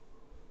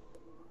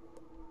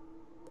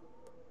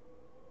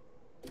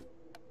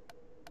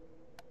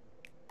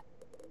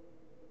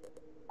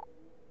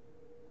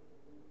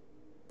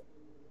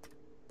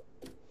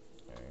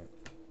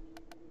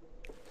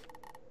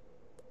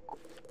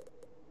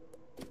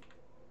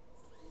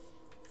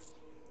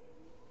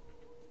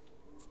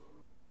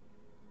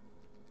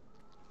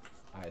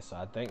 Alright, so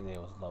I think they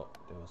was low,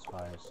 it was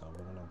fire, so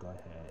we're gonna go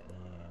ahead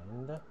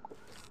and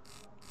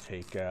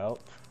take out.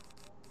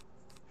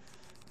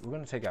 We're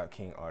gonna take out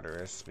King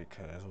Arteris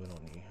because we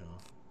don't need him.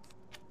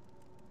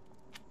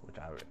 Which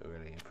I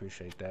really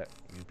appreciate that,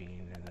 you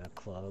being in the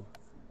club,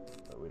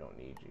 but we don't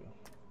need you.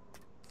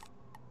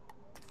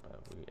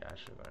 But we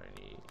actually gonna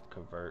need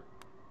convert,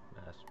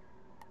 mass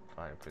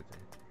fire prison.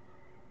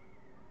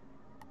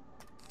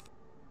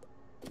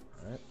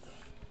 Alright.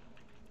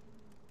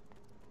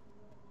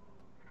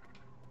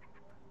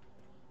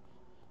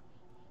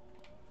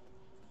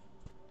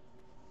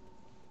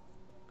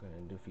 Go ahead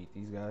and defeat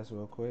these guys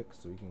real quick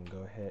so we can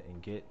go ahead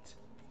and get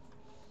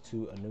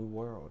to a new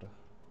world.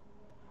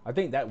 I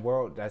think that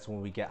world, that's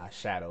when we get our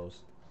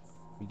shadows.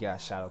 We get our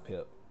shadow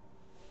pip.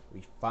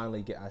 We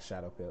finally get our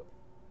shadow pip.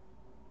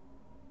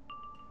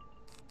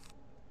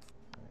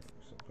 Alright,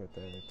 so put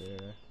that right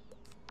there.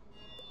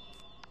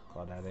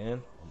 Call that in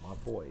on my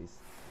boys.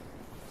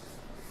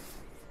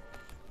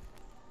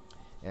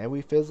 And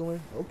we fizzling?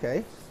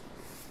 Okay.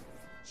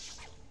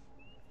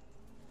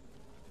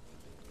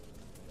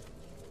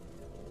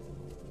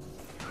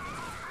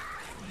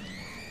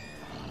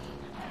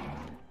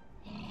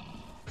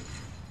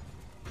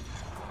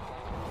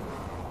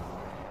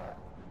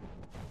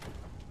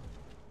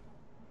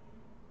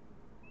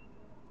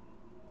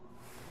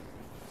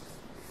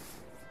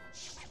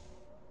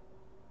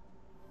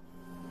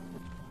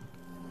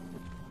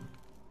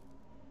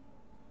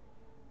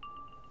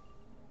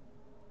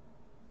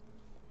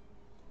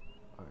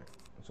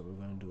 So what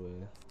we're gonna do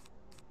is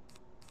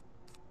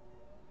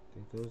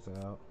take those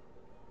out,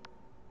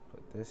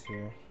 put this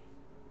here.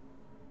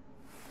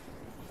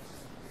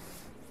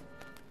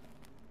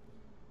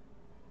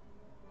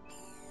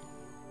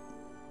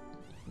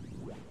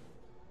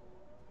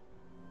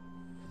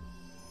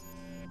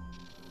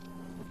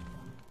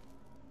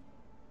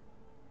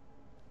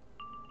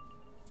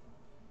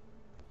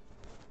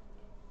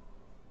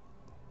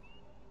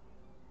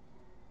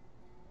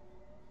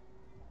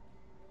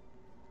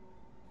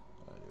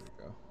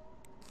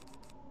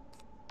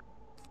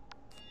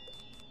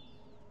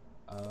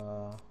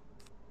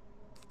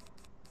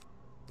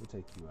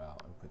 We'll take you out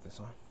and put this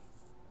on.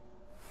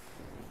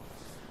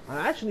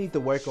 I actually need to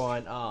work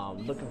on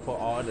looking for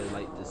all the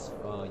this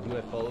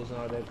UFOs and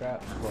all that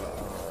crap for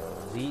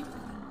Zeke,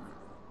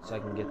 so I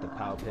can get the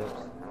power pips.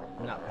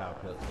 Well, not power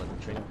pips, but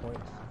the training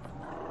points.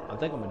 I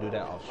think I'm gonna do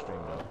that off stream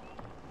though,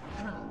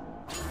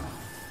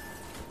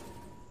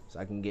 so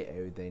I can get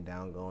everything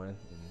down going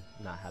and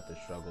not have to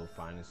struggle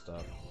finding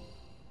stuff.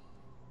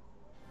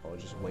 Or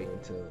just wait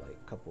until like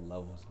a couple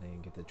levels and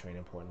then get the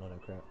training point and all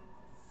that crap.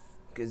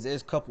 Because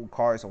there's a couple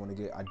cards I want to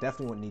get. I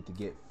definitely would need to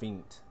get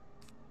Fiend.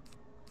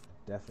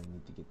 I definitely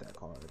need to get that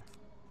card.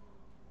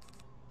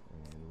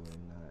 And we're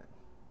not.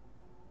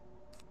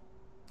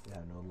 We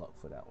have no luck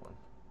for that one.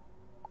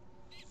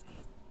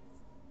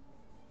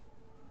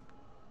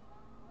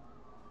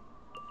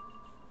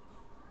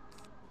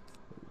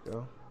 There we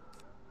go.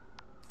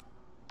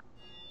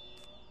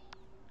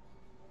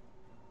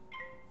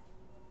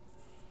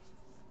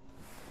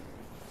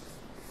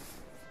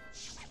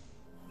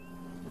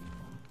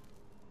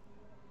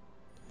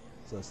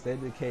 So State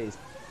of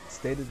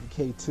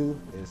Decay 2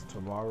 is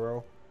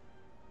tomorrow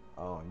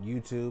on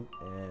YouTube,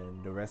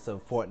 and the rest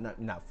of Fortnite,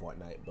 not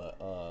Fortnite, but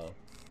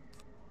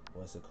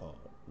what's it called?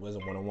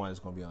 Wizard101 is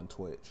gonna be on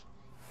Twitch.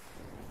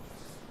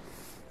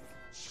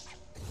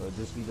 So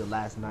this be the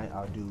last night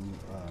I'll do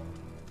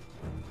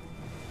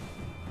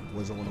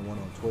Wizard101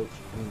 on Twitch,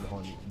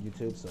 on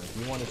YouTube. So if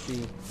you want to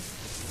see.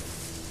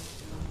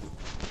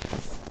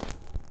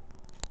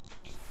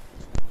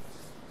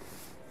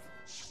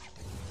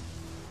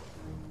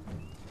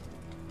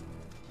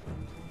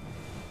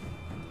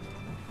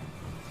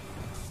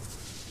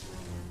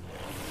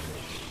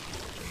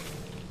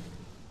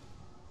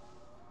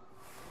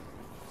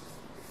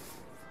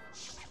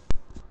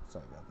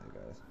 Sorry about that,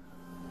 guys.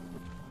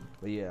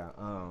 But yeah,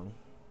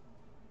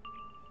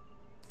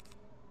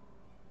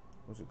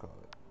 what's it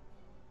called?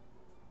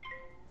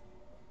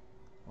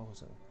 What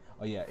was it?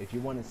 Oh yeah, if you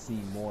want to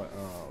see more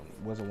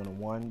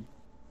Wizard101,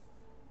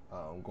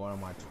 go on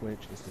my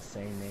Twitch. It's the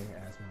same name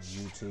as my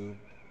YouTube.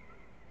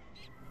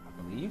 I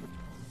believe.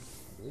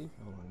 Hold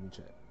on, let me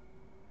check.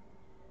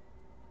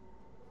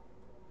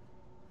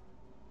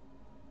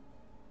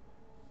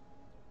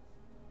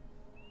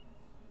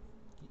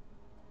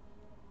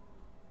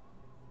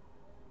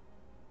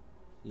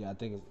 Yeah, I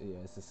think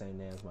it's the same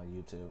name as my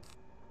YouTube.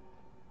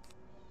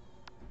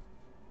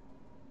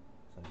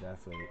 So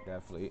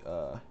definitely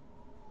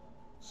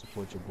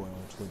support your boy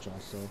on Twitch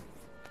also.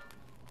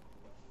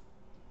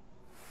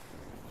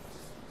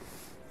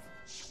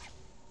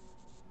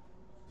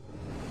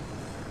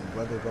 My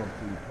brother gonna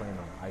be playing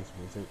on Ice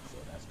Wizard, so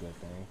that's a good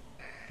thing.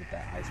 Get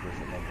that Ice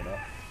Wizard leveled up.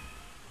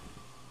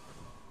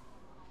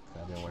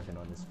 I've been working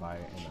on this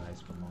fire and ice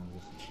for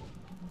longest.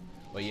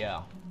 But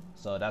yeah,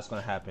 so that's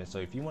gonna happen. So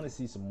if you want to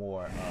see some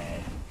more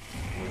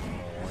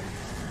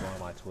Wizard101, go on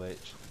my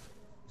Twitch.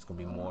 It's gonna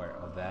be more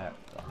of that,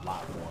 a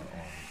lot more on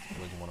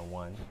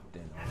Wizard101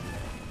 than on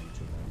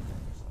YouTube and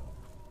everything. So.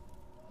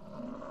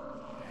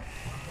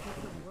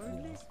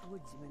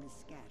 woodsman is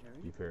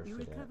scattered, Prepare you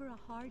for that. recover a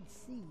hard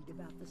seed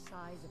about the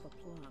size of a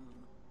plum.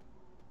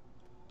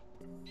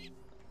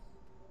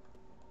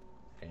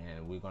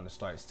 And we're gonna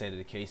start State of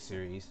Decay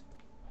series.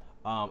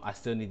 I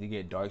still need to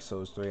get Dark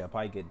Souls 3. I'll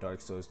probably get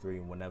Dark Souls 3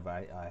 whenever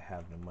I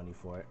have the money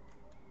for it.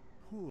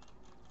 We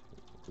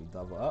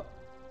double up.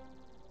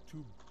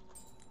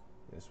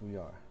 Yes, we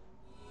are.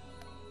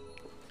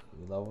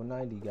 We level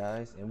 90,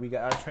 guys, and we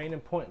got our training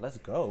point. Let's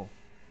go.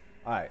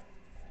 All right.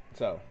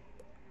 So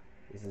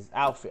this is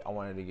outfit I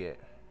wanted to get.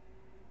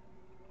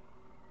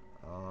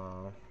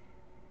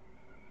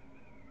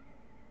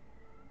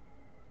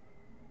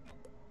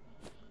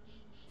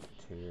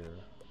 Tier.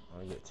 I'm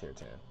gonna get tier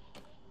 10.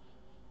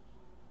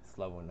 It's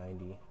level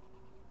 90.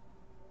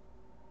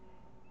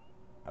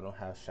 I don't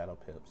have shadow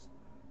pips,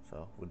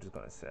 so we're just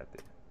gonna accept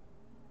it.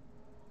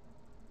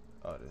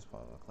 Oh, this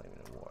part of claiming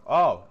the war.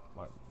 Oh,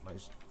 my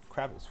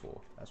crap is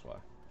full. That's why.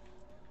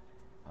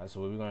 Alright,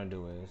 so what we're gonna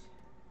do is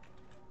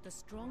the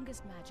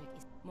strongest magic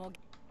is more.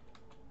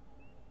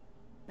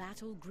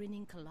 Battle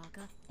Grinning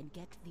Kalaka and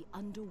get the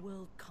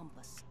Underworld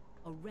Compass,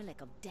 a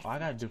relic of death. Oh, I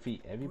gotta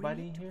defeat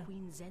everybody in here?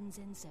 Queen Zen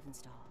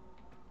 7-star.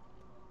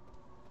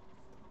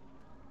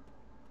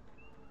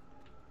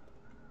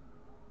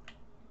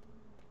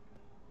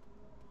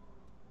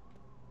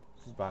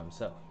 He's by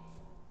himself.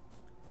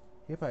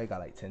 He probably got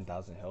like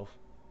 10,000 health.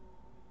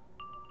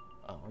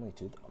 Oh, I need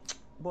 2.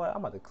 Boy, I'm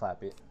about to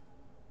clap it.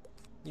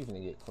 You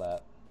finna get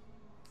clapped.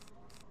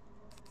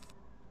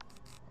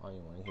 I don't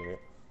even want to hear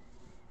it.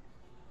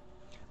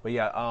 But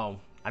yeah,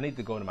 I need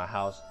to go to my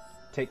house,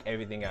 take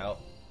everything out.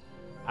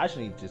 I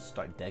actually need to just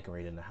start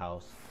decorating the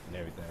house and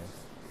everything.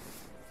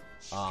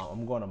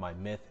 I'm going to my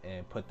myth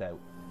and put that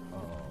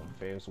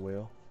Ferris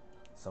wheel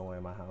somewhere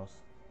in my house,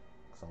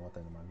 cause I want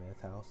that in my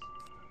myth house.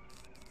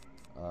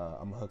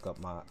 I'm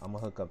gonna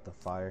hook up the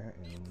fire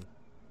and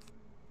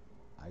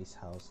ice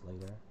house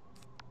later.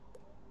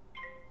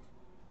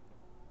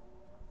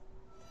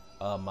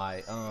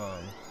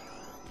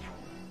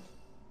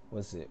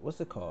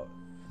 What's it called?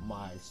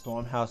 My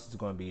storm house is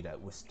gonna be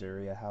that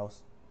Wisteria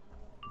house.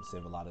 I'm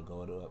save a lot of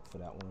gold up for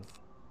that one.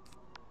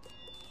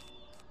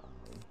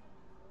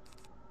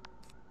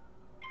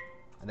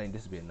 I think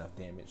this would be enough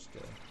damage to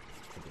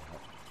take it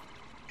out.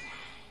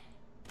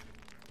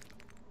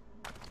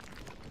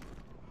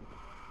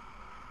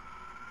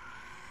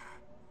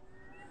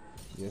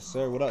 Yes,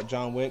 sir. What up,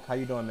 John Wick? How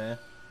you doing, man?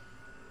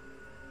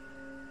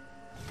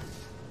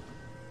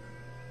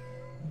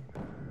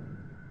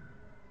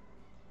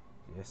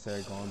 Yes,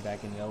 sir. Going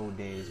back in the old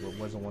days with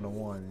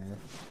Wizard101, man.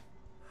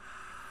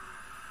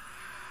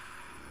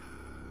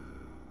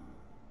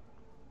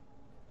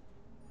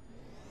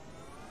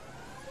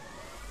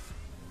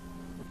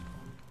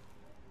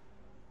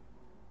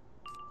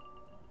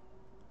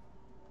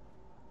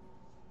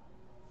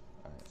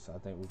 Alright, so I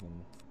think we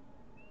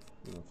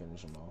can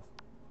finish him off.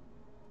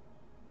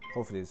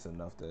 Hopefully it's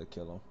enough to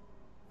kill him.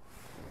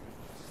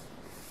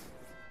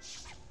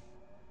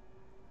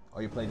 Oh,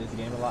 you play this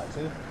game a lot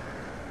too?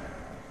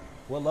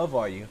 What level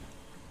are you?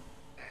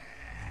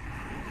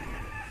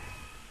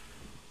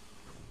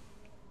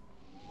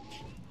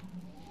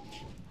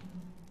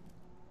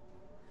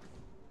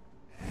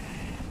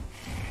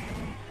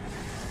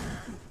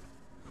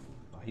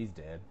 Oh, he's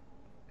dead.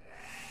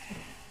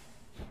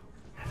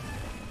 Yeah,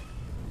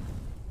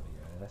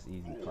 that's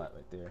easy clap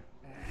right there.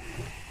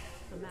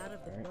 From out of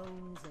the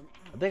bones and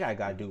I think I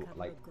gotta do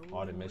like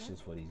all the missions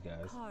for these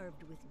guys.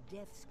 Carved with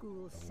death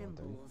school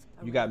symbols.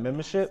 You got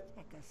membership?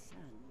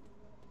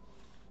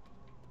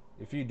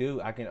 If you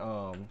do, I can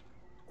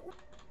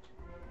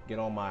get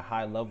on my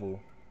high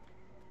level.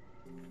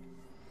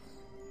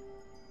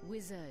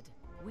 Wizard,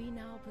 we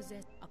now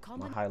possess a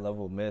common my high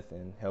level myth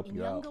and help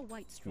you out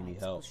white if you need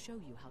stripes help will show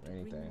you how to or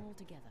anything. bring them all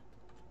together.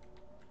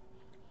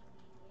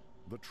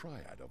 The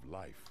triad of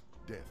life,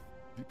 death,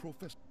 the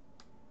professor.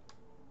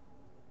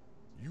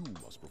 You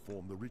must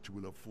perform the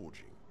ritual of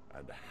forging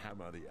and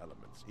hammer the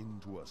elements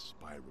into a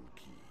spiral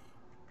key.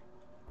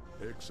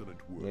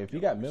 Excellent work. Yeah, if you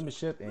got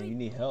membership and you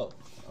need help,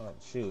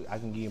 shoot, I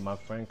can give you my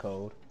friend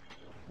code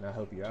and I'll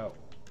help you out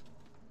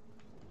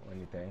or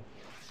anything.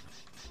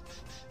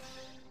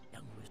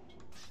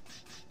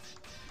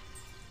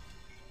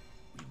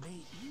 We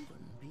may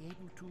even be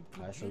able to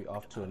Alright, so we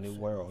off to a new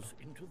world.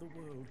 Into the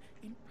world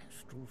in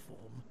astral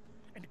form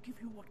and give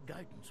you what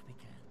guidance we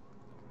can.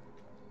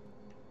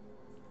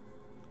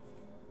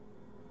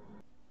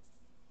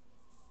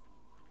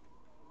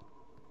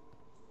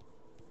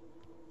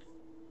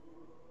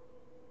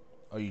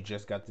 Oh, you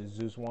just got the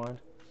Zeus wand?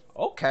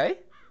 Okay.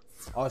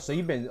 Oh, so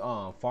you've been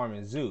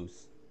farming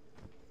Zeus.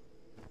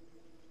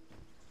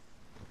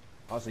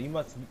 Oh, so you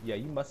must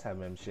have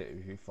membership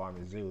if you're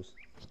farming Zeus.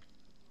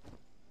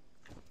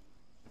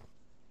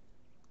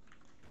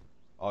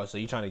 Oh, so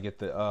you trying to get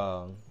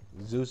the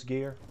Zeus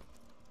gear?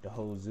 The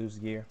whole Zeus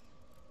gear?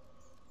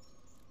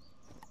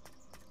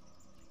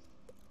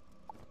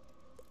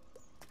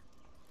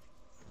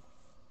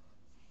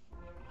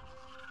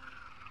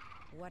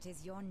 What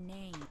is your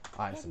name?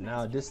 Alright, so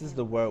now this is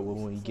the world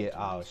when we get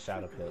our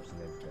shadow pips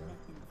and everything.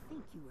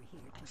 you were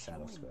here to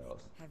Shadow join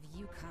spells. Have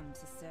you come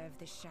to serve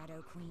the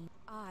Shadow Queen?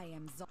 I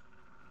am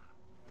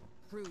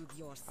Prove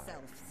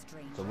yourself,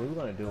 stranger. So what we're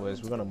gonna do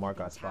is we're gonna mark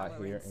our spot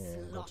here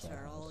and go to slaughter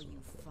our house. all you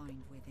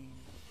find within.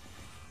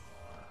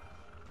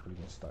 We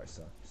can start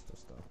selling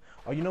stuff.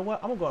 Oh, you know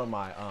what? I'm gonna go to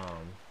my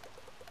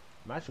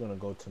I'm actually gonna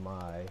go to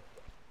my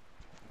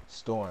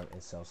store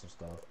and sell some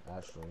stuff.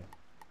 Actually,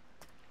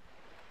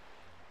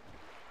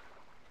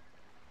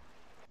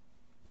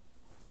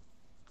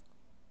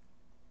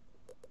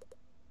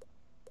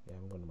 yeah,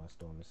 I'm going to my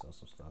store and sell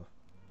some stuff.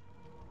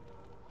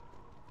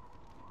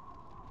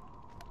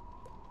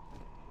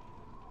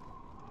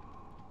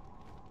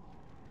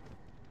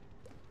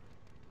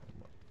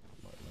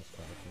 Let's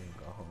go and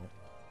go home.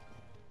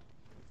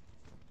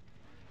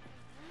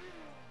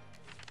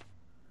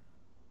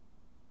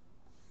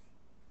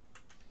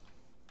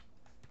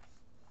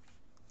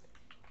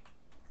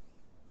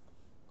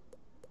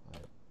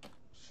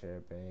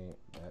 Share bank,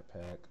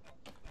 backpack.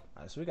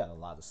 Alright, so we got a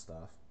lot of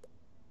stuff.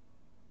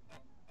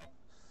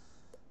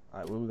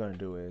 Alright, what we're gonna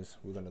do is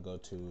we're gonna go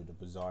to the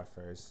bazaar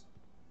first,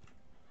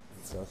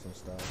 sell some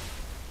stuff,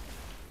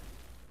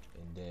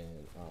 and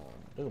then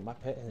dude, my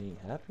pet ain't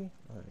happy.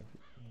 Alright,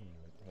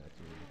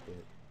 happy really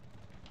quick.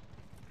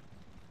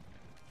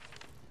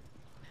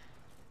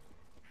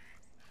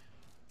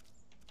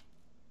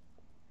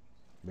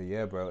 But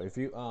yeah, bro, if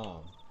you I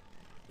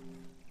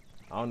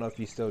don't know if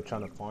you're still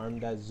trying to farm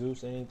that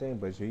Zeus or anything,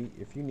 but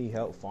if you need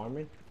help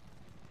farming,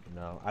 you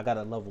know, I got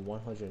a level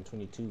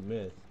 122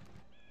 myth.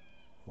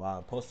 Well,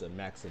 I'm supposed to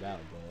max it out,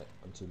 but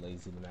I'm too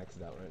lazy to max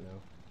it out right now.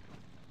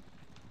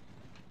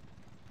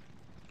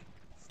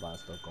 There's a lot of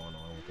stuff going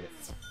on with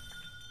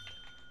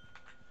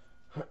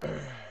it.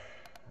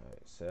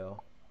 Alright,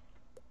 sell.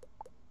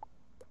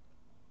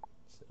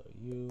 Sell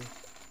you.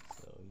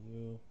 Sell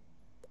you.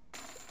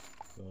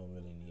 We don't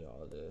really need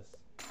all this.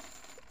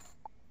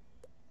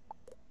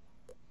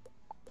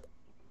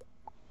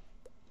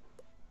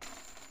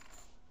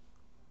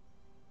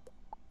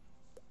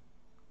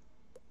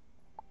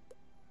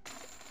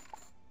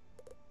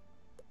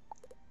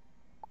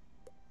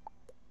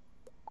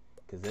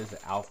 Because there's an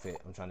outfit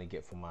I'm trying to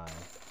get for my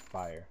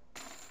fire.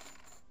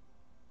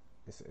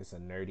 It's a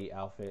nerdy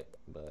outfit,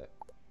 but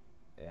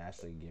it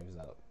actually gives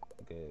out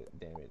good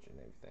damage and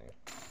everything.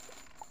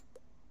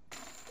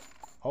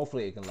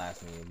 Hopefully it can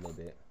last me a little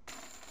bit.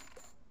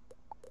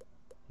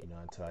 You know,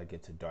 until I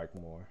get to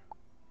Darkmoor.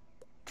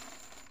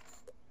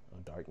 Or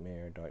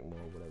Darkmare,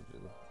 whatever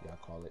y'all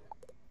call it.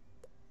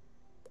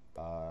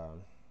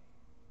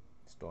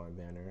 Storm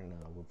banner, no,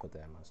 we'll put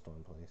that in my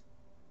storm place.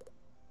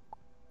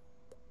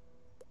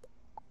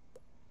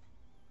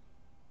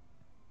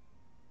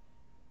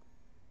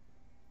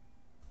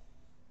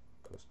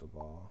 Crystal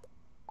ball.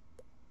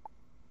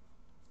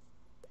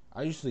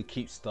 I usually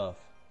keep stuff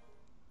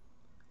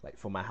like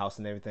for my house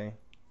and everything.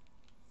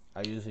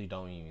 I usually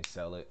don't even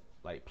sell it.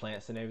 Like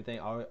plants and everything,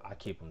 I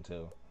keep them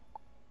too.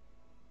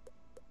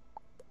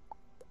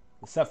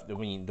 Except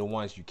the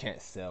ones you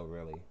can't sell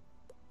really.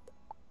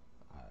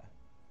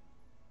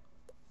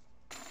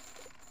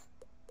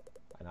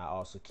 And I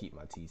also keep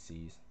my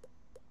TCs.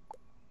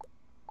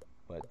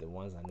 But the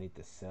ones I need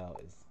to sell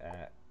is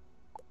at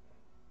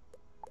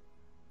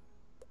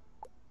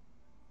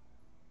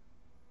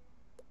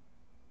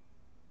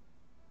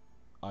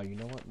oh, you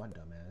know what? My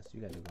dumb ass. You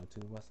got to go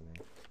to what's the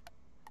name?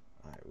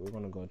 Alright, we're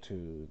gonna go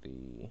to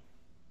the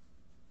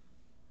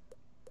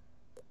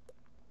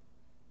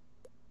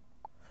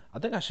I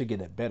think I should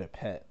get a better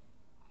pet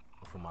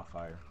for my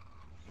fire.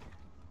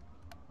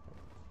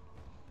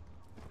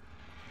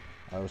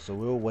 Alright, so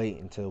we'll wait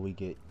until we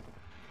get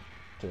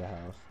to the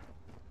house.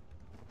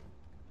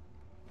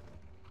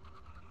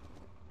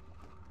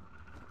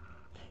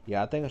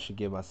 Yeah, I think I should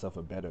give myself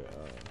a better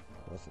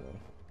what's the name?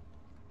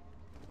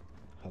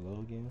 Hello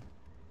again?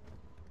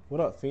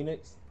 What up,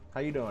 Phoenix? How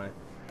you doing?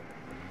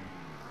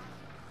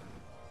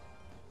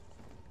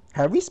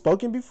 Have we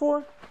spoken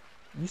before?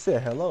 You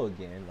said hello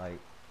again, like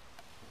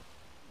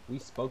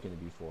we've spoken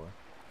before.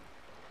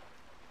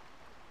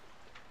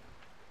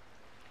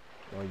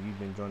 Or you've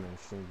been joining the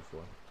stream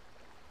before.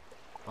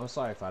 I'm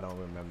sorry if I don't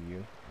remember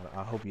you.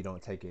 I hope you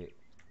don't take it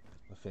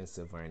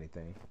offensive or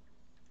anything.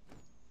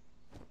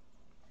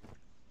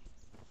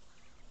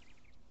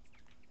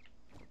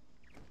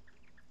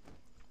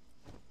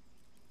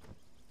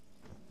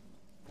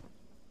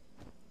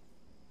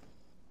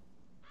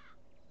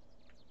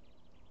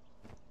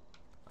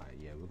 Alright,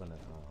 yeah, we're gonna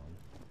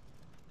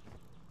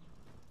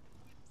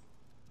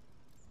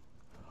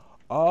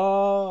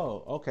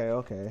oh,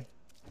 okay.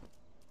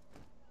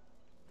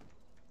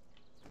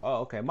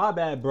 Oh, okay. My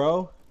bad,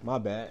 bro. My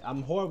bad.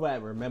 I'm horrible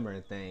at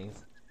remembering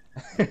things.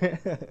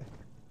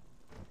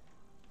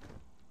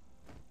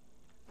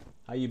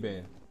 How you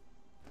been?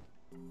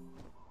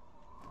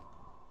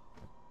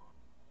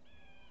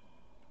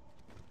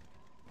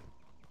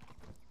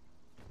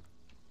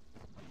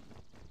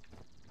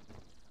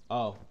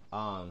 Oh,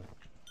 I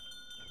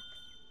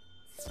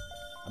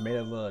made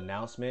a little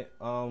announcement,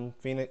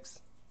 Phoenix,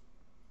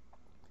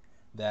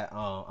 that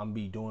I'm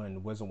be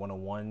doing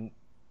Wizard101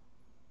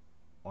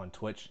 on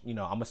Twitch. You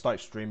know, I'm gonna start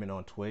streaming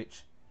on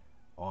Twitch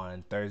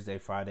on Thursday,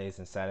 Fridays,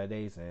 and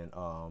Saturdays, and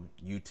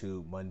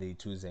YouTube Monday,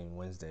 Tuesday, and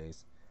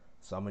Wednesdays.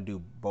 So I'm gonna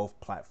do both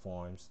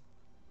platforms,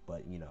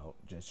 but you know,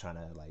 just trying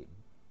to like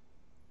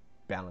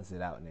balance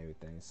it out and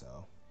everything.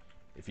 So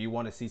if you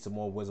want to see some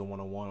more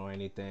Wizard101 or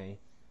anything,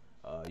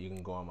 you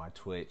can go on my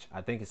Twitch.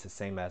 I think it's the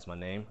same as my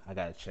name. I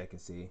gotta check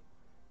and see.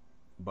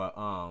 But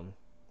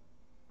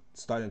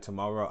starting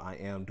tomorrow, I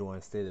am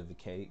doing State of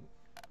Decay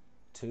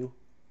 2.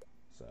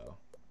 So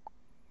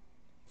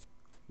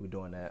we're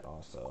doing that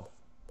also.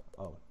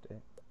 Oh,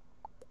 dang.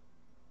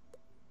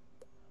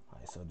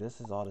 Alright, so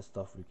this is all the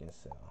stuff we can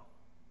sell.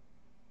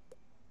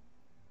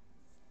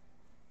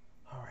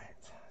 Alright,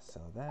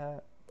 sell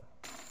that.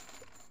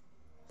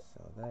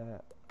 Sell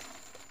that.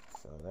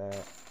 Sell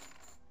that.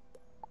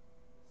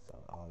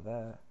 Sell all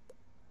that.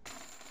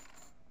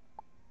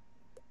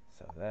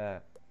 Sell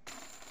that.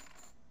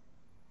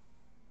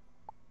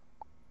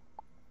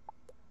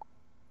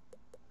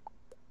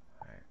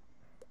 Alright.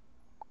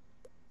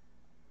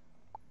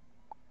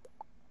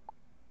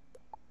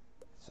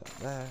 Sell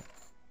that.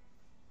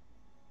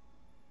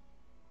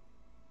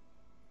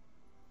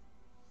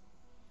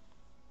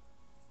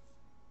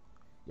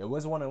 Yeah,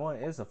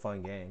 Wizard101 is a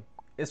fun game.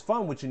 It's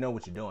fun when you know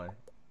what you're doing.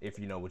 If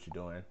you know what you're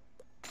doing,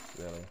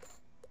 really.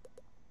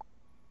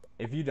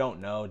 If you don't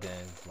know, then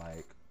it's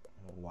like,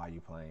 why are you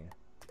playing?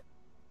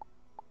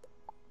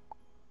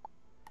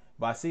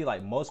 But I see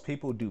like most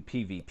people do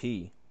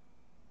PvP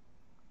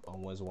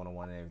on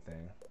Wizard101 and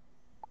everything.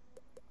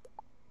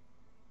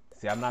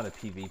 See, I'm not a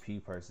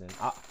PvP person.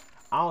 I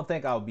don't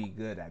think I would be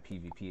good at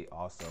PvP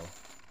also.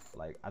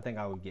 Like, I think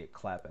I would get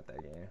clapped at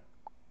that game.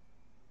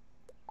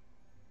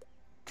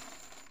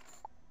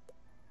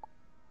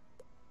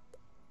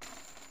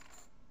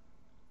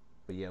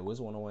 But yeah,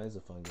 Wizard101 is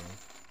a fun game.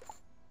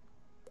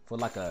 For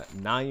like a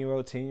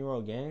 9-year-old,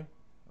 10-year-old game,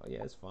 oh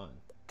yeah, it's fun.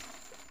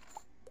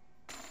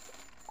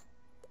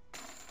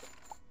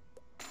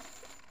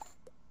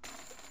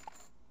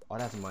 Oh,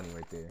 that's money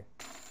right there.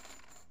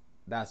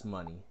 That's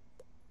money.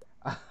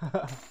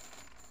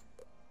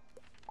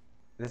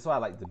 That's why I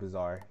like the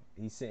Bazaar.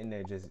 He's sitting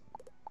there just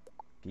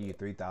give you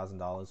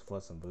 $3,000 for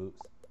some boots.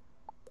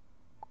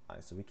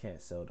 Alright, so we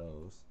can't sell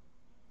those.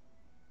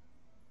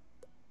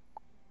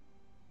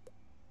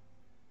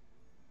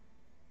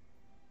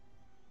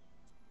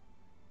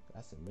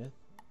 That's a myth.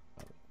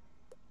 Oh.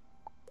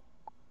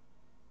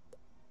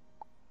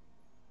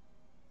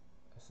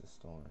 That's a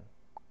storm.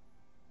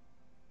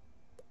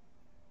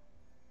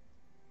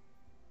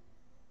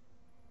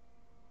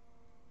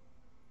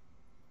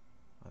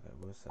 Okay,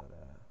 we'll sell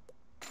that.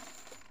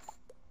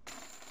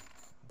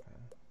 Okay,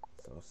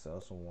 so sell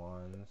some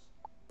wands.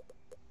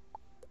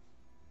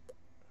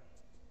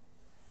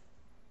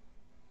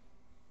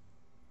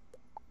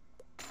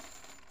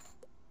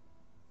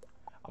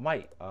 I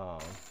might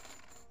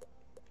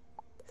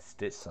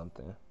stitch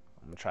something.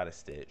 I'm gonna try to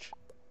stitch.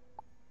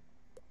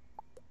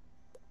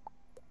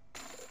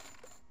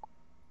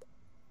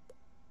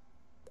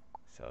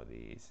 So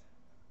these,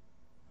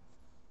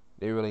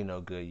 they really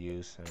no good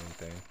use or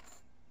anything.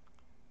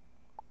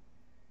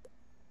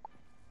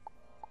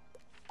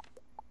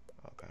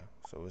 Okay,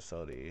 so we'll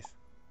sell these.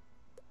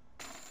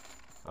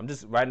 I'm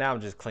just right now.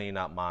 I'm just cleaning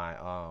out my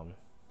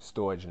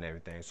storage and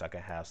everything, so I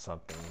can have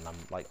something when I'm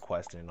like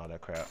questing and all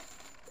that crap.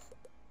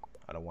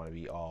 I don't want to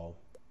be all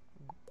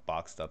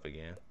boxed up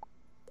again.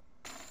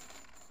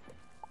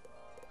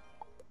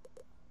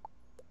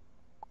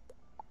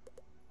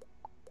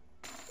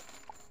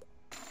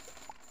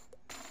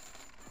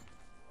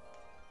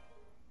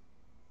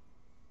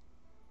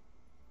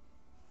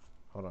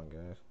 Hold on,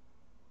 guys.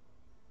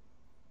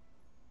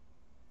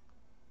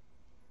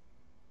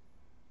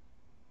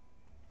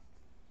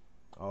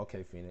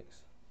 Okay,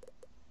 Phoenix.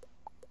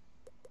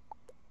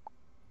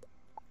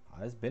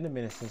 Oh, it's been a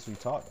minute since we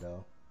talked,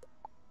 though.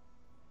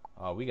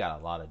 Oh, we got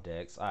a lot of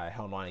decks. All right,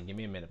 hold on and give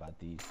me a minute about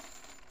these.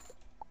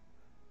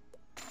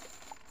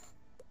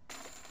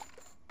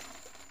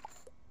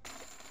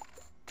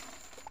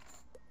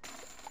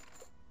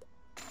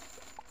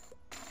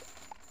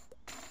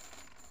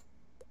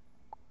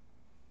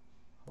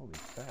 Holy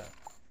crap.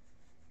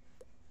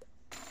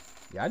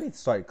 Yeah, I need to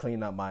start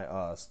cleaning up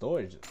my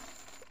storage.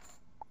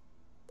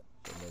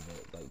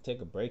 Like,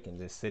 take a break and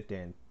just sit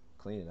there and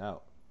clean it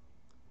out.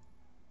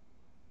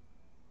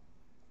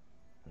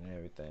 And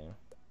everything.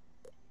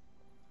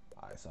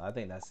 Alright, so I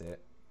think that's it.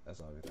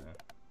 That's everything.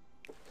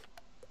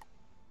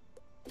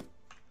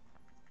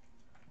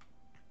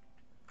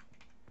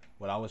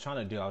 What I was trying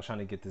to do, I was trying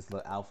to get this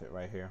little outfit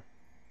right here.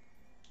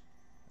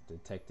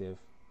 Detective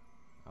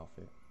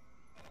outfit.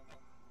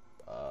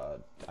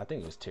 I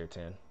think it was tier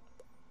 10.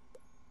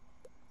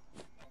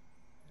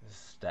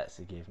 This stats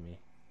it gave me.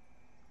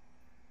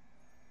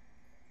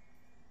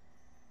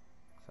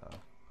 So,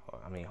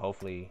 I mean,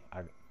 hopefully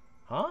I...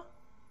 Huh?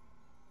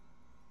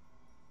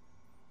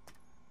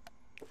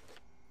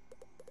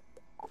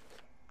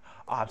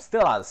 Oh, I'm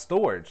still out of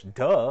storage.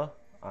 Duh.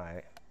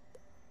 Alright.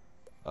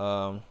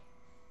 We'll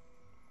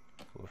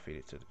feed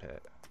it to the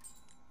pet.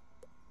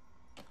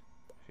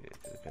 Feed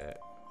it to the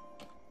pet.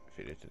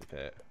 Feed it to the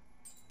pet.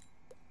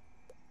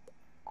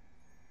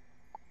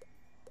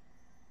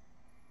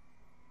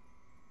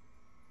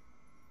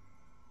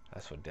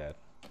 That's for death.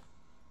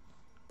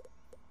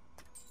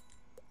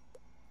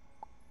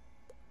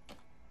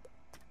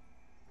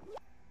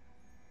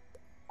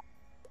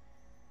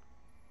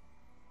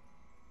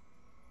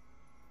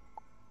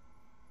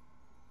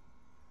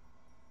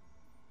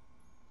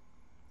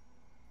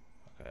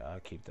 Okay, I'll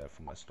keep that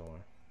for my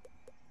storm.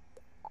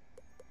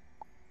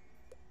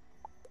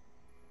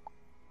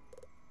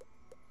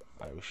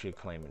 Alright, we should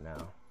claim it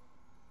now.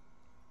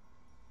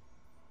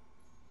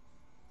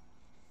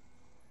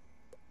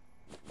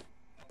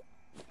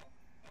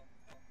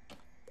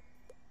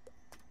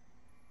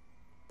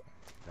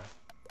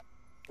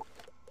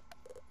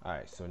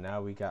 Alright, so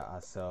now we got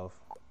ourselves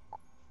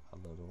a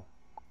little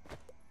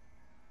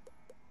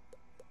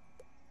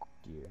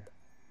gear.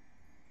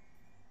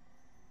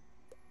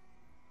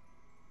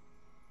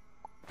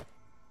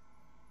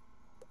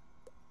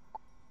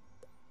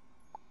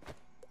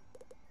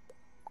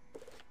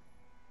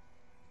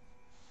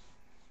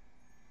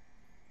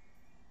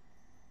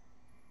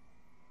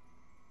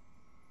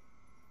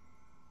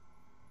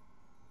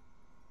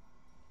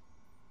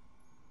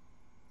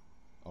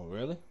 Oh,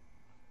 really?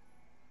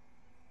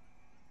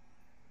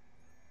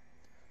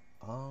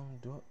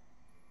 Do it.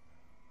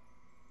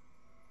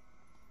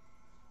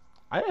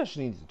 I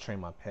actually need to train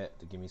my pet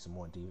to give me some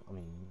more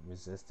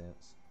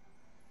resistance.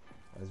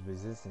 As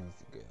resistance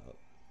to go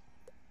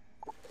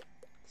up.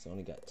 It's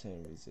only got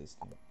 10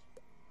 resistance.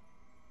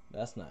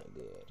 That's not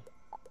good.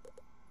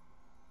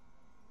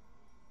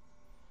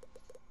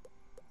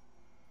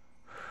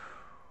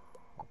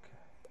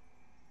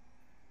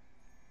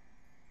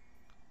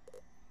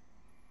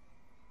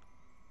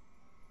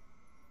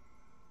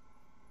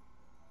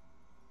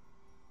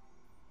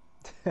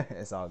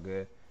 It's all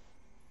good.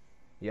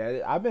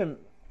 Yeah,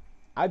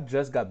 I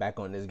just got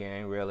back on this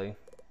game, really.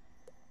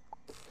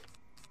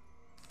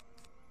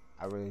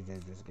 I really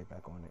did just get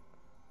back on it.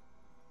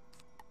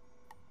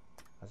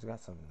 I just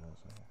got something else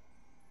right here.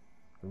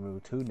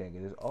 Remove 2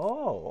 negatives.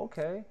 Oh,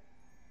 okay.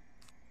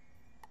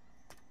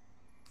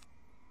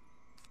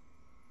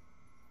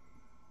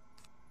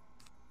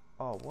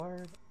 Oh,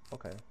 word.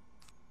 Okay.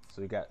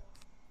 So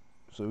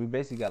we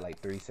basically got like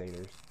 3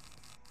 satyrs.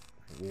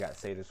 We got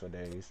satyrs for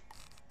days.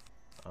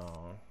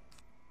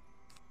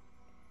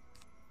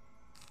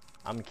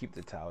 I'm gonna keep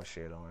the tower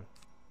shit on.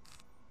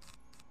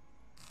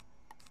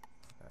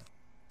 Okay.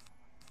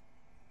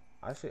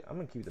 I'm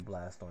gonna keep the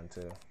blast on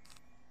too.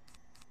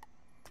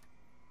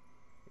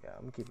 Yeah,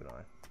 I'm gonna keep it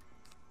on.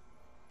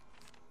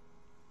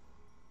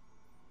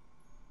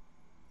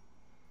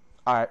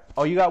 Alright.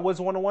 Oh, you got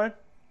Wizard101?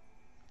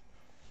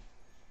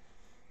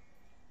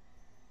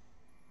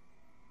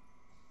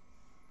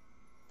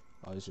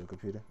 Oh, this is your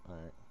computer?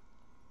 Alright.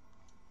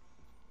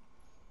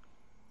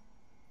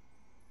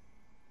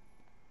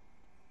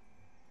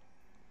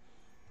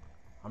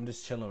 I'm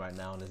just chilling right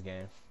now in this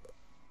game.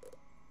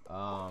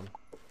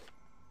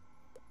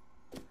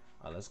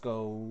 Let's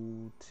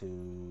go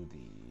to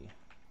the...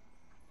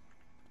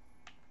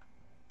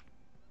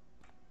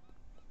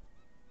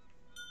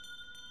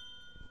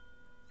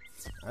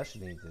 I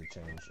actually need to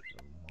change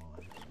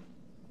one.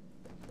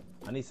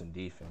 I need some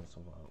defense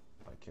on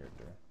my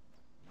character.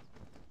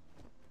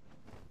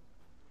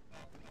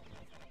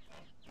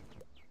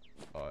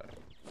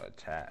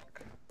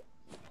 Attack.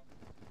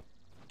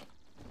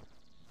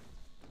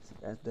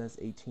 That does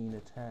 18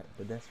 attack,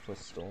 but that's for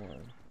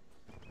storm.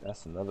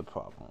 That's another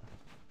problem.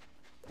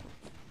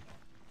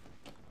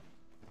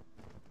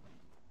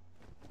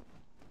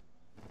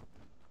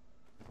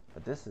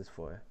 But this is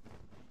for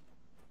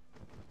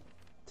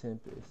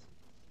Tempest.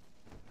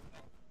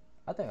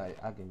 I think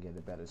I can get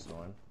a better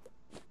storm.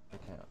 I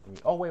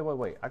can't. Oh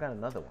wait! I got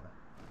another one.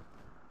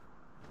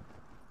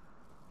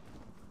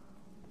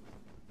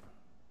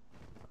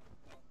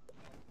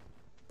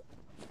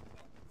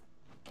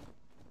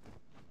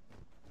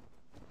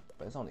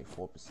 But it's only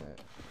 4%.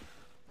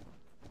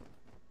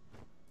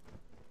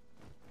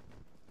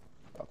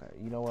 Okay,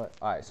 you know what?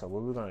 Alright, so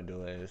what we're gonna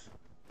do is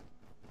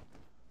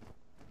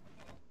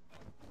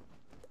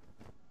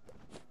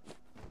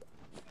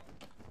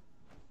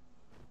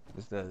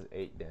this does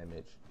 8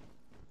 damage.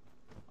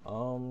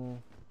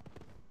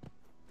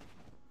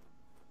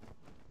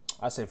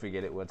 I say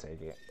forget it, we'll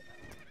take it.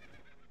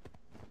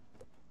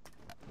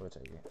 We'll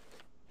take it.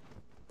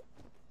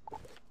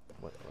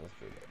 Let's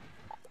do that.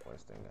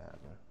 Worst thing that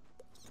happened.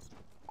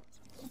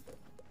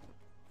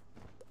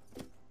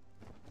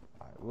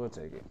 Alright, we'll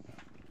take it.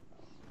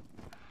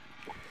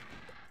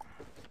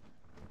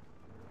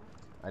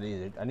 I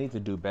need to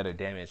do better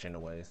damage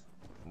anyways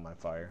with my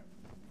fire.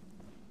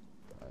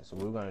 Alright, so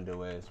what we're gonna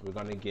do is we're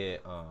gonna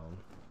get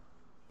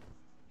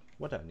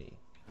what do I need?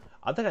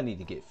 I think I need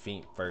to get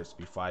Feint first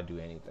before I do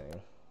anything.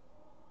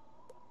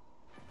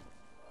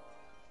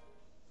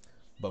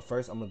 But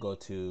first I'm gonna go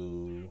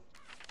to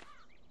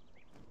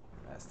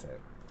Aztec.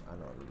 I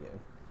know what I'm getting.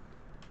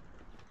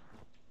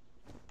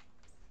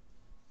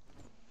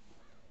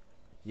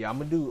 Yeah, I'm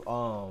gonna do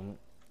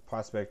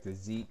Prospector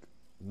Zeke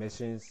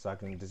missions so I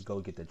can just go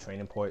get the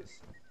training points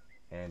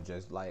and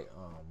just like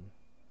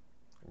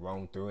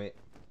roam through it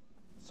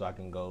so I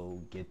can go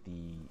get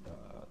the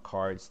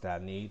cards that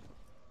I need,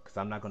 because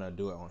I'm not gonna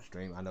do it on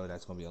stream. I know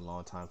that's gonna be a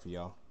long time for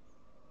y'all.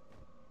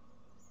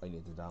 I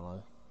need to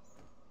download.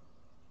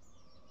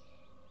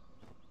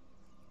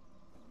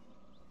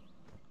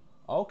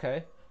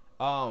 Okay.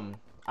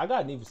 I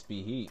got Need for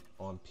Speed Heat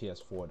on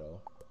PS4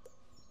 though.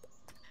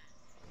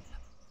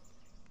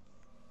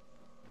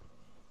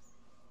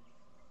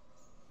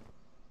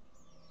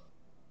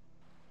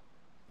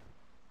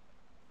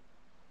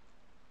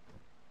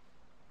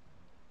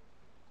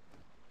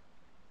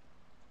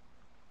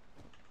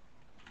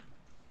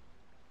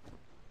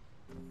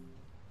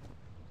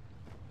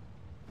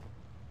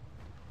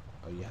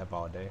 Oh, you have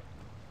all day?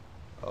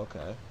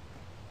 Okay.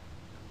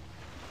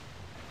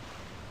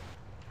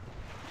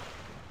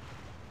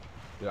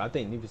 Dude, I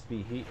think Need for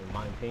Speed Heat, in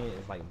my opinion,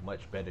 is like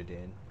much better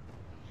than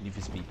Need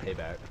for Speed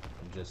Payback.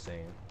 I'm just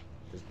saying.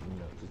 Just, you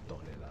know, just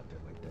throwing it out there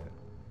like that.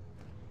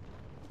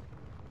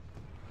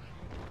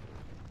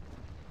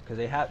 Cause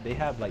they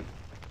have like,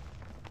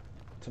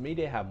 to me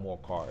they have more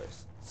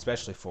cars,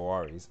 especially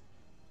Ferraris.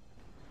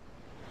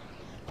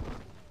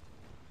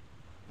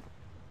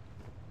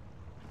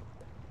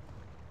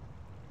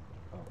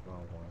 Oh,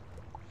 wrong one.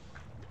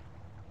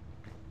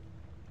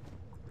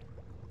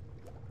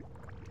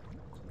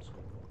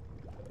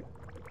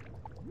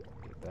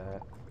 Get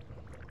that.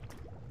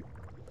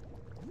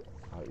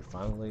 Oh, you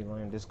finally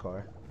learned this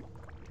car.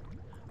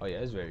 Oh yeah,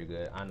 it's very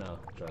good. I know.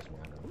 Trust me,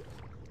 I know.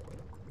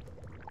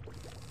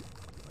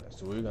 Alright,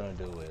 so what we're gonna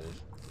do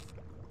is,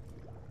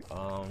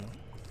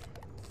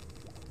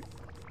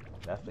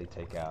 definitely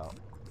take out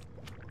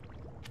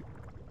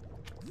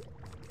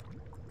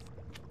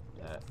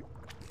that,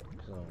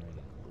 because I don't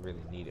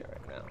really need it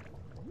right now.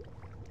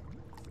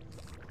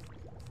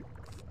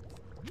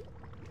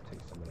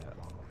 Take some of that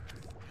off.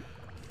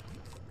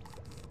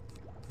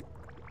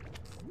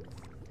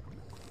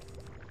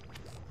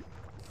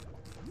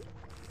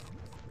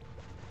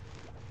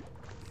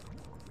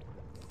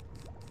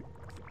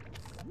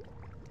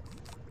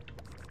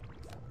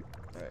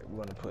 Alright,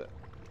 we're gonna put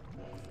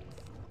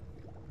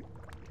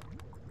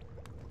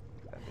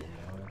that in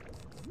there.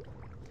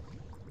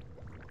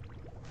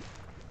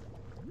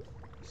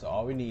 So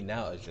all we need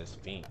now is just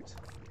Feint.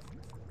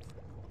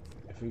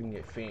 If we can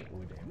get Feint,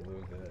 we're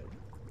good.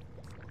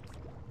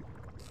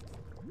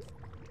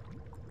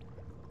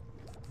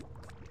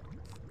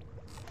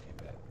 Okay,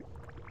 bet.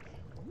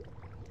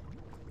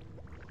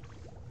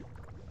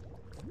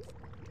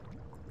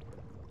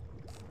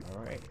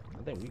 Alright,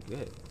 I think we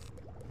good.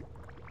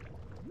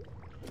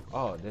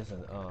 Oh, there's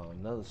an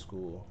another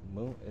school.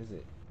 Moon, is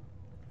it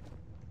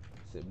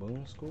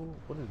Moon School?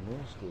 What does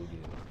Moon School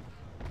give?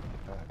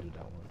 I gotta do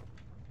that one.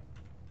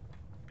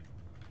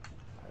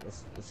 Alright,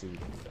 let's see if we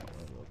can do that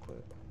one real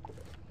quick.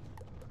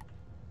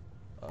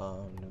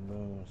 The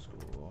Moon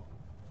School.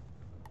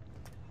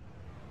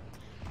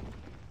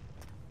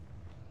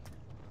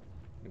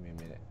 Give me a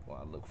minute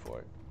while I look for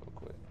it real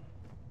quick.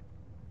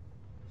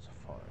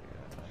 Safari,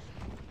 yeah, nice.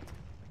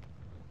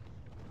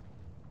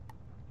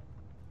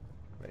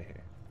 Right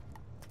here.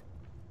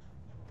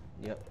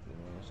 Yep, the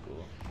Moon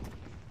School.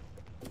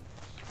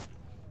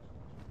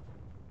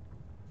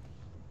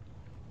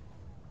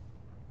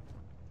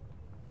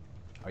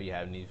 Oh, you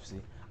have Need for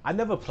Speed? I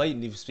never played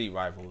Need for Speed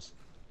Rivals,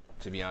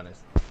 to be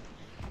honest.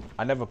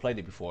 I never played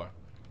it before.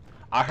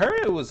 I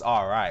heard it was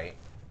alright.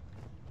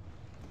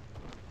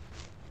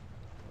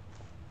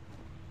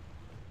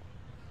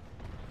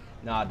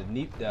 Nah, the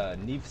Need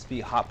for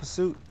Speed Hot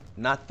Pursuit,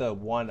 not the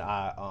one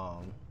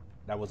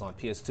that was on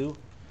PS2,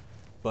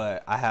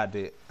 but I had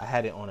it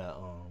on a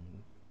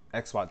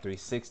Xbox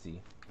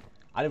 360.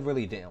 I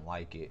really didn't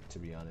like it, to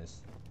be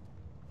honest.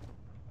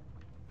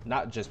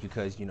 Not just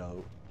because, you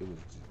know, it was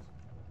just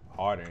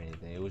hard or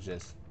anything. It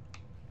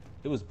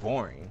was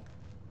boring,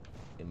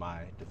 in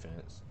my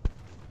defense.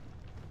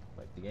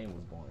 Like, the game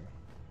was boring.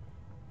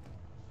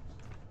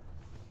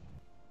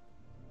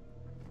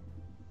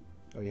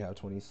 Oh, you have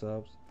 20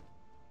 subs?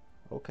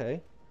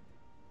 Okay.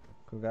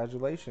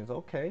 Congratulations.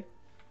 Okay.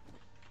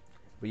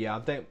 But yeah, I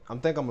think I'm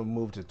gonna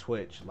move to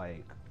Twitch,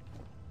 like,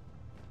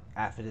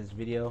 after this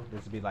video.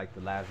 This will be like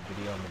the last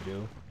video I'm gonna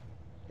do,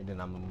 and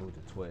then I'm gonna move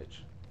to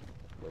Twitch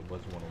with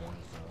Wizard101.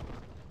 So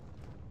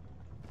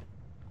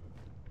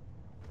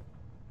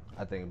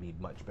I think it'd be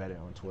much better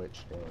on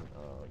Twitch than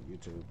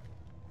YouTube.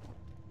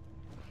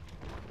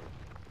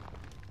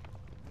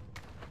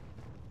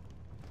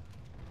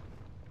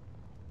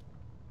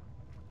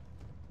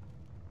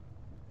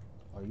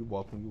 Oh, you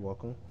welcome, you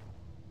welcome.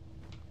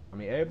 I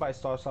mean, everybody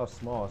starts off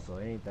small, so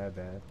it ain't that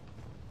bad.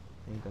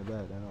 Ain't that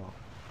bad at all.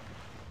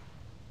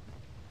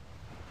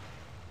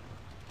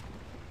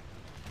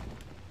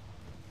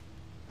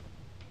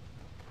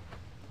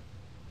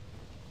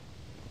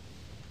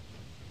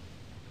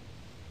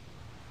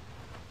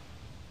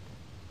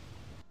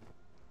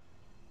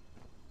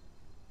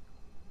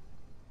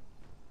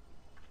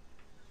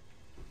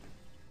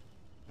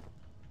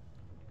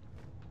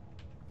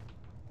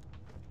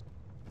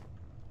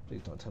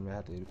 Please don't tell me I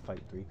have to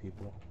fight 3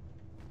 people.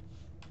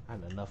 I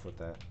had enough with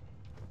that.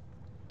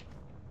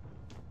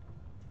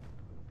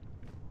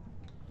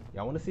 Yeah,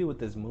 I want to see what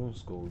this moon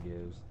school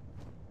gives.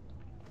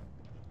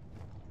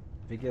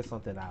 If it gets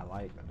something I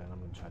like, then I'm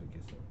gonna try to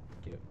get what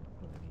I need.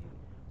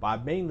 But I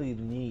mainly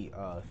need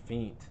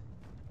feint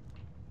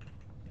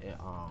and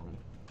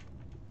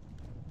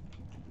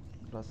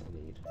what else I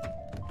need?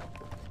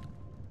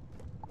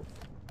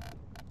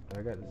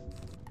 I got this.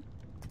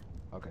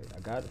 Okay, I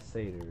got a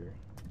satyr.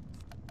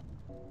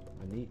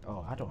 I need.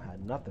 Oh, I don't have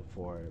nothing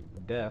for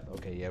death.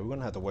 Okay, yeah, we're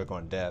gonna have to work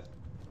on death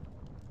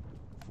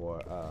for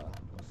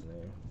what's the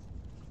name?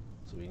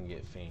 So we can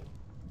get feint.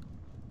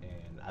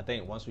 And I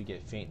think once we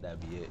get feint,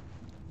 that'd be it.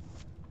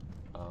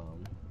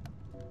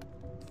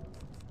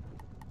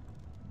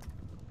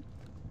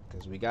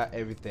 Because we got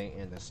everything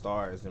in the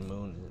stars and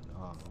moon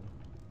and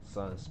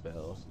sun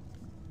spells.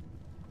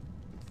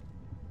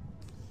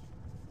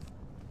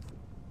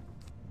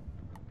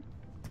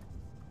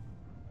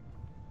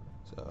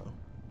 So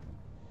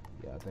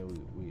yeah, I think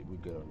we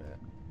good on that.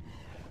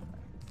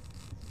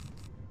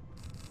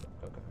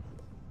 Okay.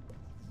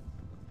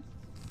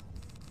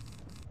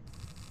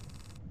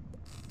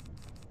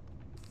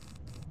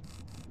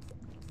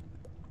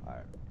 All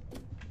right.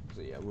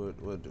 So yeah,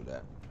 we'll do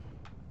that.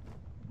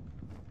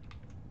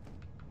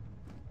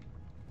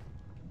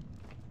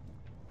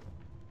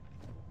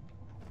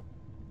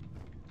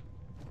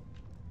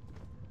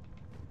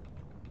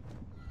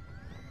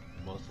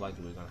 Most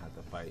likely we're gonna have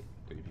to fight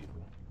 3 people.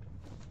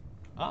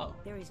 Oh.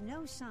 There is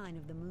no sign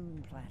of the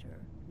moon platter.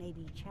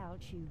 Maybe Chow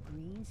Chu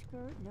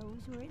Greenskirt knows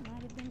where it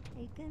might have been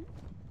taken?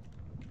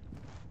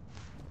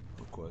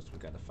 Of course, we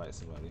gotta fight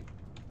somebody.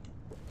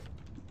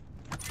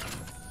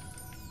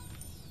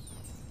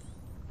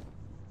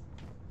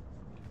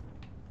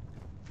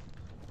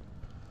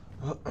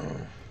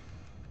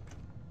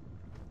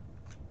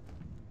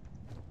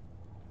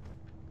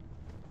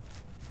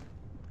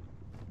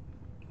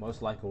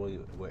 Most likely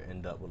we'll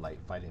end up with like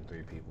fighting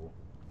 3 people.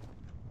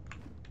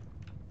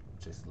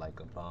 Just like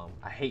a bomb.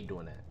 I hate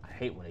doing that. I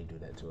hate when they do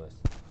that to us.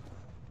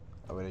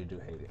 I really do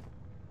hate it.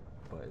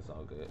 But it's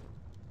all good.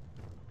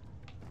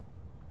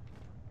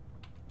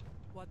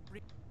 What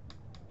Yeah,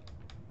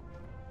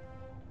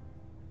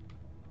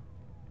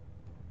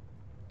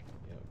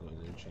 go to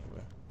the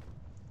chamber.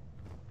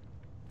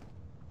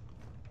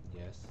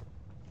 Yes.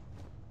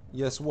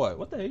 Yes what?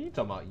 What the hell are you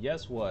talking about?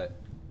 Yes what?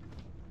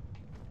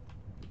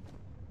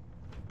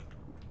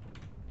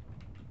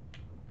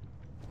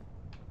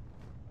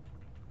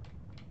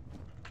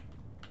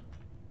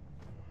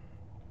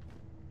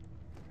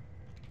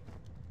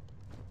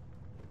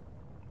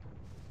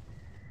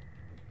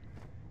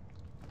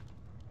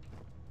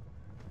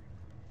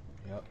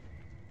 Yep.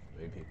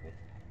 3 people.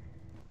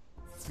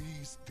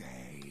 This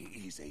day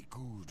is a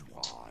good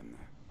one.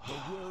 The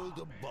world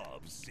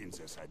above sends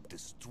us a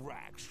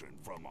distraction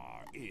from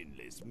our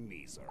endless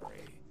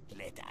misery.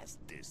 Let us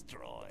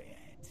destroy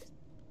it.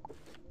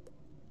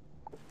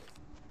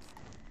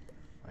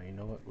 You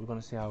know what? We're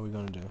gonna see how we're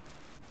gonna do.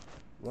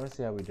 We're gonna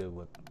see how we do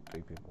with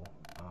 3 people.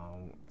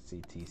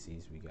 See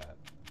TCs we got.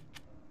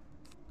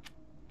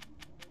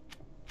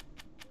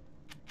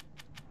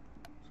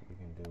 So what we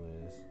can do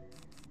is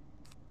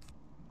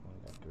only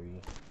got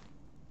 3.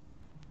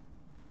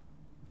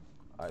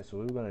 Alright, so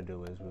what we're gonna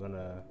do is we're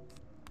gonna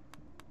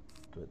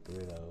do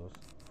 3 of those,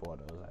 4 of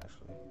those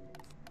actually.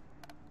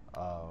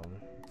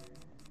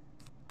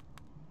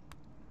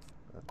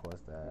 Of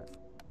course that.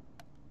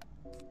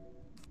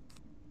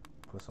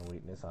 Put some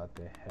weakness out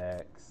there.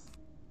 Hex.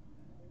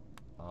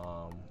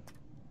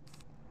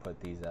 Put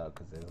these out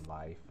because there's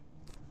life.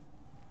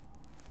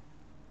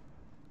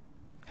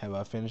 Have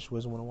I finished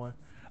Wizard101?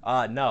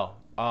 No.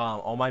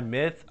 On my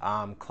myth,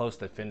 I'm close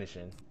to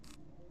finishing.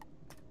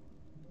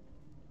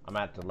 I'm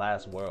at the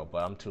last world,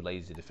 but I'm too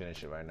lazy to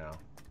finish it right now.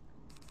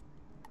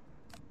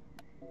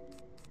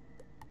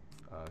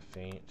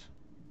 Feint.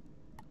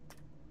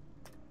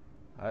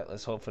 Alright,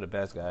 let's hope for the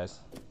best, guys.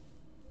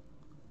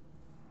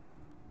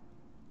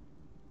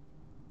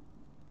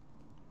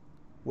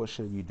 What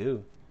should you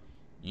do?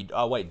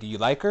 Oh wait, do you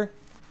like her?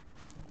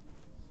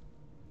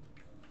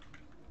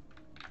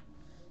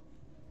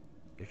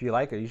 If you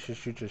like her, you should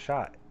shoot your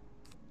shot.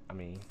 I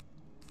mean,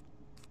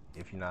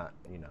 if you're not,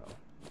 you know,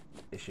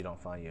 if she don't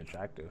find you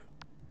attractive.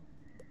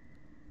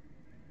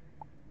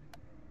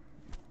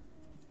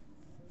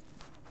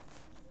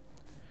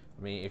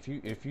 I mean, if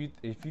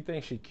you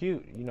think she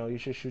cute, you know, you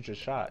should shoot your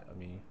shot. I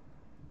mean.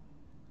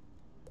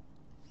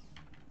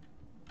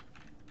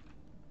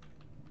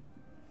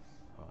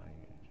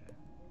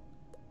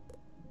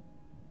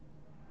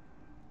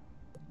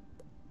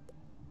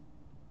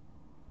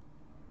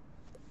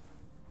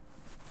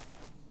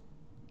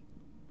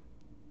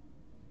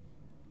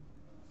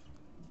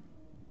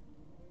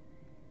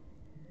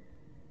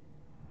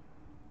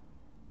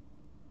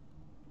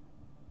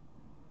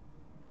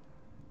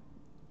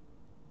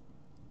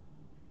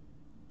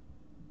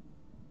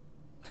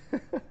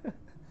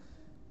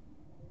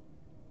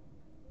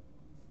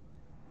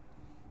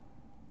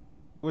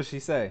 What'd she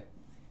say?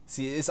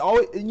 See, it's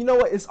always, you know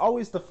what? It's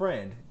always the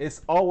friend.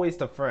 It's always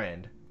the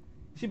friend.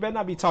 She better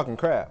not be talking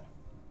crap.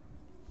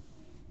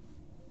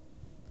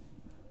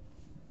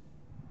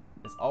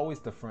 It's always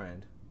the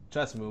friend.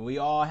 Trust me, we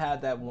all have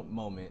that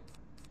moment.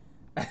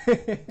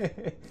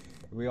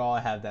 We all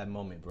have that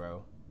moment,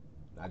 bro.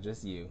 Not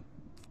just you.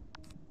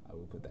 I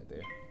will put that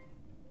there.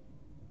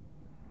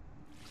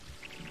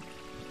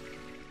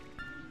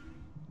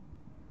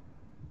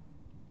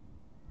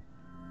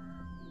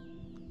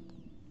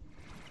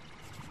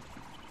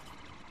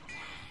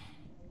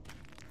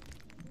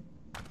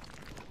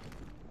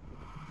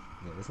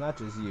 Yeah, it's not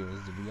just you.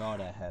 It's we all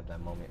that have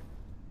that moment.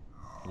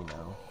 You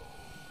know.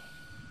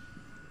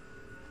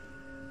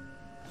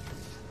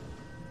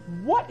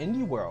 What in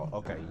the world?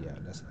 Okay, yeah,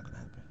 that's not gonna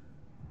happen.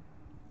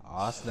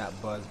 Aw, snap,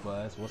 Buzz.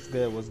 What's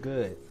good? What's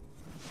good?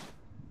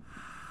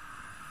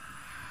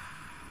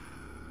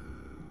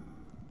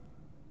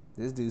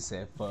 This dude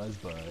said Buzz.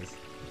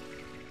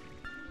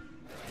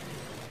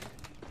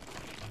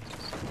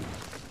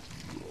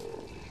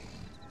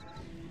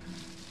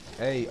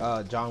 Hey,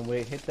 John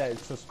Wick, hit that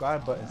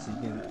subscribe button so you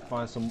can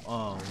find some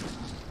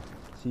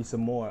see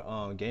some more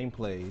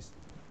gameplays.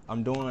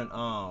 I'm doing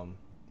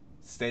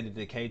State of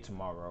Decay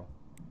tomorrow.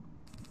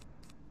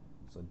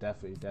 So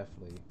definitely,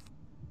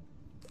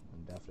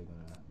 I'm definitely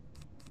gonna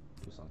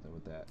do something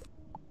with that.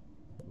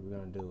 What we're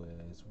gonna do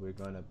is we're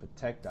gonna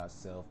protect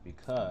ourselves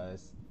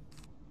because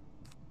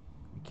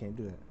we can't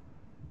do that.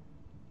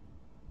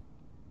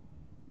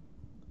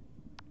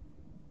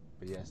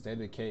 But yeah, State of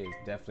Decay is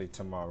definitely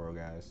tomorrow,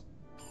 guys.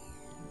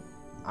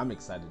 I'm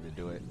excited to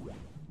do it.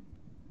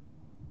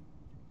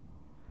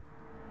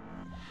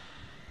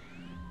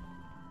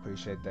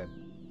 Appreciate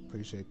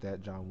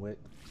that, John Wick.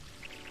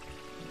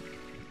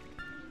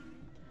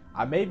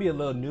 I may be a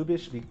little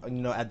noobish, you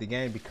know, at the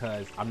game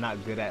because I'm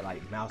not good at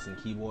like mouse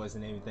and keyboards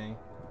and everything.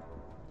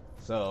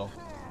 So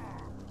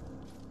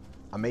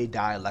I may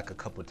die like a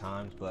couple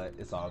times, but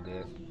it's all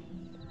good.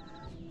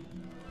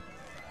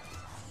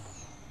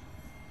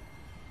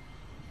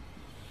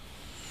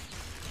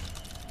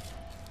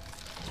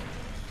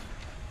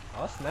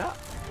 Oh snap!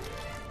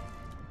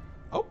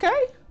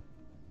 Okay,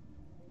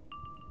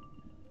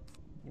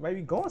 you might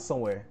be going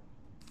somewhere.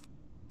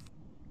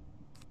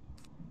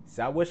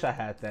 See, I wish I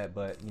had that,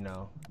 but you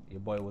know,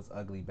 your boy was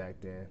ugly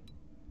back then.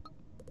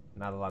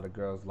 Not a lot of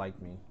girls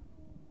liked me.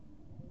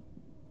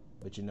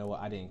 But you know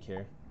what? I didn't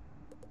care.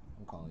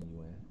 I'm calling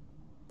you in.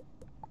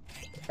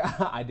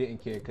 I didn't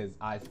care because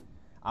I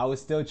was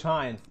still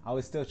trying. I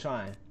was still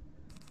trying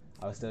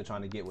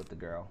to get with the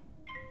girl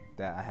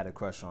that I had a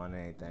crush on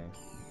and everything.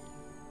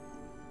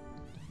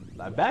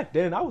 Like back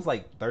then, I was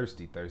like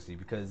thirsty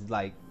because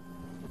like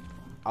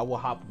I would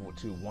hop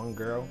to one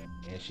girl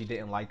and she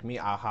didn't like me,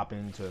 I'll hop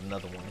into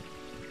another one,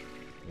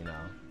 you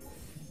know.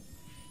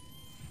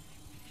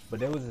 But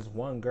there was this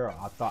one girl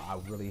I thought I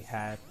really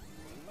had,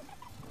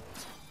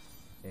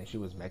 and she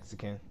was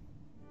Mexican.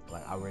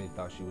 Like I really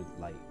thought she would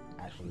like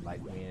actually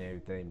like me and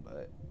everything,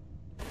 but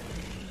I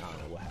don't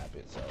know what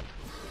happened. So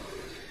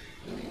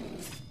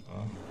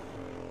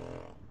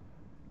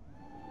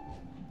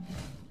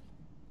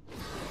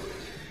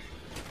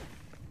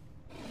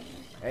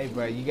hey,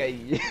 bro, you got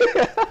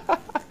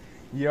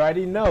you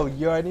already know.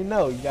 You gotta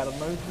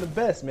learn from the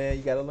best, man.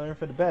 You gotta learn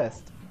from the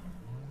best.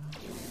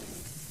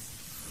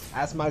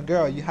 Ask my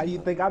girl. How you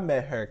think I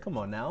met her? Come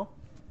on now.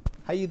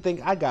 How you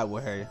think I got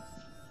with her?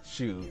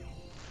 Shoot.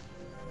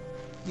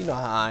 You know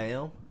how I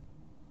am.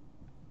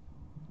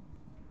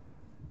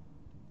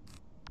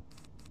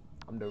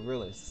 I'm the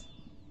realest.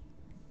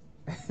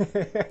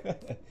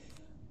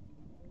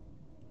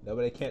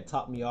 Nobody can't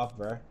top me off,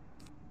 bro.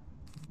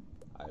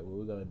 Alright, what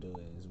we're gonna do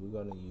is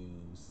we're gonna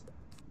use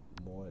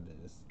more of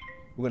this.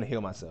 We're gonna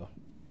heal myself.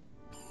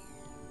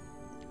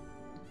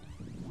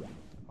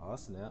 Oh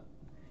snap!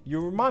 You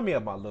remind me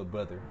of my little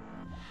brother.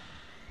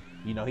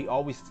 You know, he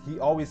always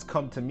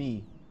come to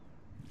me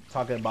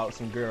talking about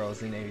some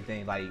girls and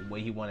everything, like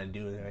what he want to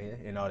do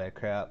and all that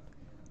crap.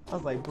 I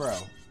was like, bro,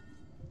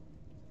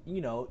 you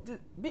know,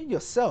 just be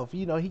yourself.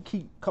 You know, he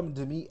keep coming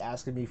to me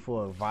asking me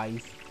for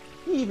advice.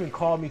 He even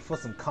called me for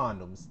some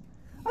condoms.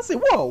 I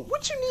said, whoa,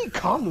 what you need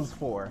condoms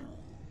for?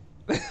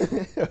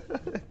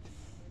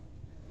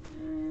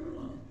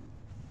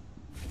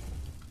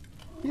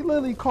 He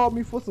literally called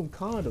me for some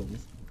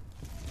condoms.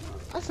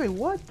 I say,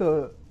 what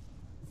the?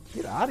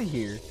 Get out of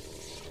here.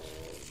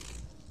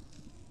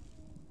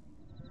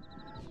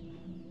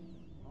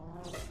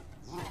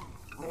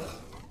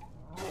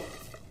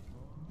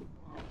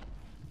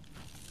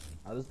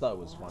 I just thought it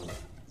was funny.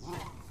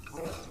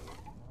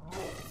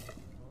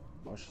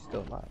 Oh, she's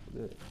still alive.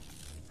 Good.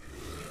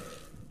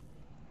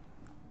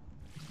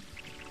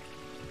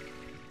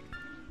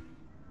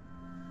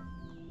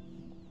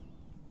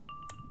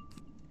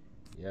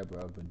 Yeah,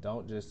 bro, but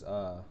don't just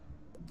don't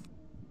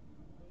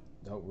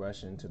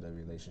rush into the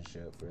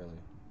relationship, really.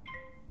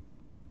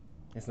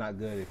 It's not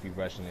good if you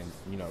rush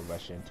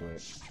into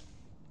it.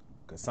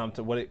 Cause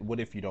what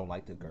if you don't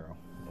like the girl,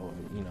 or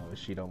you know, if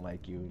she don't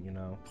like you, you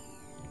know?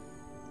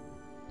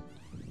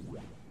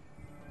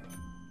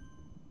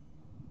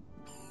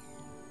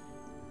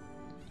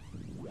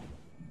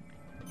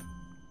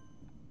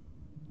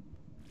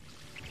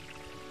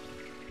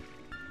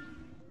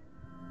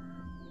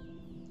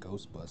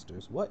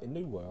 Ghostbusters. What in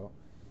the world?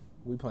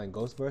 We playing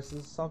Ghostbusters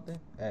or something?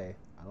 Hey,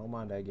 I don't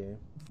mind that game.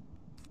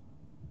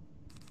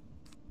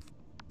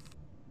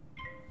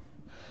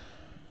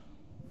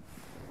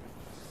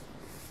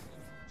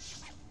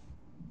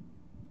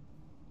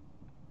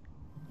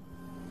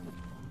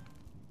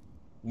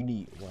 You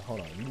need, well, hold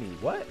on. You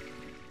need what?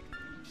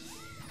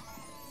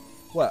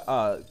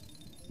 What,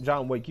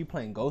 John Wick, you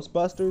playing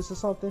Ghostbusters or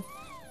something?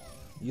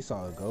 You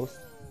saw a ghost?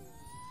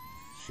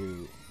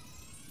 Shoot.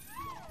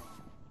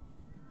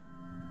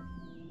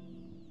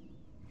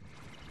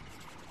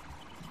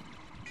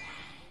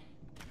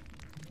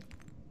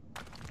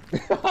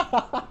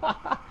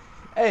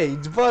 Hey,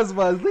 Buzz,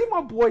 leave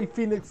my boy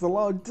Phoenix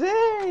alone.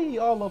 Dang,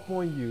 all up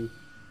on you.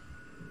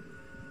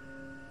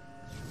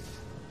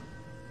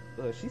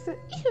 She said,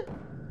 ew.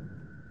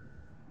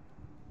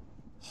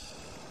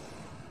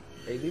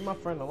 Hey, leave my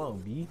friend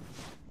alone, B.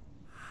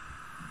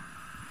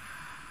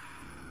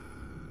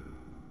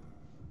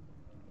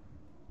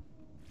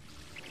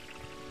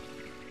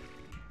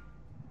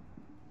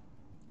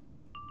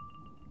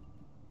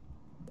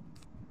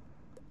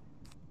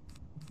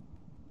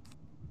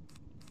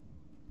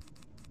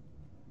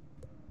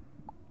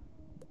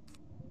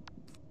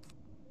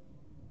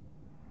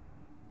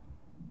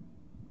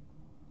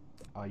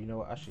 Oh, you know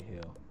what? I should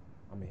heal.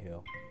 I'm gonna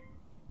heal.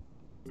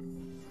 Yeah,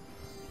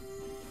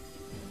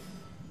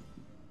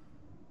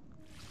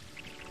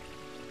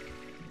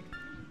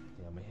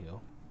 I'm gonna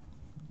heal.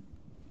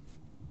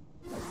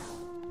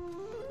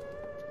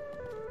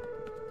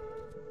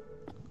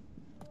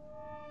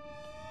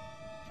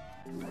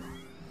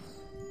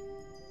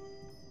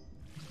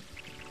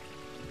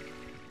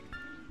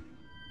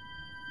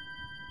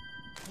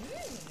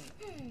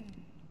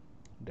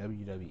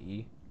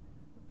 WWE.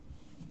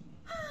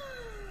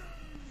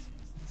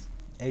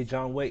 Hey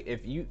John, wait,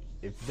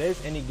 if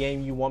there's any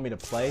game you want me to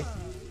play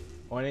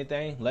or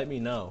anything, let me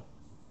know.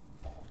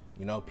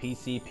 You know,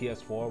 PC,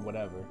 PS4,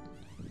 whatever.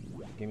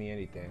 Give me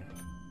anything.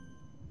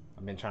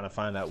 I've been trying to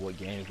find out what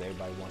games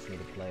everybody wants me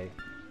to play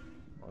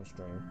on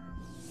stream.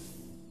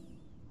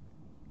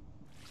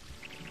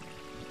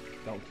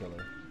 Don't kill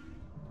her.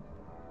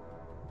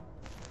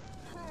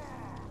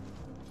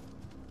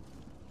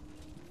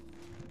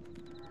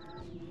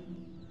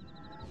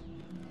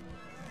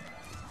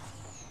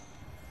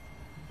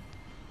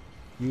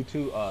 You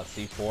too,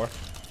 C4.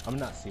 I'm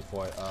not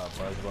C4,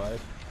 Buzz.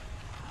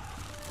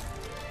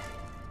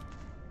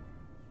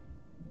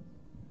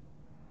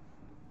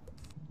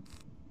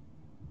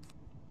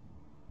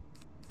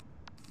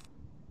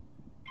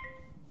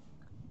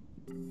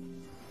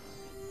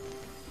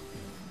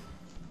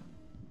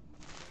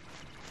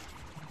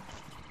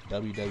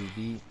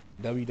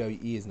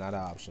 WWE is not an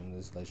option.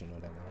 Just let you know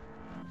that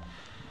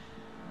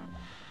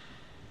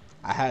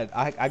now.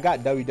 I got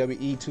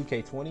WWE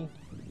 2K20.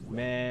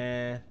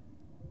 Man,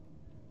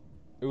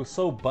 it was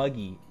so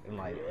buggy and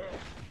like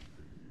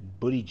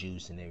booty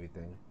juice and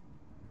everything.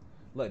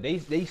 Look,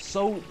 they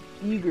so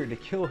eager to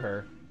kill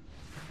her.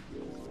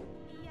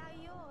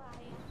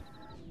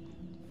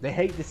 They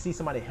hate to see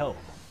somebody help.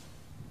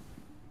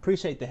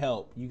 Appreciate the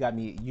help. You got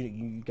me.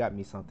 You got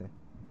me something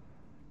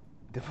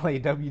to play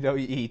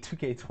WWE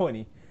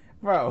 2K20,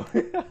 bro.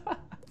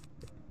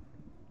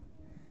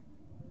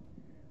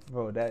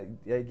 Bro,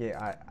 that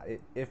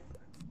game.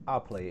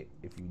 I'll play it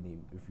if you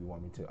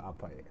want me to. I'll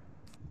play it.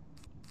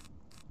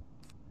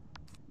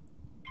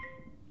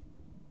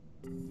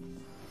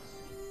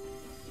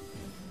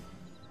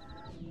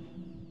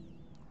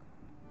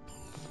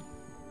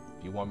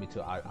 If you want me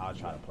to, I'll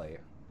try to play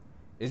it.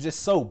 It's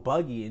just so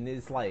buggy, and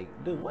it's like,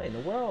 dude, what in the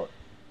world?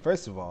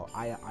 First of all,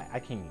 I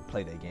can't even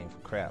play that game for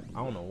crap.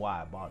 I don't know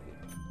why I bought it.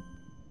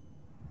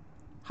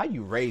 How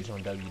you rage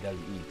on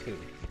WWE too?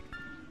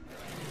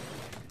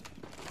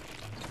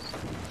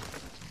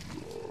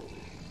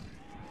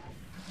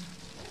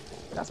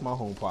 That's my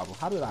whole problem.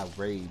 How did I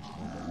rage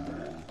on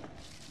WWE?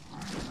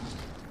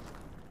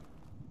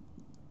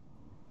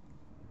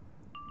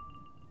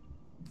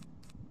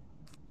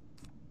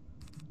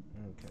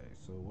 Okay,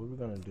 so what we're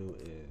gonna do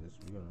is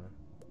we're gonna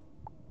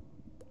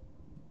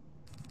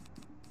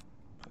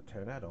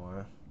turn that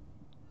on.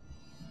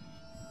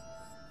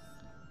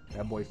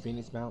 That boy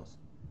Phoenix bounce.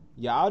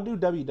 Yeah, I'll do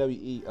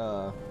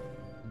WWE.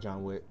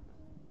 John Wick.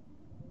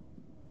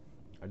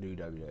 I do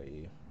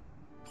WWE.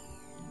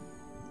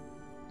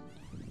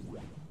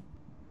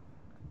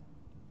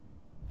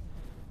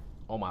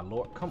 Oh my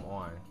lord! Come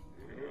on.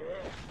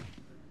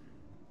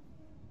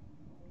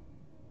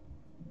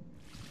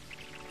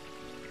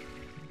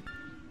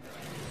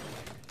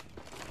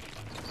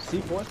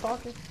 C4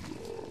 talking?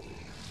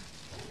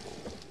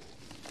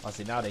 Oh,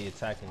 see, now they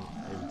attacking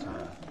every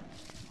time.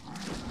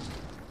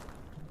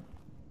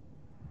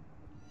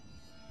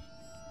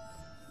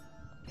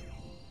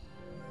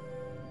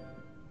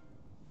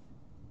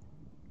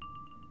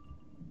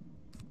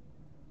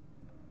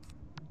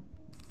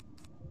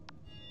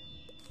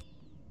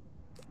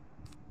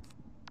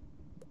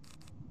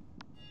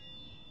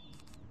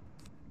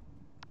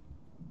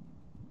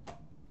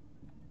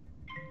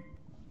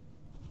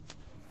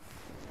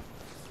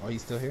 Oh,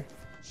 he's still here?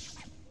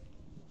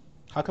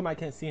 How come I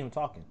can't see him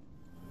talking?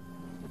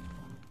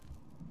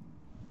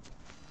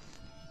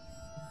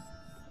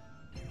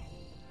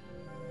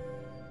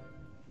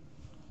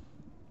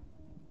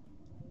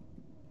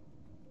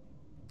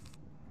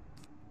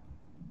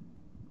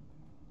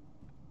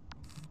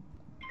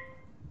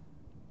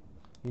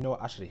 You know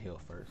what? I should have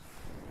healed first.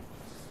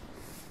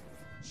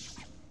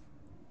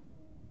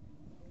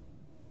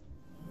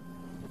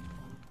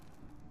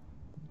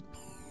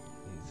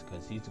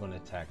 Because he's going to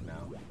attack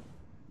now. Yep.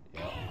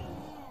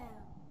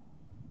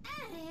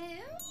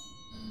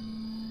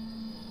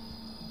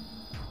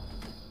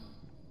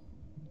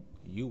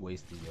 You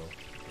wasted your. Yep.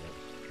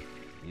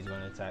 He's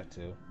going to attack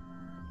too.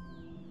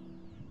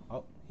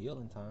 Oh,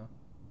 healing time.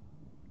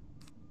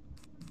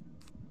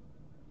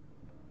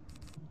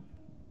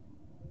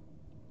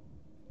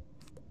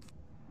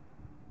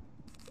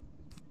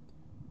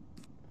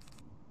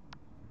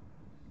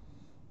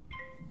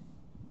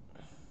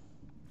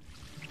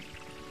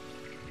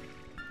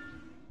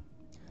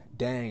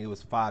 Dang, it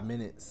was 5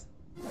 minutes.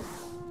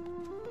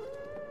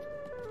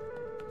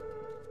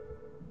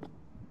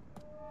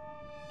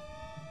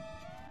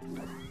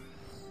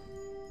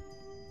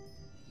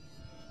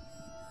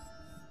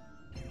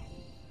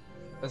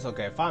 That's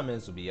okay. 5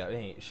 minutes will be up.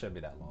 It shouldn't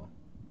be that long.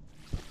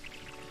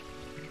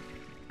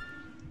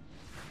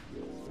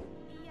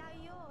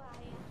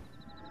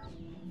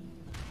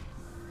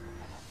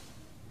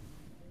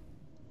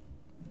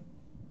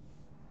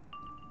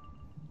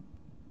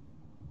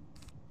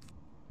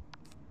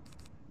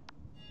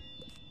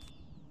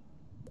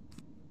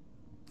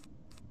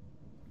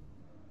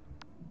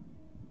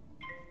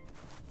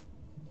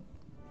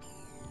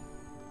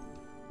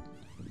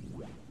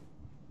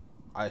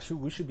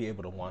 We should be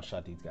able to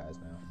one-shot these guys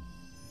now.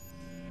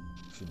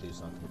 Should do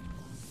something.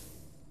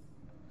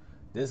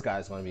 This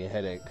guy's gonna be a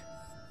headache.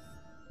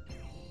 I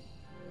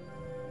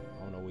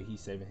don't know what he's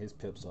saving his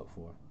pips up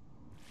for.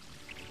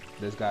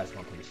 This guy's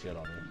gonna put a shit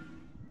on me.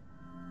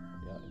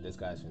 Yeah, this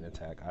guy's gonna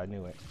attack. I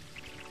knew it.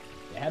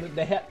 They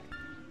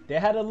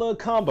had a little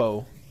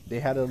combo. They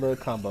had a little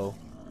combo.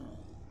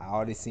 I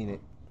already seen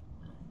it.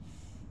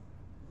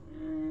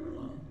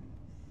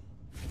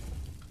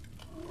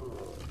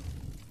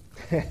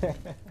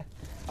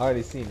 I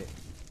already seen it.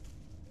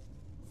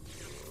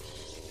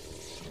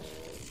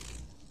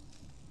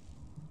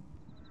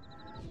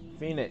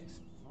 Phoenix,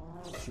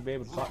 you should be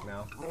able to talk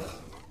now.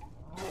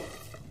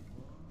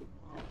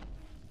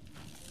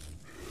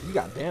 You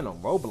got banned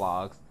on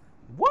Roblox.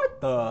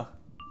 What the?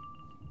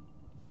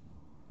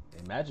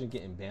 Imagine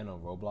getting banned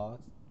on Roblox.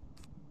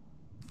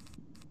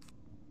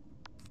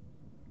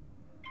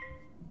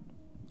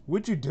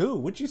 What'd you do?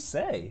 What'd you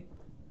say?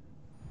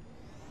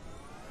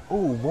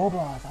 Ooh,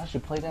 Roblox. I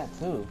should play that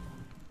too.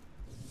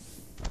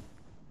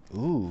 Ooh.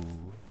 Ooh.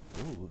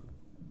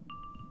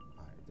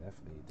 Alright,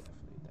 definitely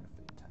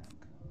attack.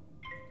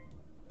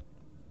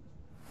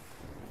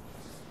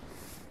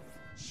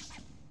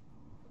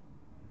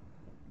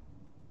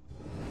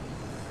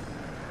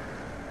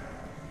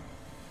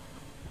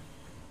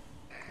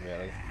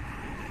 Really?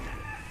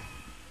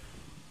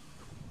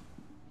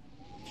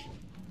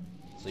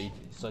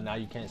 So now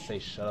you can't say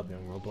shut up in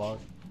Roblox?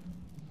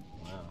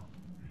 Wow.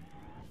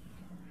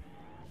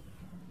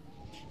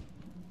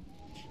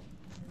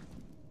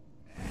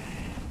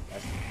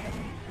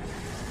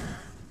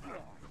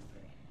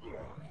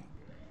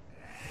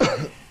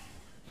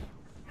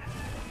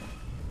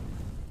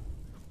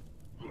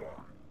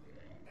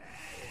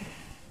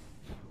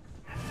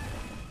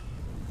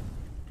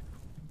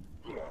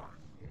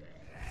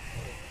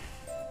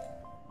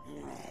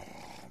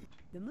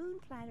 The moon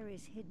platter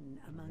is hidden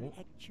among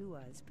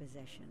Ekchua's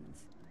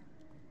possessions.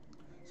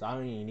 So I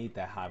don't even need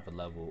that high of a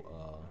level,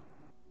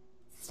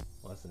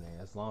 what's the name?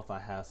 As long as I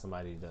have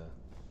somebody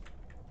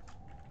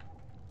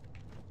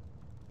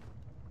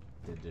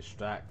to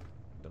distract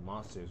the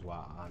monsters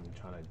while I'm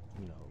trying to,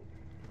 you know,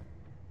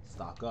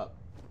 stock up.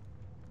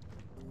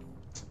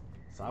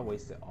 So I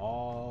wasted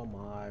all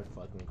my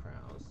fucking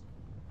crowns.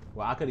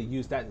 Well, I could have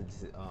used that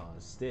to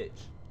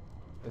stitch.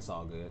 It's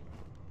all good.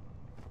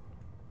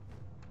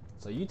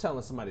 So you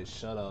telling somebody to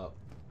shut up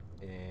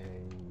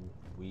and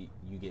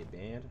you get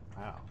banned?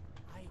 Wow.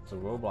 So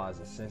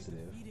Roblox is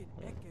sensitive.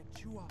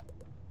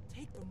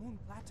 Take the moon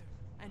platter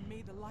and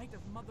may the light of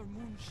Mother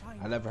Moon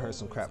shine. I never heard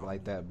some crap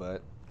like that,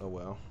 but oh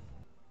well.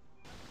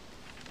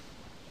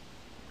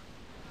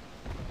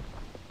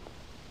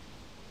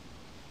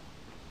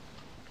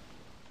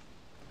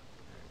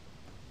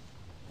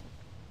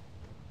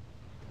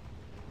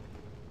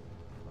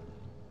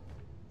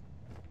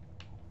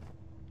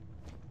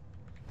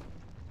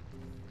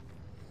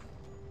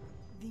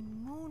 The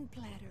moon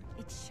platter,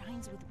 it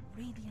shines with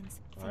radiance.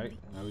 Alright,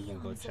 now we can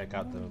go check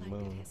out the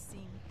moon.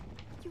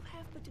 You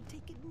have but to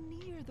take it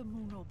near the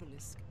moon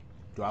obelisk.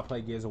 Do I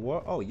play Gears of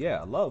War? Oh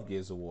yeah, I love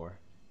Gears of War.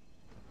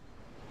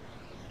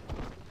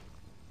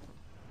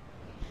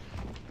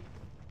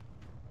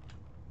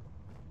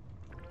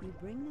 You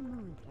bring the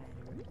moon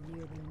platter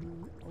near the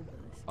moon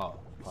obelisk. Oh,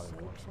 probably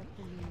more. Soaks up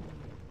the moonlight.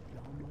 It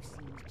almost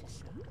seems to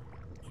suck.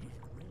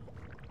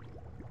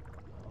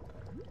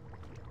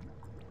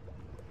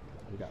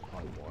 It is great. We got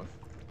polymorph.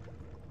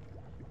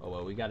 Oh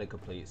well, we got it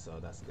complete, so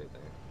that's a good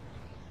thing.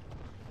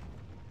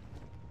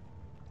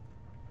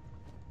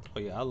 Oh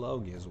yeah, I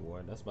love Gears of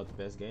War. That's about the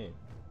best game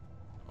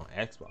on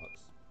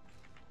Xbox,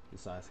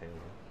 besides Halo.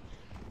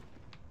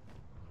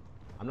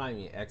 I'm not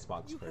even an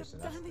Xbox person.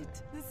 That's the thing.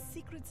 The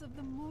secrets of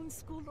the Moon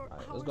School are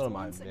Alright, let's go to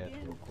my myth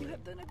real quick. You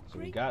have done a So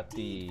we great got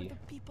deed the for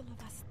the people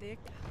of Aztec.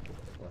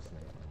 what's the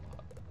name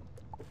unlocked.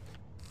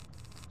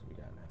 So we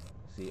got now.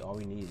 See, all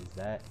we need is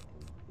that,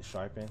 the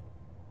sharpen,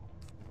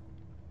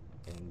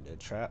 and the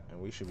trap, and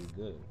we should be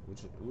good.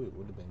 Which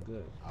would have been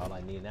good. All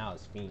I need now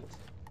is feet.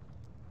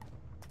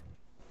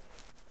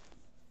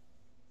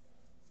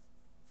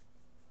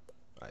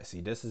 Alright,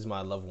 see, this is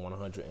my level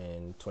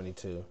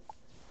 122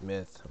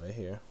 myth right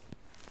here.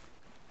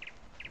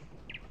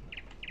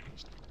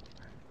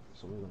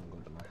 So we're gonna go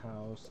to my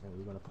house and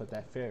we're gonna put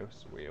that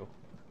Ferris wheel.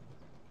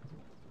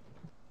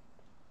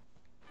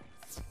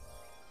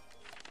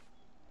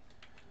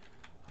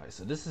 Alright,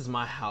 so this is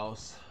my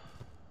house.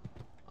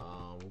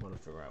 We're gonna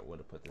figure out where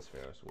to put this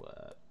Ferris wheel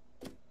at.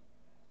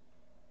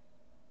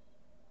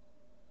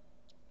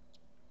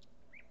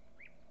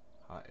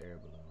 Hot air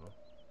balloon.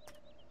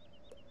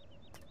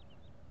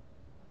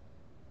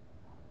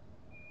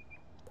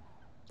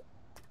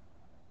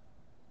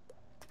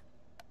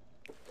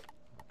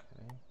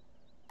 Okay.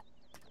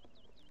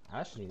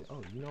 Actually,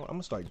 oh, you know what? I'm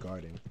gonna start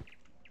gardening.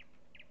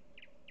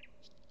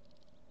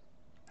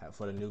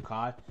 For the new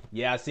COD?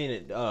 Yeah, I seen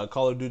it.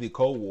 Call of Duty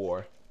Cold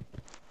War.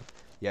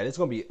 Yeah, it's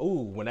gonna be.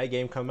 Ooh, when that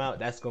game come out,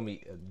 that's gonna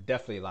be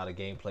definitely a lot of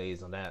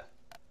gameplays on that.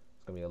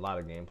 It's gonna be a lot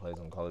of gameplays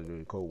on Call of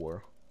Duty Cold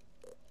War.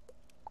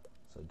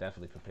 So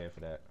definitely prepare for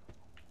that.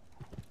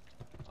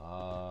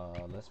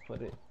 Let's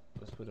put it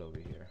over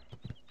here.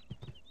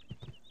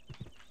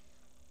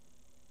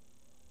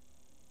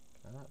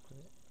 Can I not put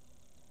it?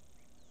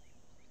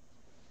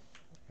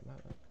 Can I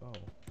not go?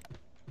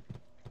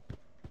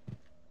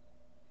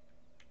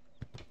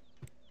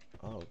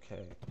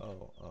 Okay.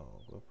 Oh,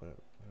 we'll put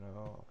it.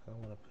 No, I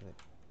want to put it.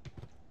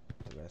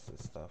 The rest of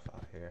the stuff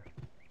out here.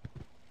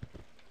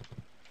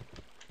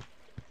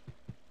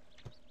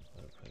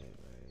 I'll put it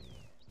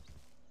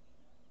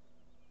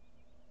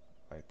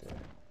right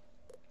there.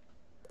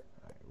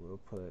 Alright, we'll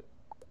put.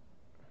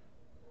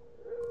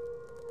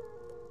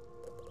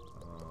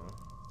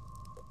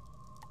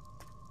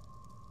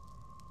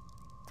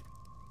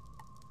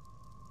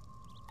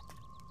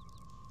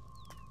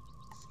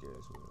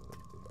 Scares me right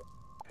there.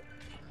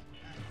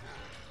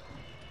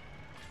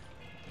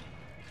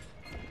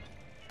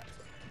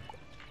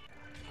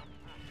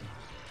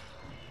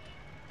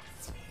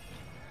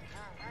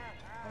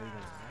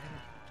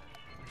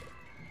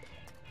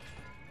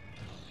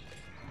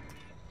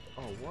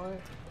 Oh, what?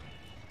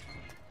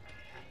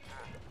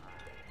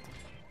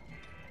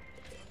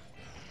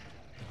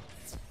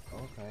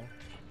 Okay.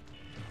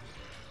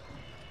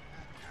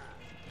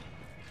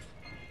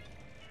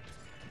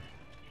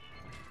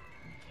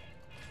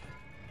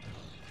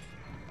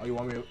 Oh, you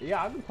want me to?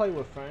 Yeah, I can play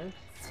with friends.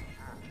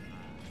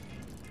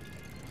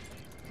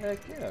 Heck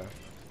yeah.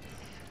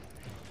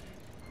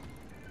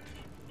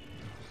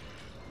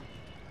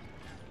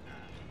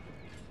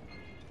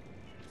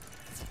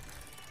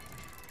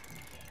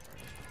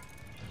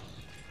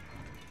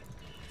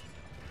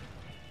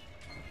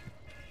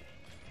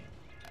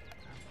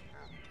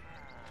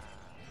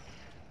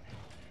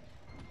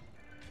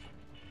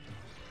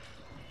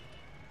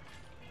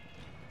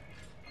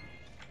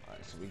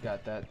 So we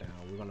got that down.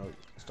 We're gonna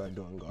start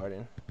doing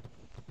garden.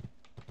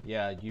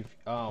 Yeah, you.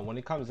 When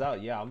it comes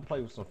out, yeah, I'm gonna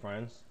play with some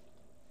friends.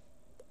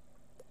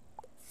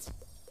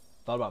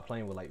 Thought about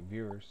playing with like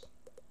viewers.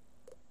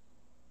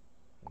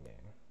 Yeah.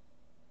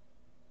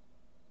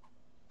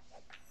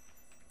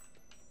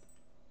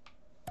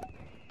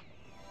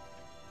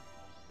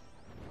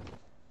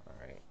 All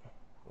right.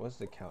 What's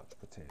the couch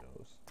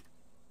potatoes?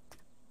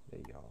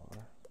 There y'all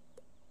are.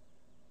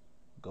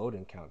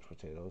 Golden couch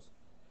potatoes.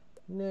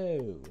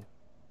 No.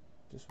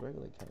 Just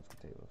regular couch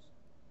potatoes,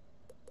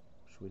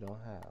 which we don't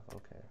have.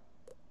 Okay.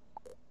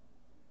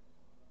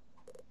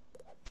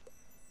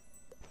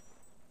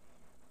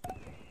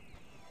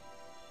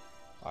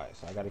 All right,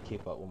 so I got to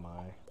keep up with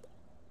my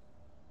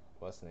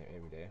what's the name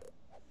every day.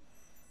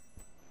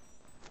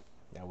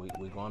 Now we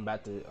going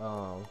back to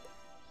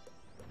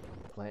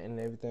planting and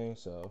everything,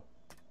 so.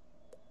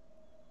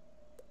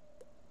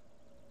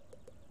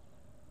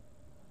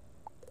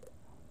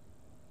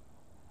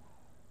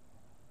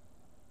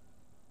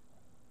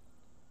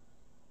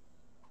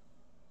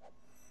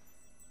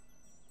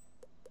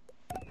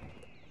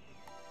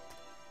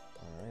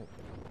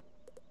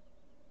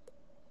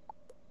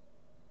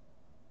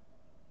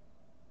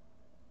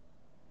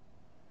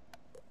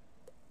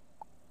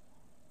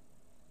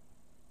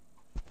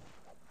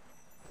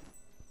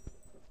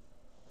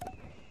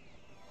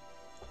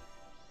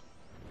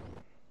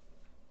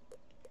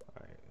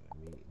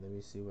 Let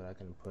me see what I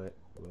can put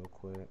real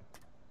quick.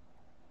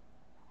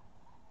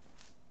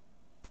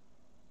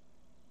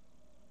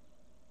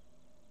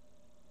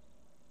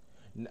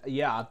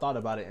 Yeah, I thought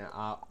about it, and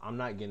I'm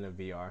not getting a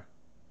VR.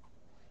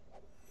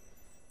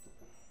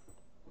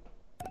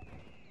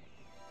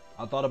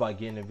 I thought about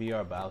getting a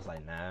VR, but I was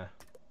like, nah.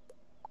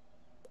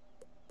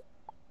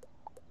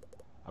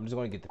 I'm just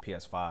gonna get the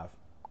PS5.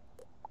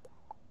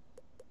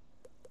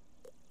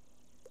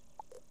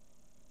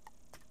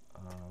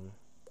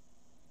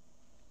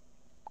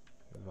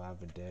 Revive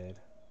the Dead.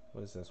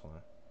 What is this one?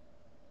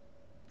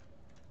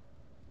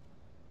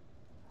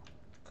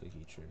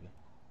 Cookie tree.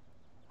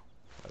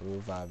 I will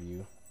revive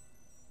you.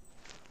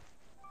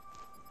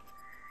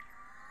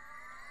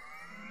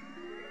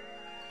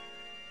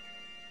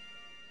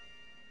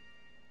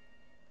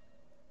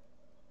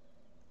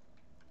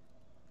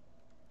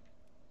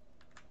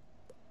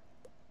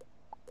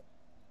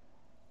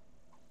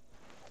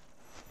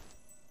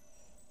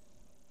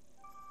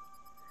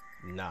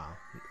 Nah,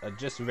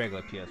 just a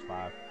regular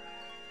PS5.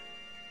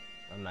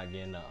 I'm not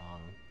getting the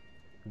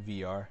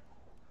VR.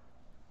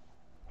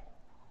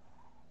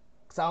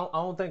 Cause I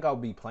don't think I'll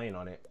be playing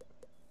on it.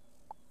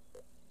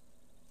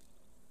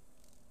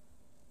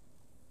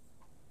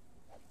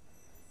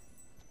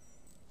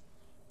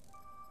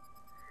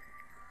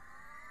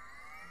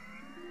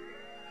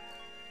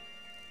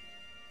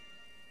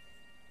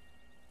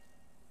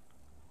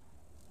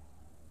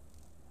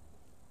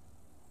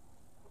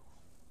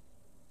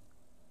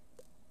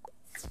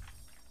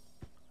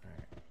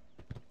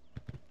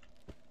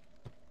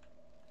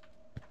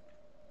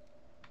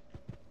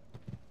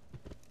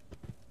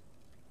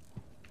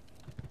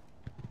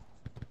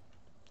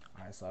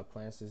 So our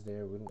plants is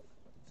there. We're gonna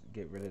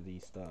get rid of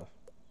these stuff.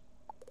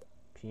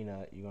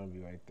 Peanut, you're gonna be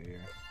right there.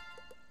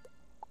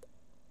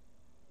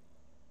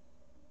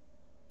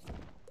 You're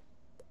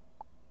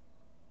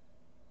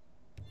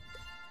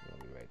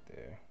gonna be right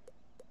there.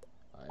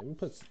 Alright,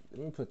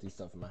 let me put these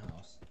stuff in my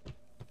house.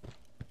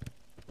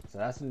 So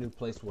that's a new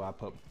place where I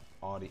put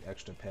all the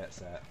extra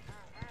pets at.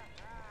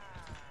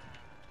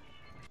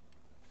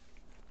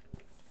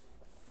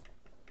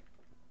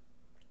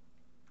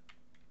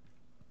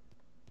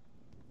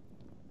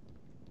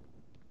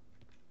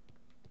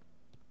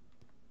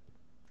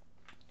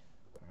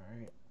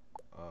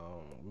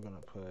 We're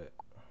gonna put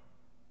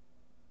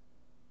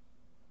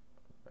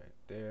right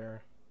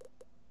there.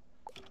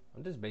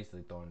 I'm just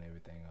basically throwing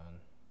everything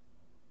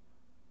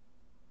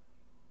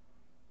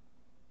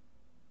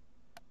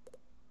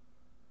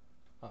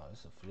on. Oh,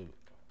 it's a flute.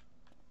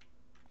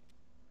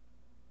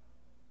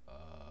 Let's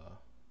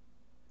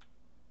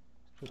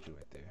put you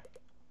right there.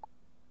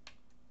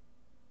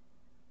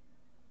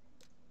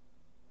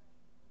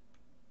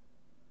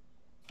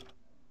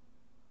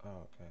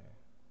 Okay.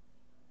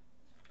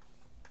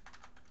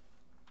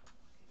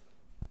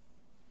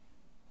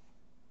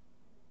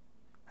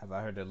 Have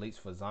I heard the leaks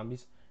for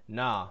zombies?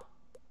 Nah.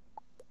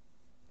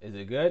 Is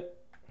it good?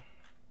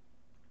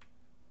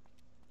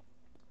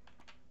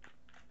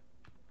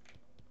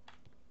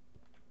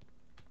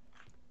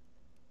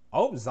 I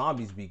hope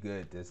zombies be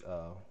good this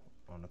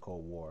on the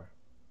Cold War.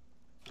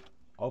 I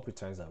hope it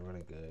turns out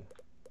really good.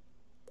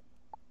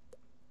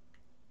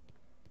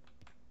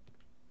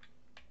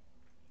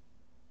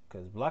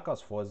 Cause Black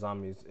Ops 4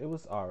 zombies, it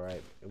was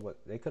alright.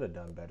 They could have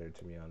done better,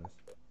 to be honest.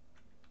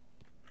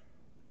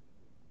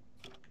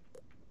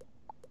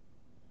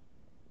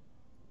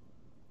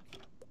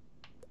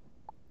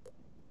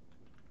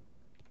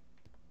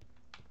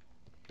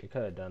 They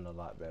could have done a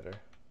lot better.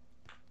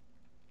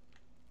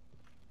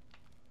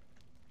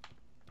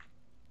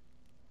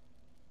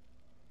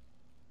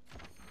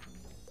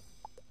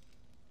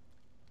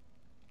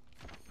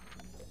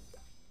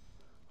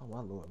 Oh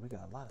my lord, we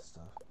got a lot of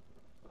stuff.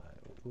 Alright,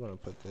 we're gonna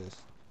put this.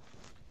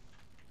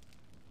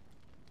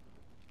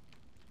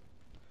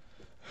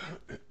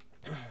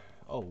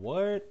 Oh,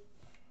 what?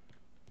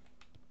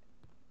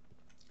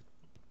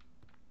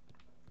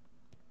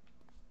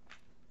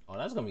 Oh,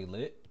 that's gonna be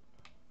lit.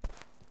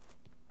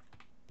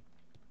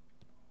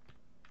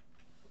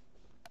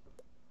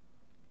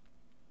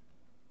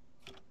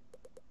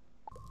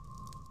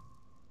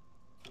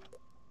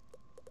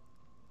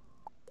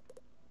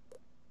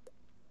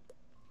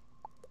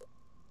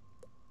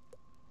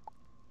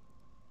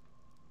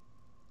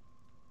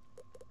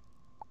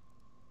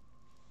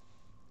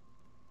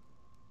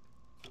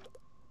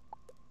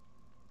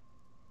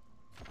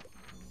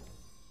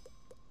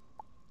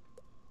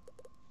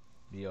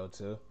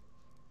 BO2.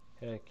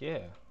 Heck yeah.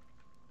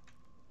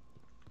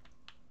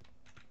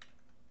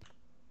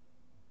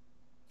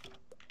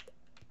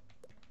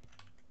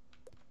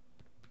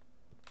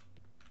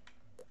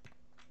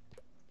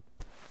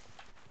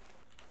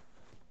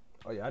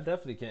 Oh yeah, I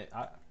definitely can't.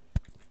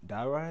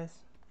 Die Rise?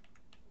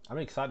 I'm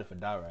excited for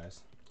Die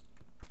Rise.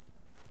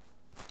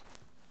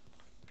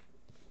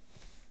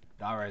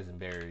 Die Rise and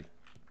Buried.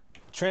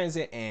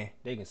 Transit,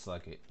 they can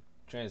suck it.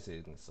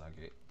 Transit can suck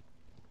it.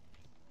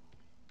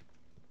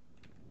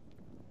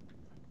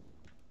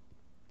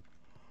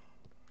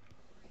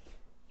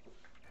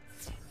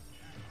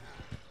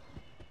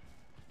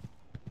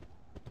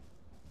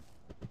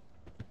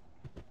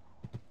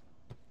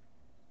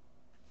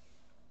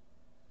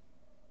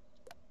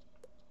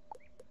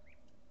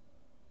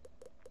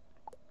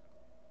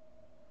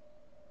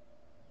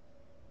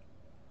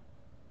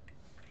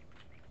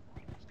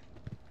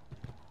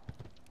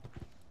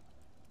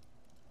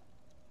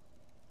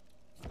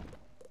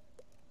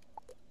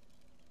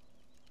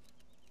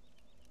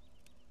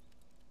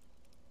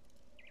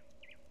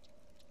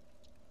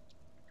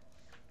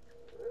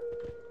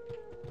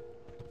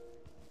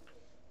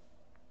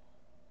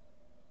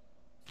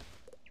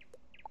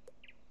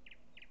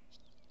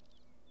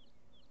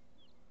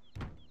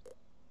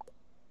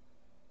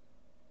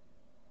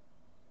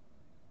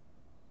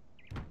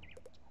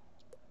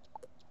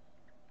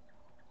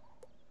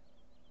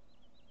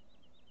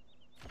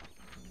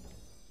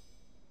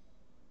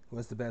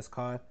 What's the best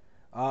card?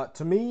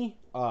 To me,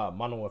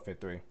 Modern Warfare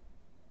 3.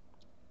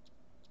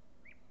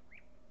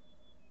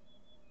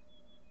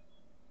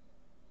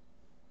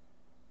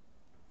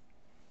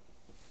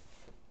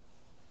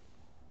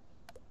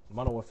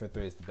 Modern Warfare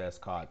 3 is the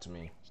best card to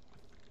me.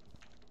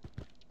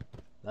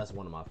 That's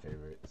one of my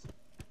favorites.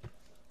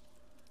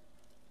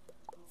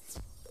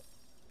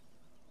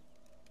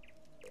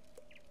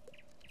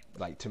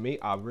 Like, to me,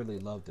 I really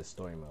love the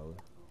story mode.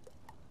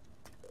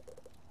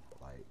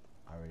 Like,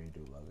 I really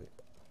do love it.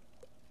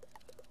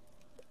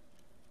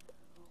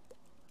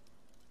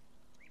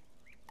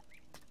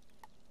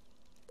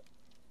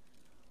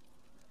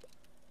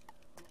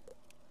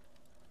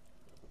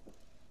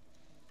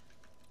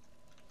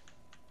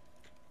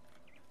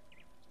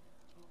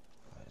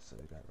 Alright, so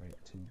they got right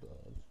 2 bugs.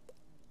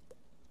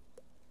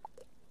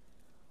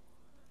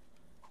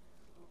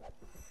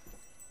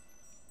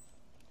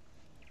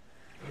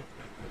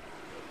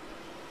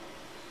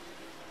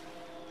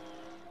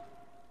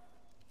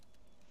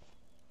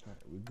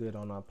 We good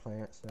on our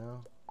plants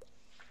now.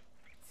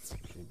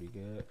 Should be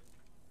good.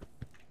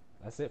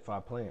 That's it for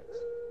our plants.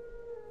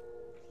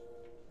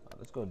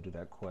 Let's go do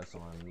that quest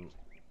on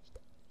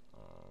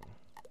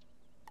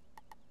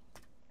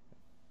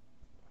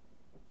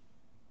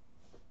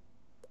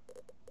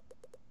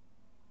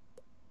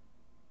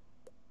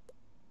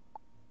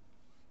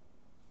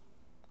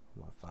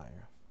my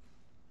fire.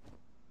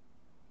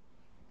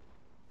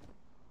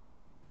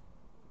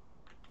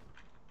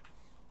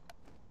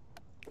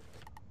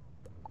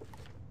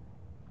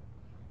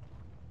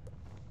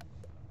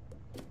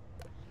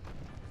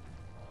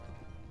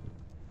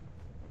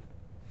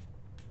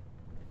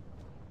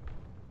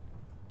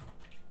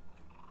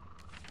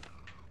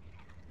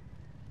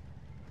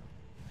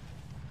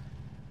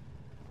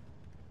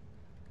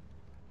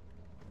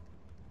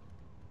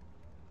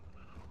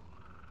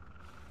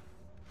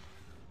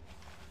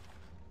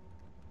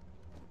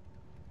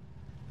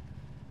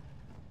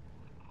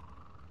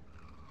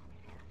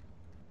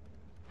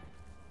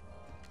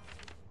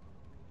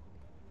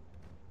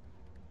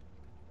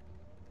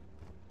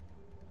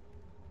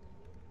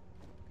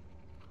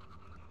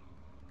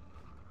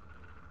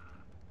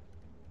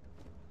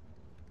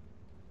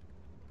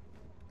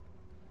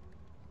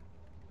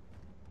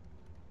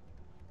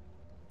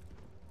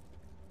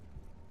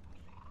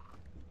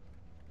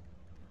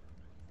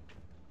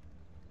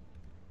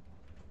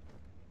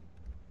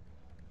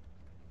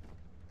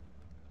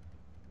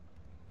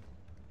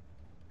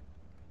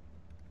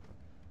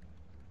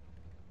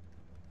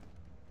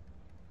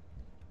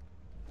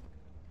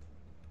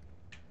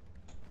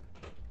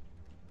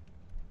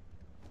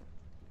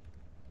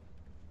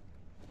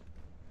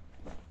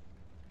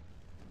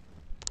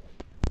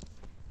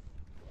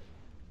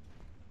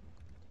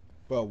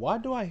 Bro, why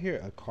do I hear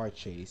a car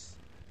chase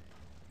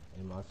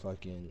in my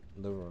fucking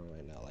living room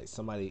right now? Like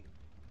somebody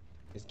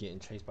is getting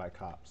chased by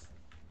cops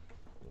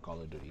in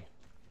Call of Duty.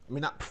 I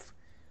mean, not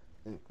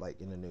like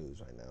in the news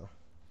right now.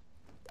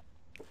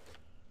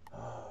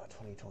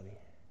 2020.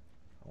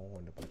 I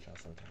wanted to punch out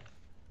sometime.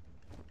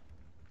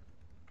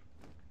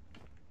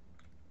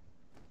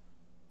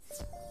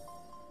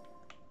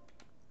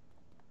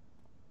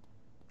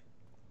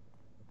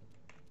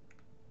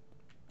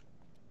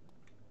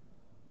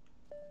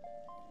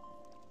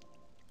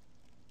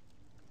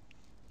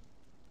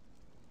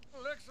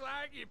 Looks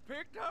like you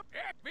picked up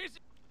busy.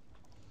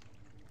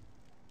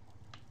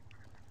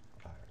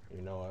 Alright,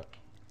 you know what?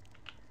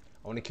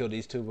 I want to kill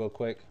these two real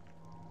quick.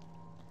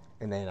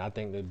 And then I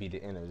think that'd be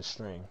the end of the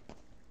stream.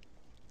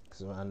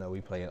 Because I know we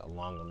played it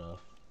long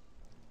enough.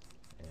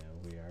 And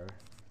we are.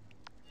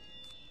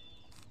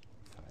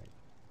 Alright.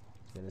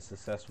 It's been a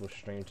successful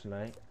stream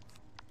tonight.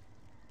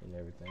 And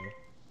everything.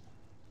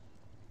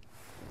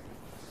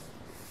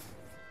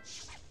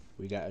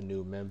 We got a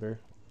new member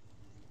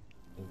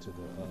into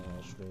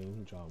the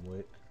stream, John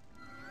Wick.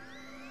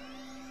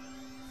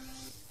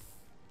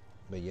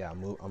 But yeah,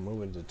 I'm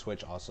moving to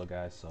Twitch also,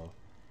 guys, so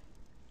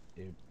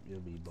it'll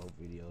be both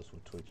videos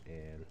with Twitch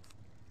and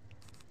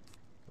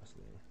what's the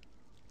name?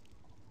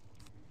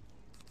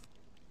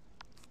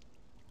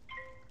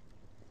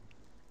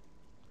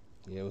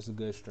 Yeah, it was a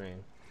good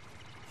stream.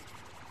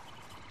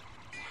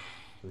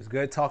 It was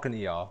good talking to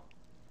y'all.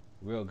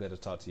 Real good to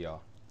talk to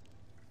y'all.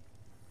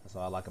 That's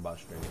all I like about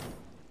streaming.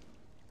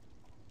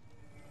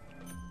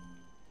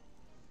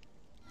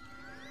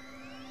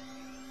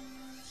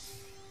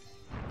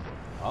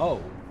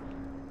 Oh.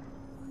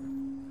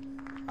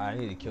 I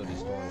need to kill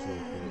these thorns real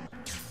quick.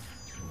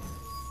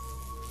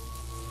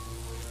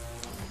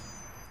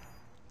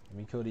 Let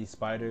me kill these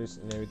spiders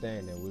and everything,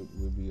 and then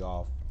we'll be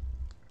off.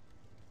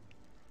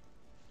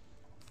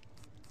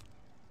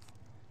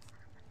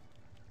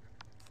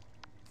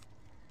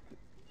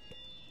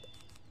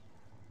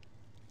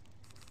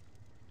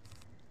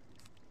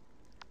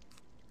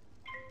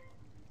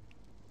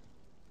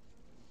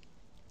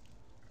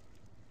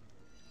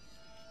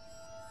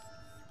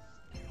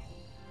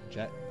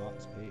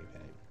 Jackbox pay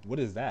pack. What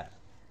is that?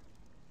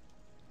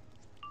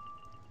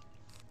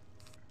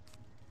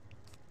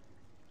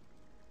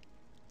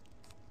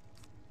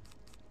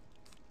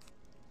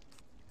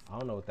 I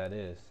don't know what that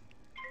is.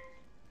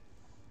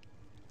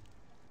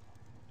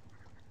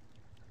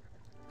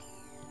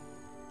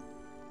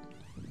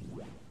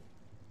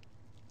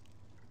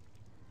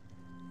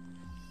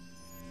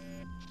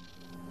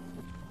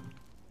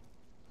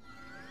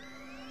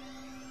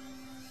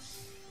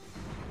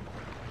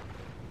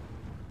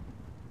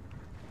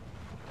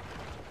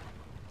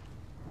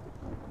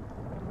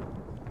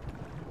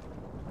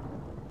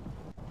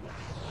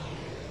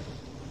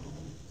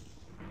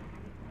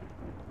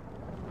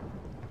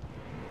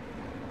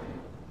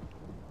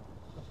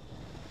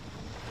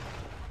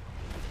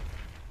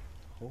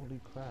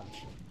 Holy crap.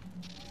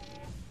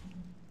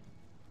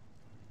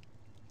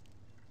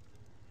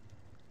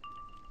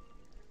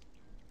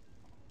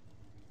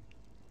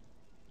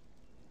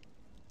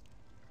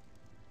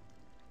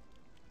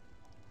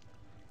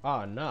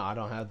 Oh no, I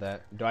don't have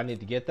that. Do I need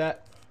to get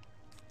that?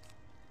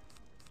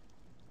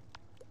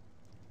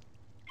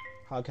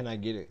 How can I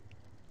get it?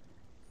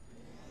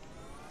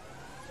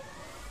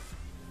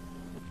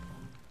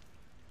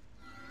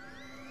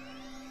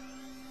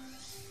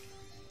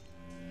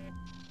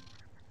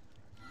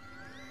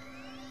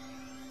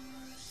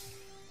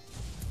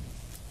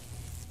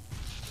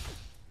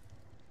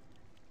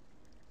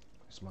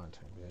 It's my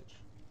turn, bitch.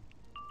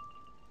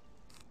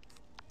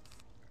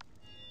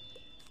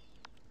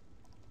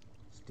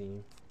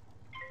 Steam.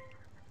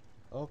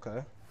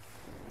 Okay.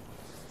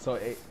 So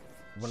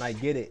when I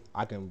get it,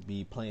 I can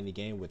be playing the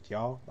game with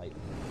y'all, like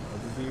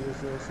other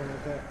viewers or something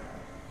like that.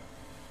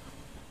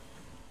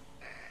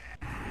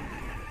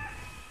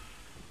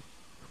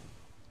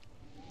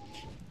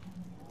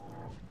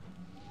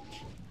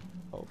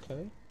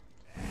 Okay.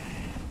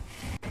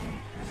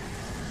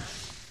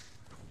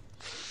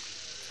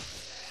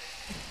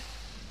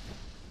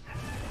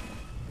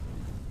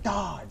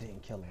 Ah, I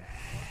didn't kill him.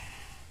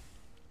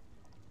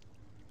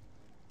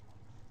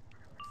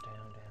 Down,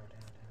 down, down,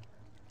 down.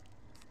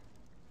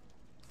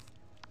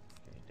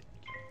 Okay,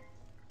 didn't kill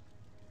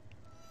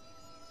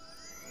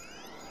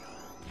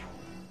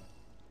him.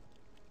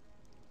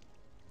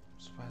 I'm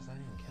surprised I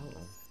didn't kill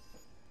him.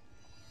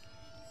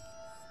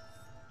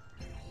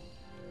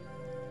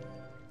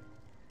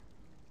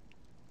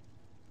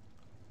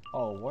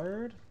 Oh,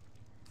 word?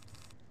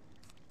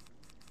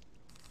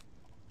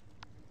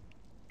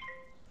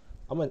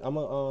 I'm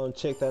gonna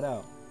check that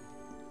out.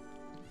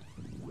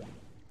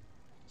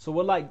 So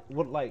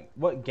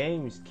what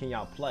games can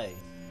y'all play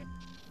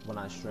when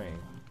I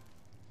stream?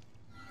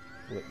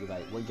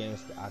 What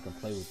games I can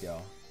play with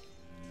y'all?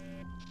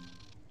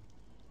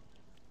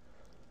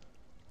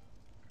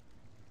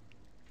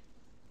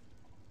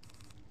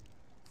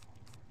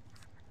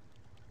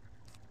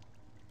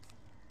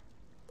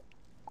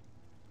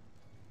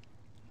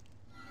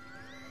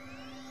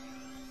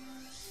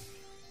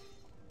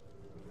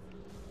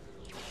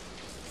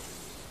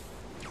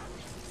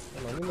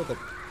 Hold on, let me look at.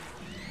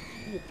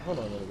 Hold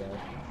on, little guy.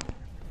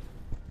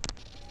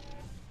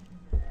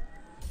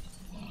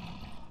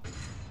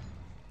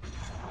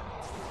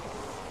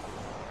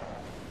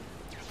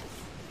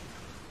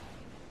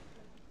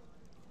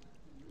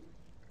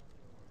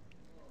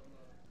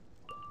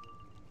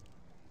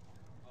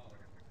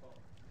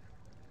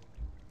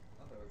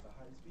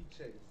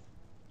 Chase.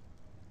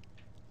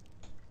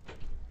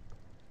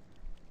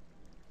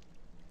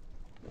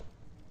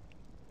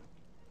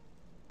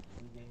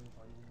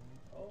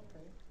 Oh,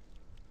 okay.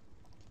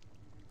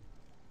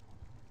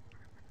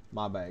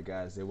 My bad,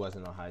 guys. It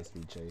wasn't a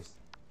high-speed chase.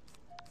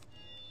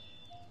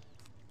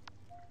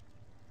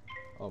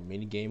 Oh,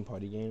 mini game,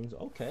 party games.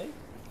 Okay.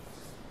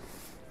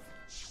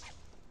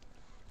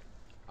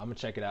 I'm gonna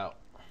check it out.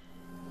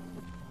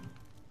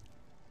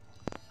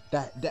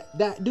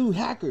 That dude,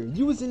 Hacker,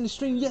 you was in the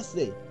stream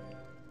yesterday.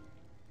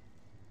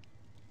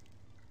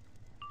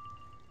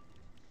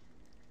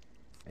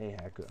 Hey,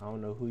 Hacker, I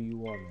don't know who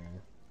you are,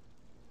 man.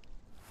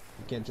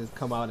 You can't just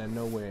come out of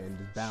nowhere and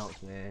just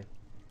bounce, man.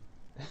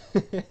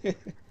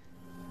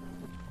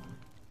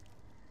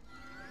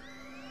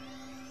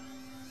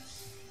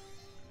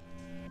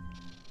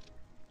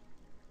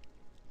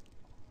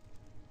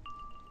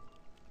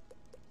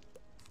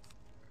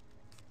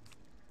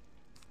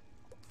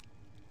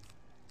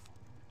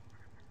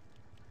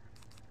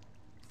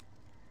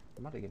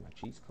 I'm about to get my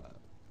cheese club.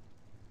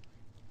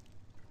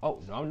 Oh,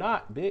 no, I'm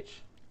not,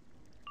 bitch.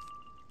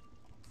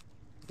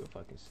 You're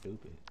fucking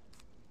stupid.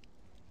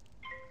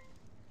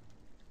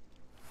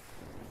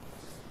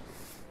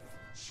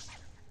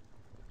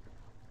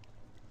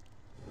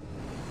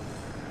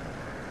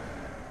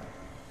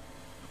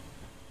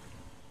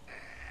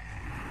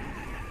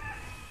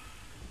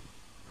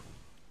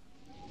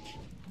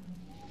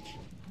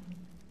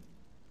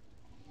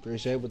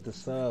 Appreciate with the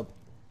sub.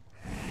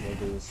 We'll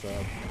do the sub.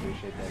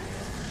 Appreciate that,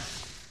 man.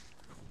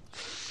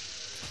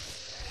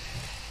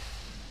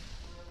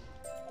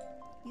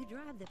 You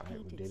drive the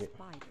painted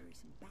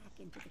spiders back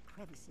into the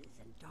crevices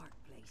and dark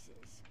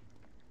places.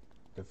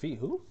 Defeat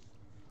who?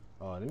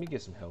 Oh, let me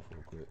get some health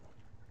real quick.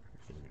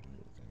 Before we do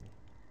anything.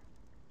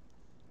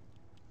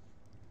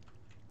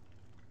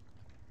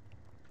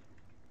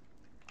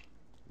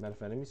 Matter of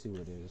fact, let me see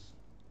what it is.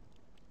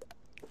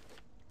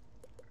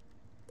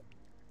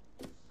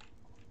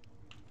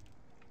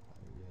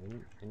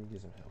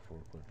 get some help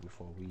real quick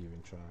before we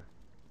even try.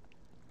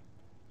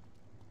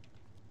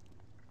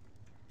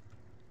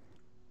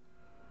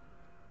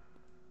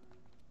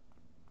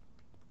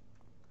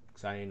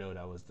 Cause I didn't know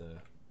that was the.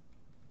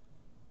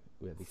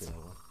 We had to kill that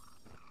one.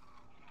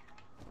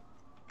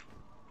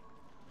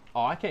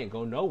 Oh, I can't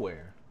go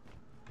nowhere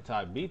until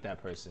I beat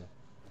that person.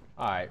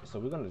 Alright, so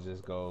we're gonna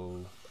just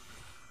go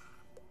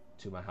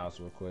to my house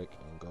real quick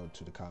and go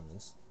to the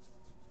commons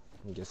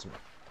and get some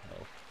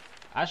health.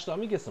 Actually, let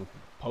me get some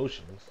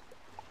potions.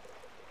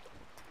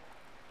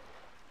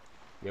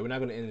 Yeah, we're not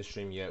gonna end the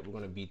stream yet. We're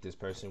gonna beat this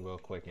person real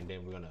quick and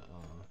then we're gonna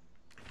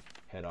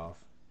head off.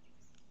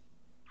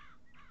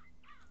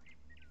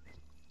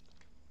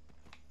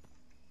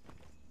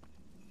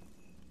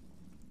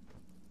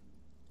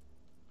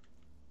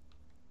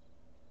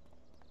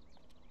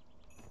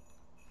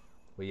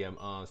 But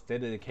yeah,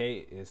 State of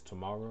Decay is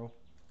tomorrow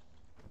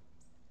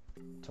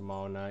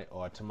night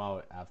or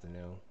tomorrow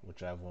afternoon,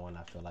 whichever one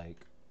I feel like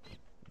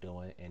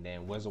doing. And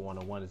then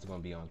Wizard101 is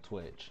gonna be on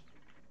Twitch.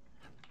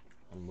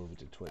 I'm gonna move it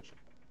to Twitch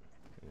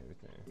and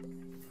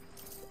everything.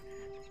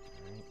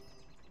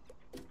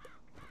 Alright.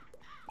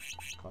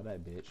 Call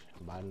that bitch.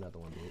 Buy another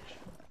one, bitch.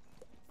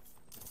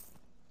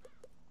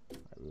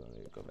 Alright, we're gonna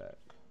need to go back.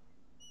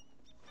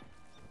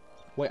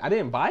 Wait, I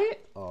didn't buy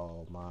it?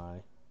 Oh my.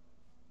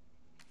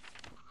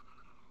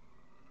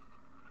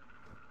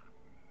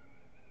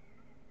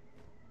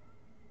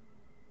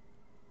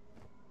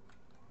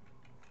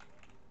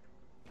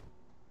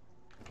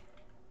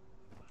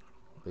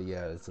 But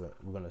yeah,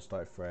 we're gonna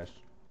start fresh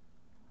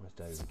on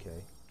State of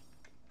Decay,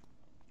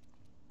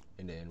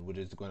 and then we're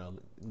just gonna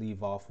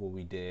leave off what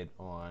we did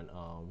on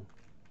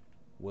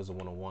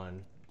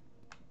Wizard101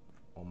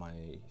 on my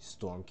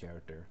Storm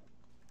character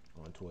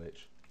on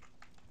Twitch.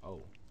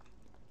 Oh,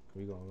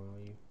 can we go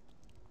around you?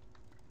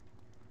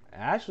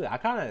 Actually, I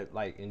kind of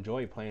like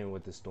enjoy playing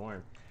with the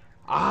Storm.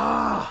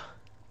 Ah.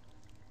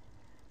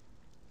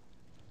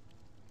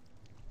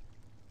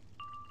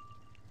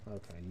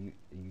 Okay,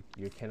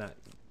 you cannot.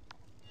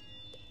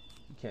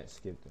 You can't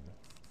skip them.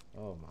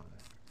 Oh my!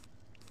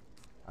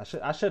 I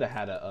should have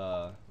had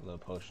a little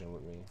potion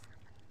with me.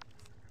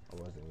 I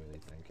wasn't really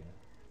thinking.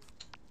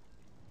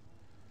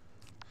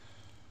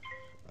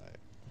 Alright.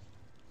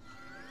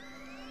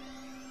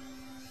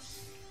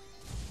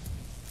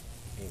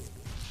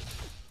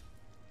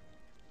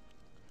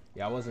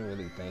 Yeah, I wasn't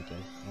really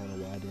thinking. I don't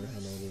know why I didn't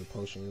have no little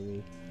potion with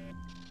me.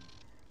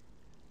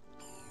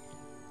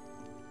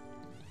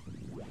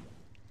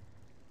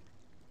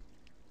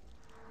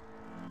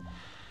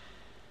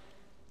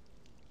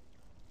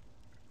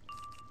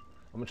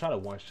 I'm gonna try to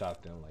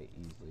one-shot them like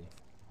easily.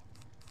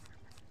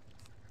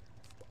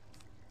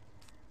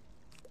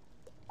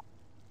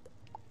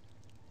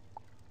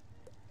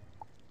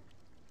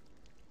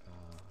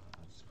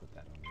 I'll just put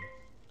that on me.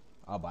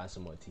 I'll buy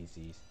some more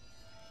TCs.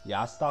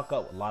 Yeah, I stock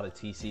up a lot of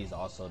TCs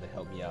also to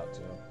help me out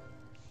too.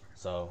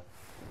 So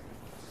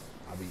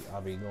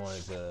I'll be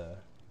going to.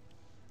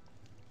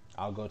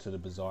 I'll go to the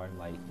bazaar and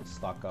like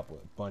stock up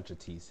with a bunch of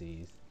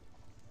TCs.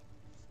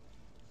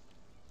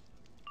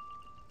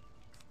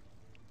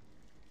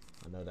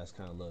 I know that's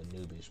kind of a little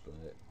noobish, but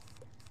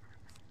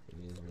it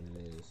is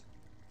what it is.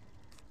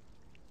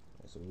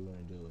 Right, so what we're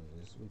gonna do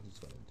is we're just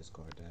gonna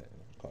discard that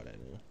and call that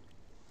in.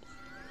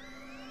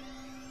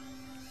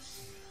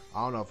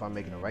 I don't know if I'm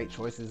making the right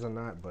choices or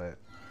not, but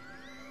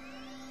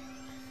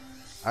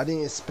I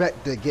didn't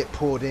expect to get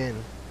pulled in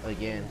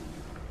again.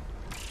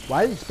 Well,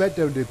 I didn't expect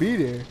them to be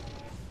there.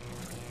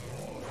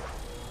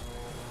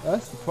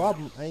 That's the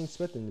problem. I ain't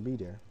expect them to be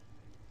there.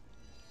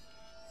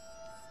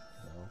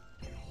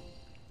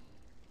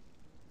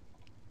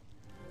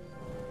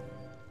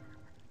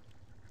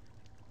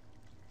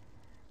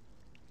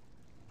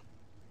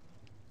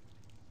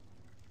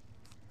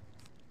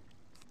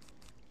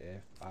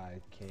 If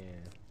I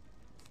can.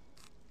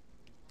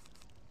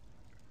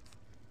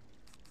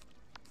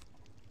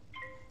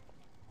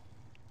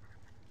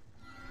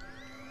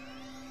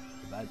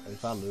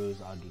 If I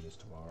lose, I'll do this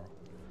tomorrow.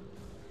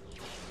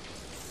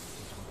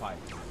 Fight.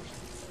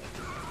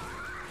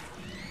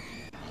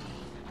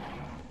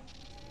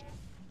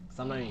 Cause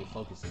I'm not even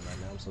focusing right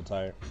now. I'm so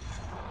tired.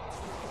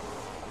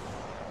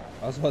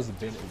 I was supposed to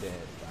be in bed,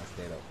 but I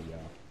stayed up for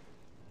y'all.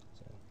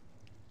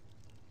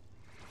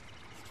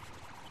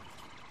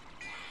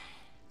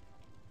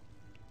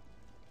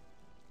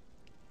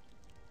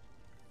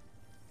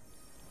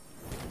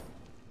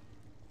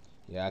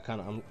 Yeah, I'm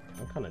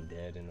kind of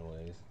dead in a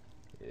ways.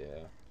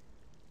 Yeah.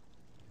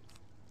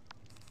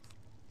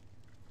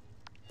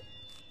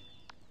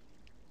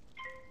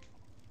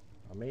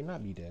 I may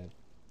not be dead.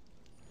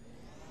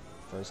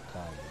 First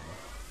COD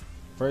game.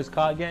 First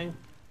COD game?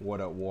 What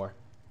up, war?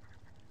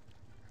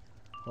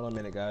 Hold on a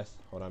minute, guys.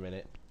 Hold on a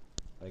minute.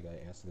 I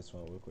gotta answer this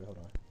one real quick. Hold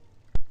on.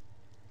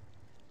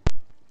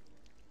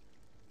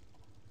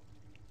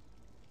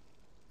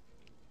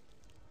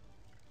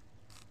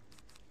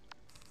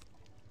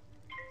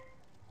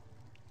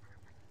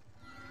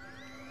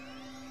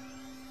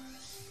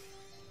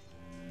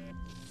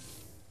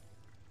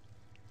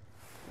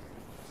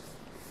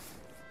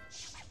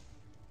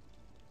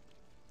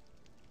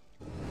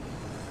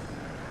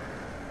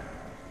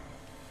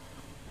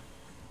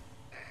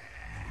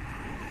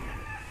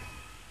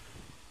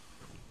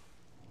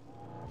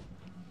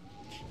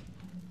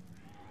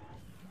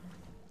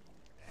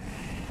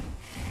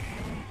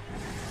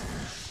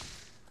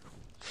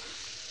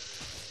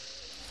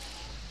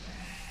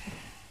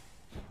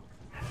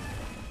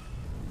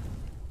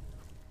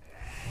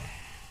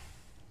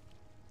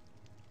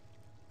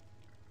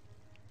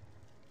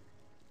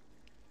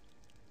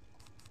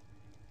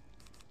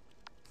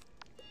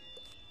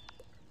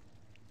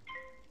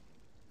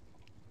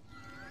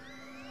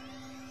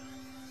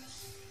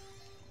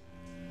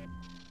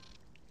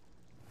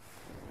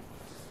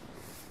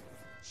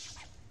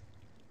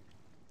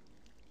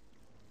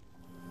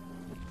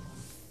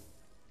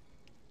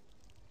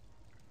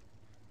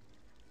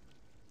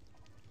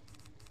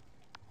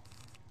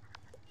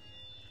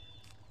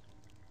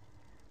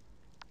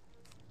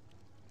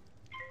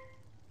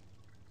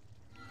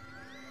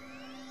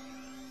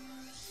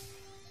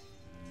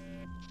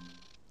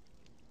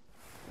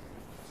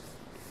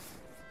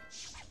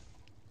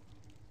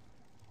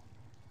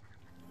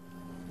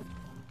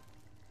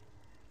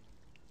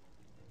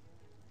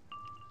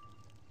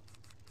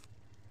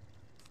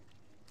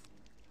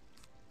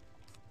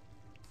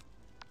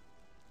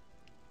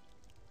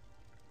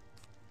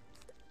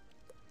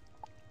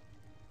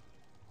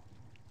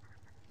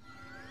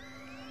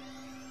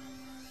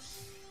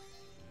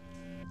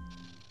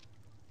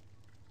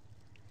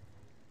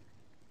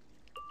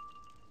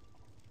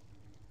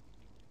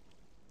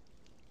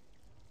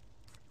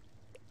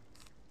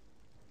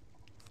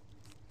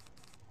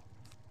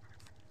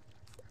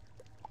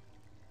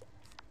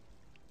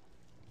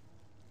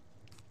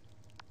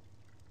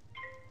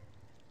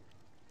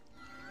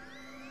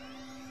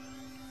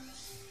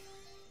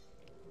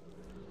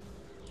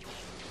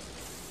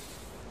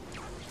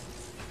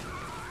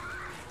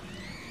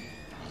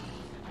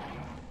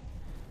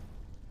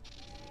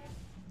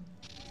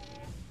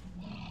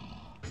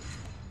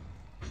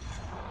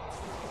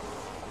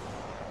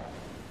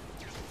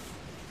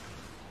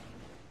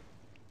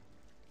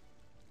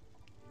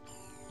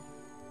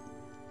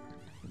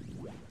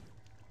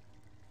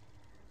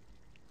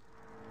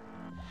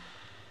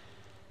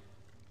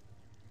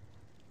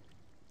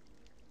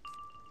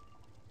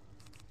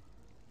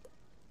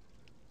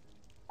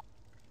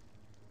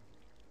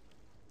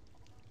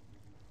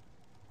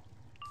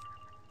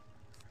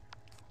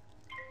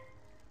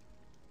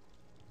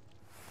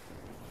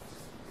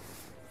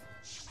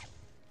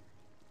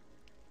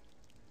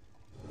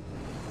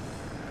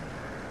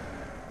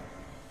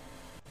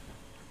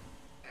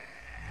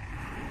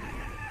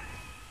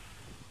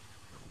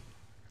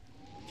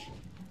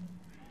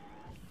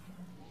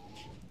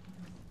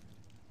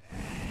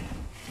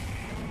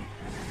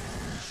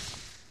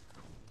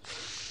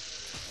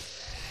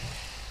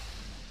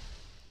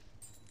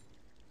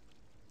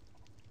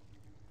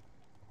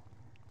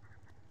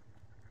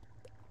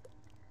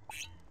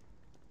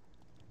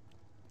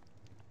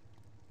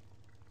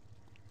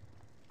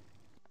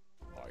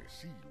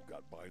 see you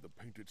got by the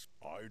painted...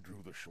 I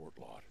drew the short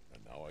lot,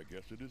 and now I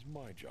guess it is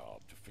my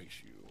job to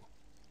face you.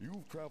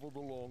 You've traveled a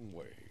long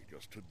way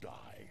just to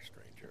die,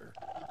 stranger.